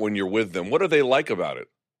 day out when you're with them? What are they like about it?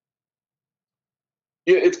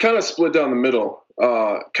 Yeah, it's kind of split down the middle.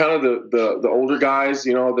 Kind of the older guys,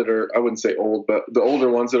 that are, I wouldn't say old, but the older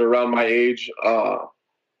ones that are around my age,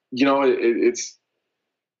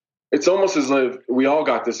 it's almost as if we all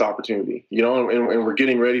got this opportunity, and we're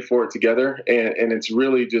getting ready for it together. And it's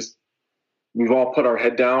really just, we've all put our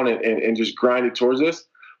head down and just grinded towards this.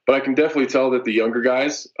 But I can definitely tell that the younger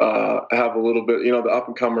guys have a little bit, the up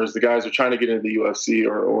and comers, the guys who are trying to get into the UFC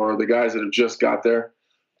or the guys that have just got there.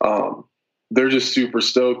 They're just super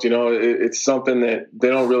stoked. It's something that they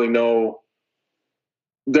don't really know.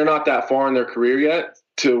 They're not that far in their career yet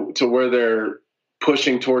to where they're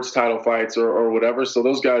pushing towards title fights or whatever. So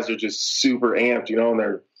those guys are just super amped, and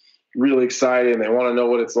they're really excited and they want to know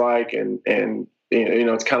what it's like. And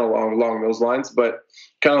it's kind of along those lines, but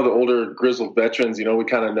kind of the older grizzled veterans, we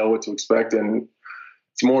kind of know what to expect. And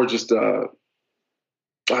it's more just, I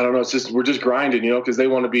don't know. It's just, we're just grinding, cause they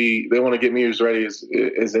want to get me as ready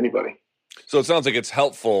as anybody. So it sounds like it's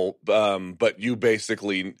helpful. But you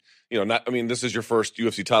basically, this is your first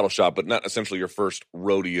UFC title shot, but not essentially your first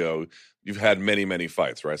rodeo. You've had many, many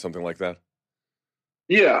fights, right? Something like that.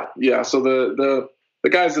 Yeah. So the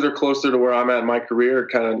guys that are closer to where I'm at in my career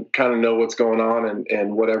kind of know what's going on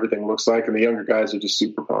and what everything looks like, and the younger guys are just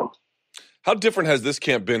super pumped. How different has this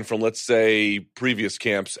camp been from, let's say, previous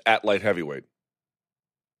camps at light heavyweight?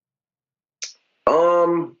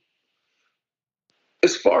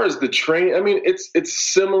 As far as the training, it's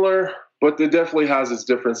similar, but it definitely has its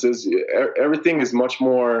differences. Everything is much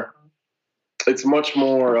more. It's much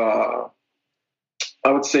more.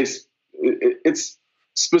 I would say it's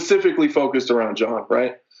specifically focused around John,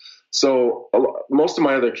 right? So most of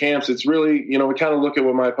my other camps, it's really, we kind of look at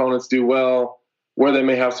what my opponents do well, where they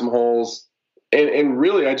may have some holes, and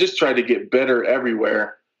really, I just try to get better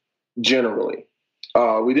everywhere. Generally,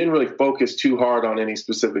 we didn't really focus too hard on any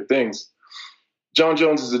specific things. John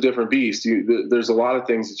Jones is a different beast. There's a lot of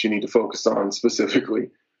things that you need to focus on specifically.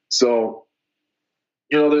 So,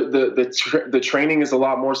 the training is a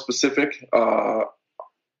lot more specific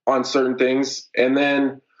on certain things. And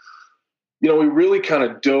then, we really kind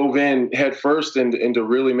of dove in head first into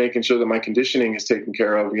really making sure that my conditioning is taken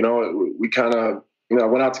care of. We kind of,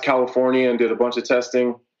 went out to California and did a bunch of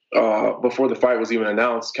testing before the fight was even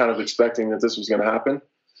announced, kind of expecting that this was going to happen.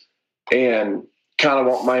 And kind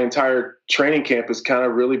of my entire training camp has kind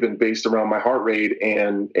of really been based around my heart rate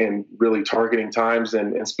and really targeting times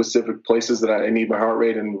and specific places that I need my heart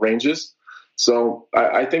rate and ranges. So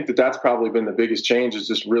I think that's probably been the biggest change, is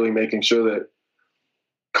just really making sure that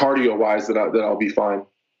cardio wise that I'll be fine.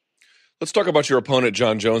 Let's talk about your opponent,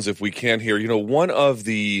 John Jones, if we can here. One of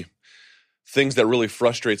the things that really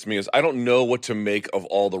frustrates me is I don't know what to make of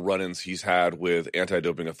all the run-ins he's had with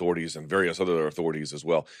anti-doping authorities and various other authorities as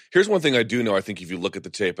well. Here's one thing I do know. I think if you look at the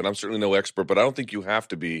tape, and I'm certainly no expert, but I don't think you have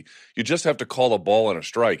to be. You just have to call a ball and a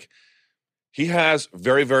strike. He has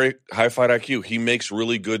very, very high fight IQ. He makes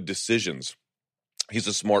really good decisions. He's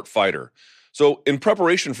a smart fighter. So in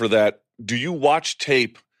preparation for that, do you watch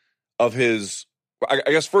tape of his – I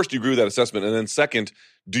guess first, do you agree with that assessment? And then second,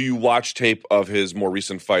 do you watch tape of his more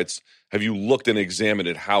recent fights? Have you looked and examined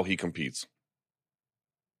it, how he competes?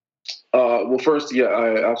 Well, first, yeah,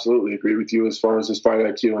 I absolutely agree with you as far as his fight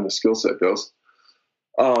IQ and the skill set goes.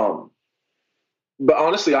 But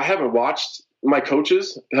honestly, I haven't watched – my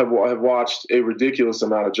coaches have watched a ridiculous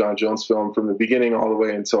amount of John Jones film from the beginning all the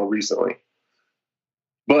way until recently.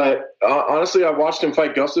 But honestly, I watched him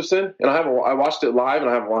fight Gustafsson, and I watched it live,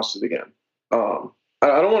 and I haven't watched it again. I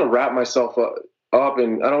don't want to wrap myself up,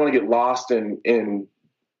 and I don't want to get lost in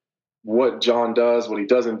what John does, what he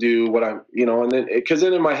doesn't do, and then because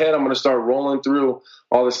then in my head I'm going to start rolling through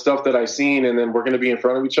all the stuff that I've seen, and then we're going to be in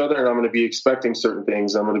front of each other, and I'm going to be expecting certain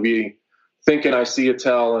things. I'm going to be thinking I see a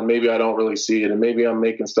tell, and maybe I don't really see it, and maybe I'm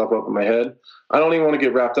making stuff up in my head. I don't even want to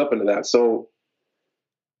get wrapped up into that. So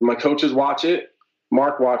my coaches watch it.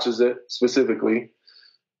 Mark watches it specifically.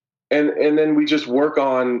 and then we just work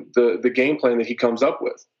on the game plan that he comes up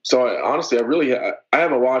with. So honestly, I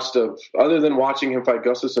haven't watched other than watching him fight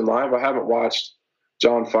Gustafsson live. I haven't watched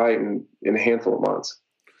John fight in a handful of months.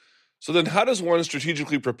 So then how does one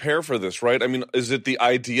strategically prepare for this, right? I mean, is it the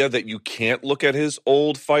idea that you can't look at his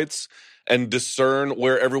old fights and discern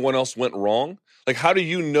where everyone else went wrong? Like, how do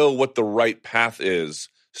you know what the right path is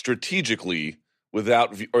strategically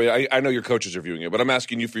without – or I know your coaches are viewing it, but I'm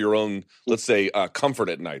asking you for your own, let's say, comfort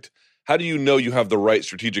at night. How do you know you have the right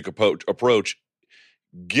strategic approach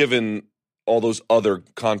given all those other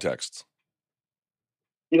contexts?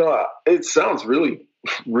 It sounds really,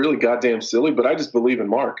 really goddamn silly, but I just believe in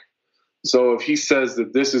Mark. So if he says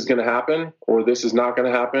that this is going to happen or this is not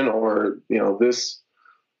going to happen or, this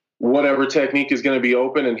whatever technique is going to be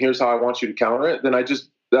open and here's how I want you to counter it, then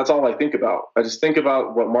that's all I think about. I just think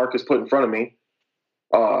about what Mark has put in front of me.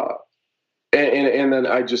 And then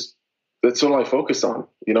that's all I focus on.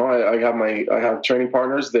 I have training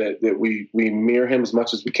partners that we mirror him as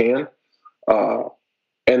much as we can.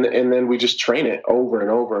 And then we just train it over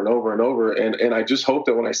and over and over and over. And I just hope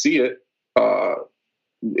that when I see it,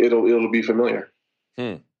 it'll be familiar.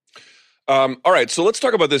 All right, so let's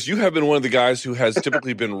talk about this. You have been one of the guys who has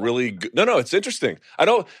typically been really good. No, it's interesting.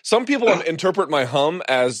 Some people interpret my hum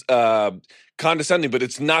as condescending, but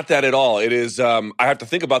it's not that at all. It is, I have to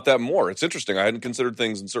think about that more. It's interesting. I hadn't considered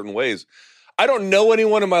things in certain ways. I don't know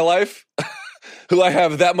anyone in my life who I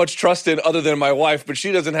have that much trust in other than my wife, but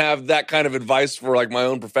she doesn't have that kind of advice for like my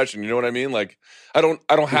own profession. You know what I mean? Like, I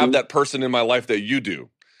don't have that person in my life that you do.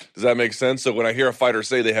 Does that make sense? So when I hear a fighter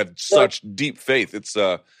say they have such deep faith, it's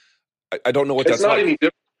I don't know what that's like.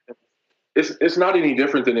 It's not any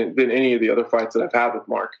different than any of the other fights that I've had with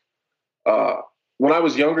Mark. When I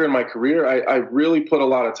was younger in my career, I really put a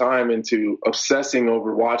lot of time into obsessing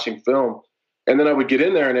over watching film. And then I would get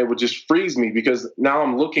in there and it would just freeze me because now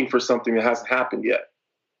I'm looking for something that hasn't happened yet.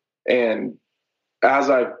 And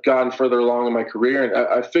as I've gotten further along in my career, and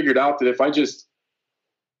I figured out that if I just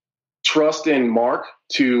trust in Mark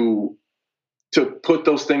to put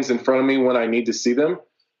those things in front of me when I need to see them,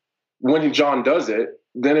 when John does it,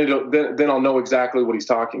 then I'll know exactly what he's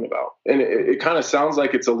talking about. And it kind of sounds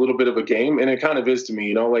like it's a little bit of a game, and it kind of is to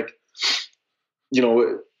me.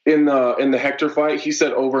 In the Hector fight, he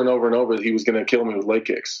said over and over and over that he was going to kill me with leg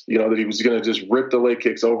kicks. That he was going to just rip the leg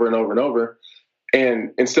kicks over and over and over.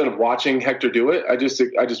 And instead of watching Hector do it, I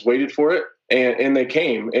just waited for it, and they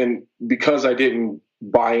came. And because I didn't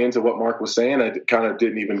buy into what Mark was saying, I kind of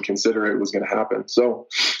didn't even consider it was going to happen. So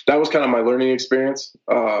that was kind of my learning experience,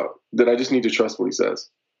 that I just need to trust what he says.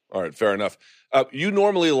 All right, fair enough. You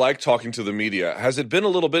normally like talking to the media. Has it been a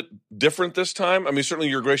little bit different this time? I mean, certainly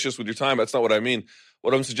you're gracious with your time. That's not what I mean.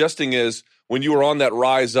 What I'm suggesting is when you were on that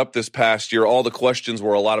rise up this past year, all the questions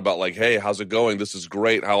were a lot about like, hey, how's it going? This is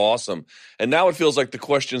great. How awesome. And now it feels like the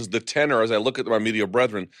questions, the tenor, as I look at my media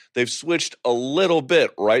brethren, they've switched a little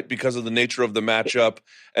bit, right? Because of the nature of the matchup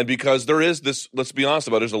and because there is this, let's be honest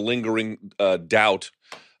about it, there's a lingering doubt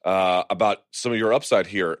about some of your upside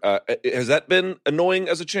here. Has that been annoying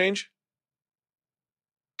as a change?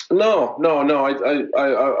 No.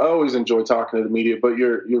 I always enjoy talking to the media, but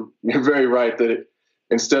you're very right that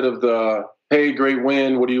instead of the, hey, great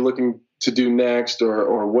win, what are you looking to do next?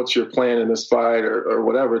 Or what's your plan in this fight or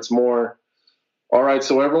whatever, it's more, all right,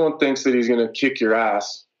 so everyone thinks that he's going to kick your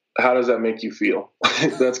ass. How does that make you feel?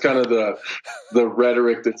 That's kind of the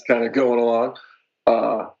rhetoric that's kind of going along.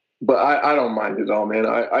 But I don't mind it at all, man.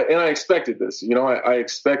 I expected this. I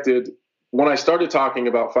expected when I started talking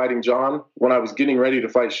about fighting John, when I was getting ready to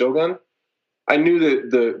fight Shogun, I knew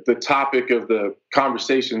that the topic of the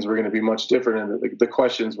conversations were going to be much different and the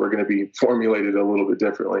questions were going to be formulated a little bit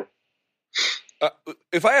differently.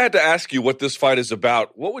 If I had to ask you what this fight is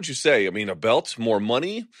about, what would you say? I mean, a belt, more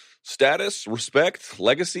money, status, respect,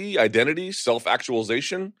 legacy, identity,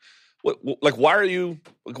 self-actualization? Why are you,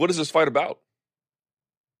 what is this fight about?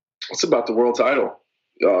 It's about the world title.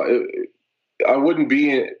 I wouldn't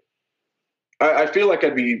be, I feel like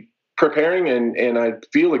I'd be preparing and I'd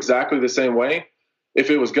feel exactly the same way if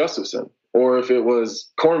it was Gustafsson or if it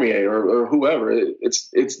was Cormier or whoever.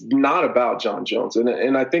 It's not about John Jones.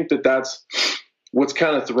 And I think that's what's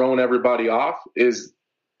kind of thrown everybody off is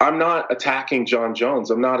I'm not attacking John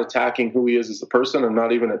Jones. I'm not attacking who he is as a person. I'm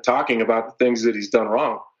not even talking about the things that he's done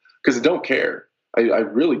wrong because I don't care. I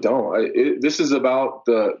really don't. This is about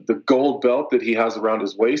the gold belt that he has around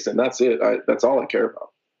his waist, and that's it. That's all I care about.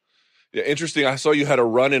 Yeah, interesting. I saw you had a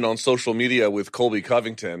run-in on social media with Colby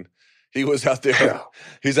Covington. He was out there. Yeah.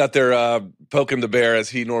 He's out there poking the bear as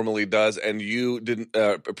he normally does, and you didn't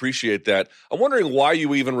appreciate that. I'm wondering why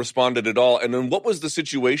you even responded at all, and then what was the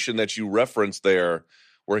situation that you referenced there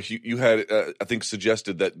where you had, I think,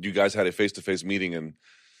 suggested that you guys had a face-to-face meeting and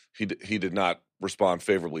he did not respond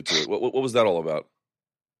favorably to it. What was that all about?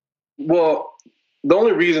 Well, the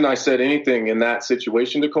only reason I said anything in that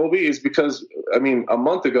situation to Colby is because, I mean, a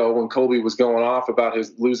month ago when Colby was going off about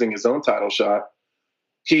losing his own title shot,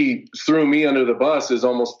 he threw me under the bus as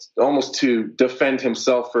almost to defend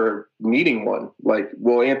himself for needing one. Like,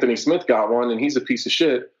 well, Anthony Smith got one and he's a piece of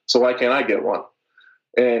shit, so why can't I get one?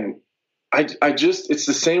 And I just, it's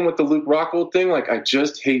the same with the Luke Rockhold thing. Like, I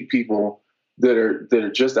just hate people that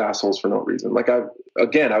are just assholes for no reason. Like, I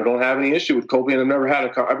don't have any issue with Colby, and I've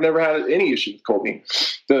never had any issue with Colby.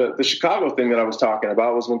 The Chicago thing that I was talking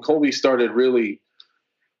about was when Colby started really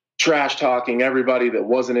trash talking everybody that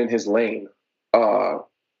wasn't in his lane.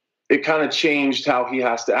 It kind of changed how he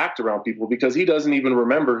has to act around people, because he doesn't even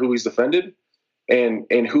remember who he's offended and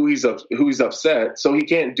who he's upset. So he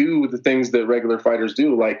can't do the things that regular fighters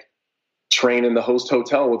do, like train in the host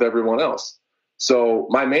hotel with everyone else. So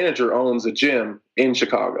my manager owns a gym in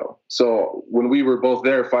Chicago. So when we were both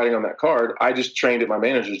there fighting on that card, I just trained at my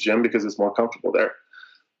manager's gym because it's more comfortable there.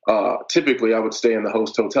 Typically I would stay in the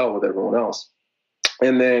host hotel with everyone else.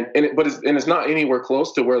 But it's not anywhere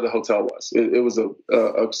close to where the hotel was. It was a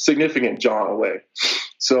significant jaunt away.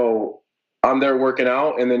 So I'm there working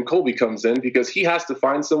out, and then Colby comes in because he has to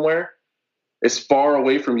find somewhere as far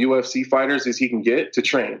away from UFC fighters as he can get to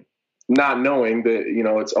train, not knowing that,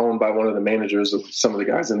 it's owned by one of the managers of some of the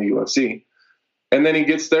guys in the UFC. And then he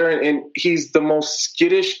gets there, and he's the most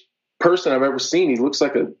skittish person I've ever seen. He looks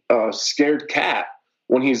like a scared cat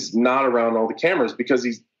when he's not around all the cameras, because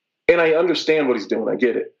and I understand what he's doing. I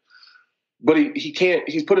get it. But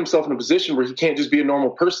he's put himself in a position where he can't just be a normal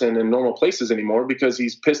person in normal places anymore because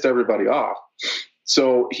he's pissed everybody off.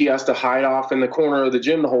 So he has to hide off in the corner of the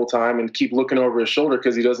gym the whole time and keep looking over his shoulder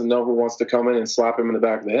because he doesn't know who wants to come in and slap him in the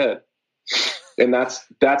back of the head. And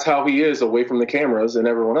that's how he is away from the cameras and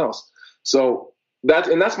everyone else. So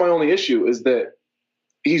that's my only issue, is that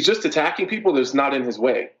he's just attacking people that's not in his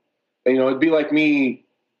way. And, it'd be like me,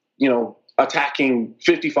 attacking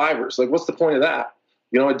 55ers. Like, what's the point of that?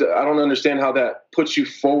 I don't understand how that puts you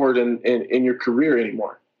forward in your career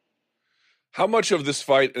anymore. How much of this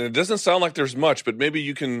fight, and it doesn't sound like there's much, but maybe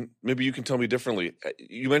you can tell me differently.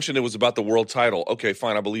 You mentioned it was about the world title. Okay,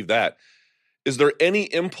 fine, I believe that. Is there any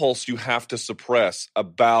impulse you have to suppress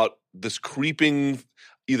about this creeping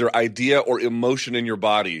either idea or emotion in your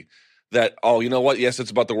body that, oh, you know what? Yes,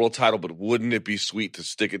 it's about the world title, but wouldn't it be sweet to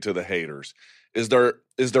stick it to the haters? Is there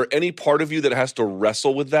any part of you that has to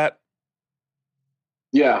wrestle with that?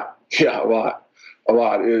 Yeah, a lot.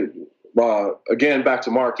 Again, back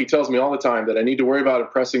to Mark, he tells me all the time that I need to worry about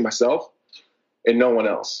impressing myself and no one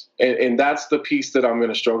else. And that's the piece that I'm going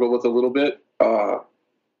to struggle with a little bit.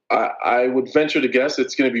 I would venture to guess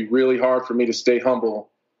it's going to be really hard for me to stay humble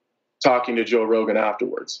talking to Joe Rogan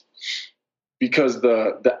afterwards, because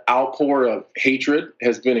the outpour of hatred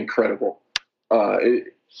has been incredible.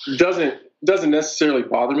 It doesn't necessarily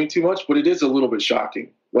bother me too much, but it is a little bit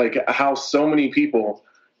shocking, like how so many people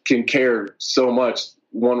can care so much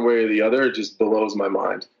one way or the other. It just blows my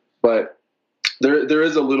mind. But there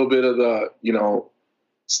is a little bit of the,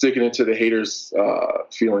 sticking it to the haters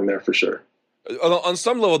feeling there for sure. On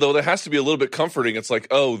some level, though, there has to be a little bit comforting. It's like,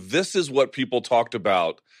 oh, this is what people talked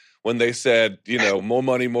about when they said, more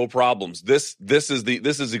money, more problems. This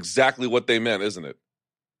is exactly what they meant, isn't it?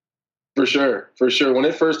 For sure. When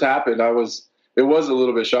it first happened, it was a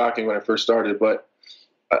little bit shocking when it first started, but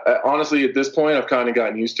honestly, at this point, I've kind of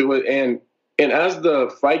gotten used to it. And as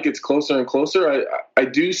the fight gets closer and closer, I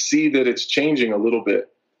do see that it's changing a little bit.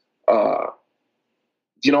 I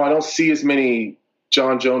don't see as many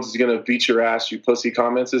John Jones is going to beat your ass, you pussy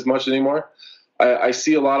comments as much anymore. I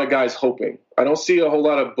see a lot of guys hoping. I don't see a whole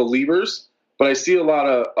lot of believers, but I see a lot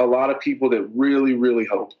of people that really, really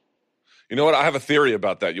hope. You know what? I have a theory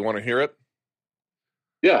about that. You want to hear it?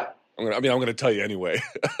 Yeah. I'm going to tell you anyway.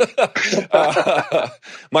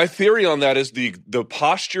 My theory on that is the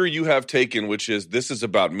posture you have taken, which is, this is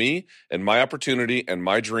about me and my opportunity and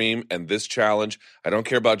my dream and this challenge. I don't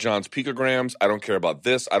care about John's picograms. I don't care about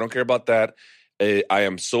this. I don't care about that. I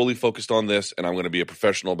am solely focused on this, and I'm going to be a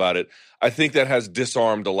professional about it. I think that has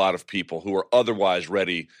disarmed a lot of people who are otherwise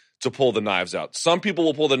ready to pull the knives out. Some people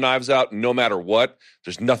will pull the knives out no matter what.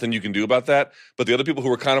 There's nothing you can do about that. But the other people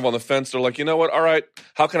who are kind of on the fence, they're like, you know what? All right,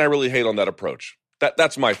 how can I really hate on that approach?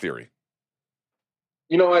 That's my theory.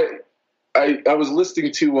 I was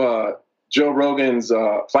listening to Joe Rogan's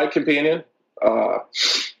Fight Companion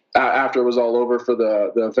after it was all over for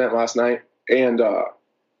the event last night, and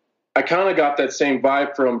I kind of got that same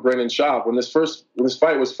vibe from Brendan Schaub when this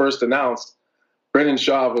fight was first announced. Brendan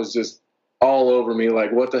Schaub was just all over me,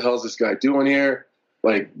 like, what the hell is this guy doing here?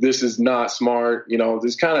 Like, this is not smart,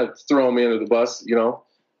 just kind of throwing me under the bus,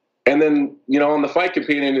 And then, on the Fight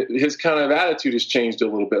Companion, his kind of attitude has changed a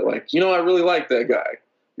little bit. Like, I really like that guy.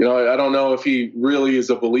 I don't know if he really is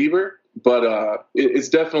a believer, but it's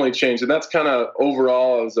definitely changed. And that's kind of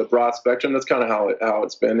overall, as a broad spectrum, that's kind of how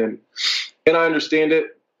it's been. And I understand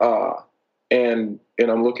it. And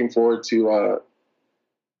I'm looking forward to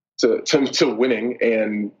winning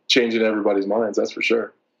and changing everybody's minds. That's for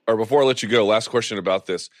sure. Or before I let you go, last question about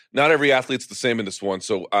this. Not every athlete's the same in this one,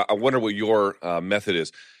 so I wonder what your method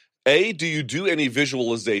is. A, do you do any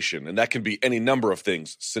visualization? And that can be any number of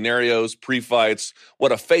things. Scenarios, pre-fights,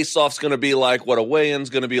 what a face-off's going to be like, what a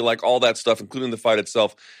weigh-in's going to be like, all that stuff, including the fight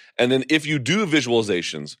itself. And then if you do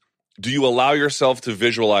visualizations, do you allow yourself to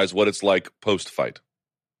visualize what it's like post-fight?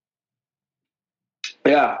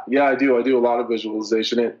 Yeah, I do. I do a lot of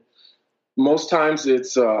visualization. Most times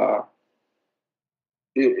it's not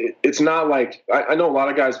like, I know a lot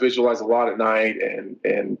of guys visualize a lot at night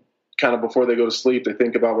and kind of before they go to sleep, they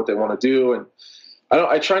think about what they want to do. And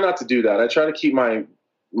I try not to do that. I try to keep my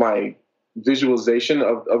visualization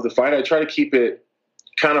of the fight. I try to keep it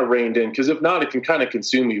kind of reined in, because if not, it can kind of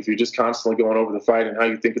consume you if you're just constantly going over the fight and how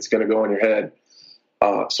you think it's going to go in your head.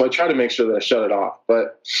 So I try to make sure that I shut it off.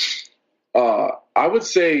 But I would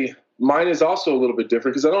say mine is also a little bit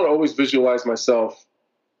different, because I don't always visualize myself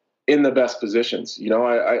in the best positions.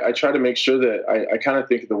 I try to make sure that I kind of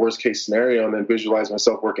think of the worst case scenario and then visualize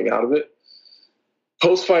myself working out of it.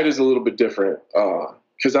 Post fight is a little bit different,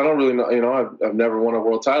 because I don't really know. I've never won a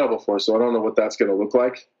world title before, so I don't know what that's going to look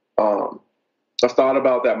like. I've thought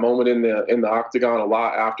about that moment in the octagon a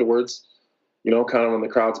lot afterwards. Kind of when the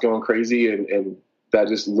crowd's going crazy and that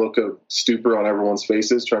just look of stupor on everyone's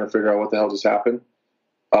faces, trying to figure out what the hell just happened.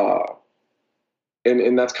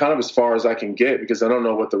 And that's kind of as far as I can get, because I don't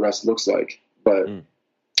know what the rest looks like. But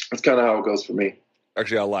that's kind of how it goes for me.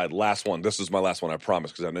 Actually, I lied. Last one. This is my last one, I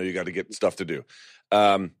promise, because I know you got to get stuff to do.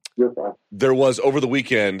 There was, over the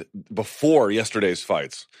weekend, before yesterday's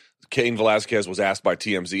fights, Cain Velasquez was asked by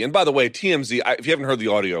TMZ. And by the way, TMZ, if you haven't heard the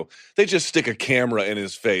audio, they just stick a camera in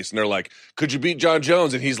his face. And they're like, could you beat John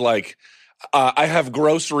Jones? And he's like, I have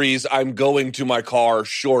groceries. I'm going to my car.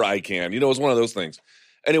 Sure, I can. It was one of those things.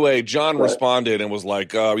 Anyway, John responded and was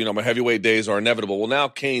like, my heavyweight days are inevitable. Well, now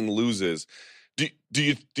Cain loses. Do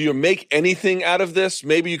you make anything out of this?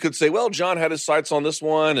 Maybe you could say, well, John had his sights on this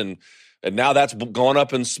one, and now that's gone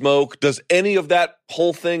up in smoke. Does any of that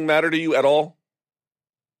whole thing matter to you at all?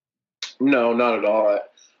 No, not at all.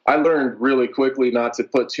 I learned really quickly not to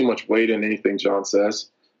put too much weight in anything John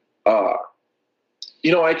says. When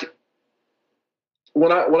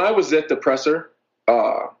I was at the presser,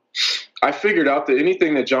 I figured out that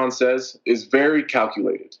anything that John says is very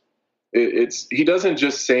calculated. He doesn't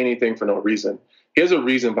just say anything for no reason. He has a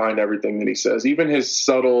reason behind everything that he says. Even his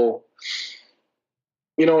subtle,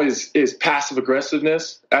 his passive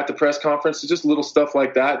aggressiveness at the press conference, just little stuff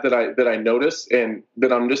like that I notice, and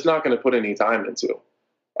that I'm just not going to put any time into.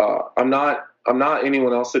 I'm not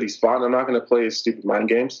anyone else that he's fought. And I'm not going to play his stupid mind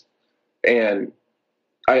games. And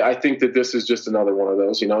I think that this is just another one of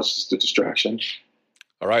those. It's just a distraction.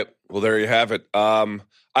 All right. Well, there you have it.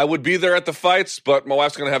 I would be there at the fights, but my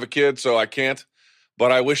wife's going to have a kid, so I can't.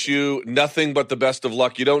 But I wish you nothing but the best of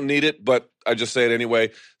luck. You don't need it, but I just say it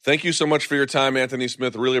anyway. Thank you so much for your time, Anthony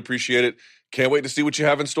Smith. Really appreciate it. Can't wait to see what you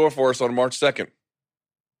have in store for us on March 2nd.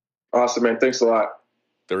 Awesome, man. Thanks a lot.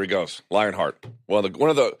 There he goes. Lionheart. One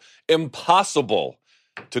of the impossible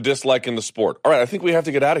to dislike in the sport. All right, I think we have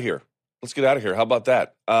to get out of here. Let's get out of here. How about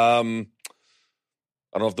that? I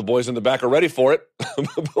don't know if the boys in the back are ready for it,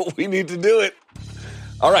 but we need to do it.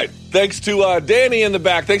 All right. Thanks to Danny in the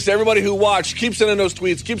back. Thanks to everybody who watched. Keep sending those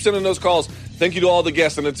tweets. Keep sending those calls. Thank you to all the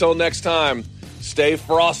guests. And until next time, stay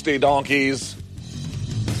frosty, donkeys.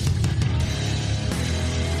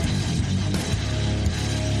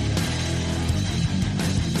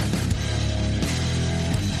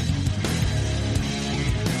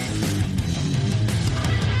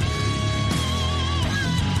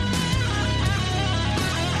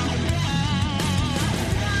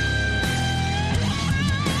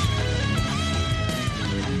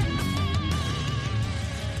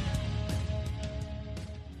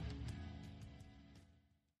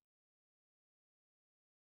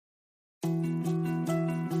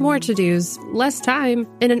 More to-dos, less time,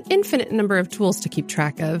 and an infinite number of tools to keep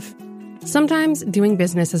track of. Sometimes doing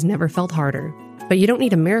business has never felt harder, but you don't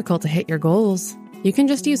need a miracle to hit your goals. You can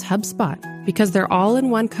just use HubSpot, because their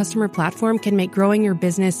all-in-one customer platform can make growing your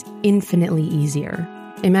business infinitely easier.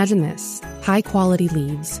 Imagine this: high-quality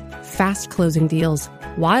leads, fast closing deals,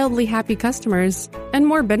 wildly happy customers, and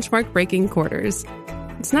more benchmark-breaking quarters.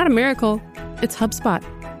 It's not a miracle, it's HubSpot.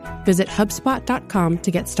 Visit HubSpot.com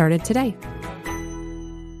to get started today.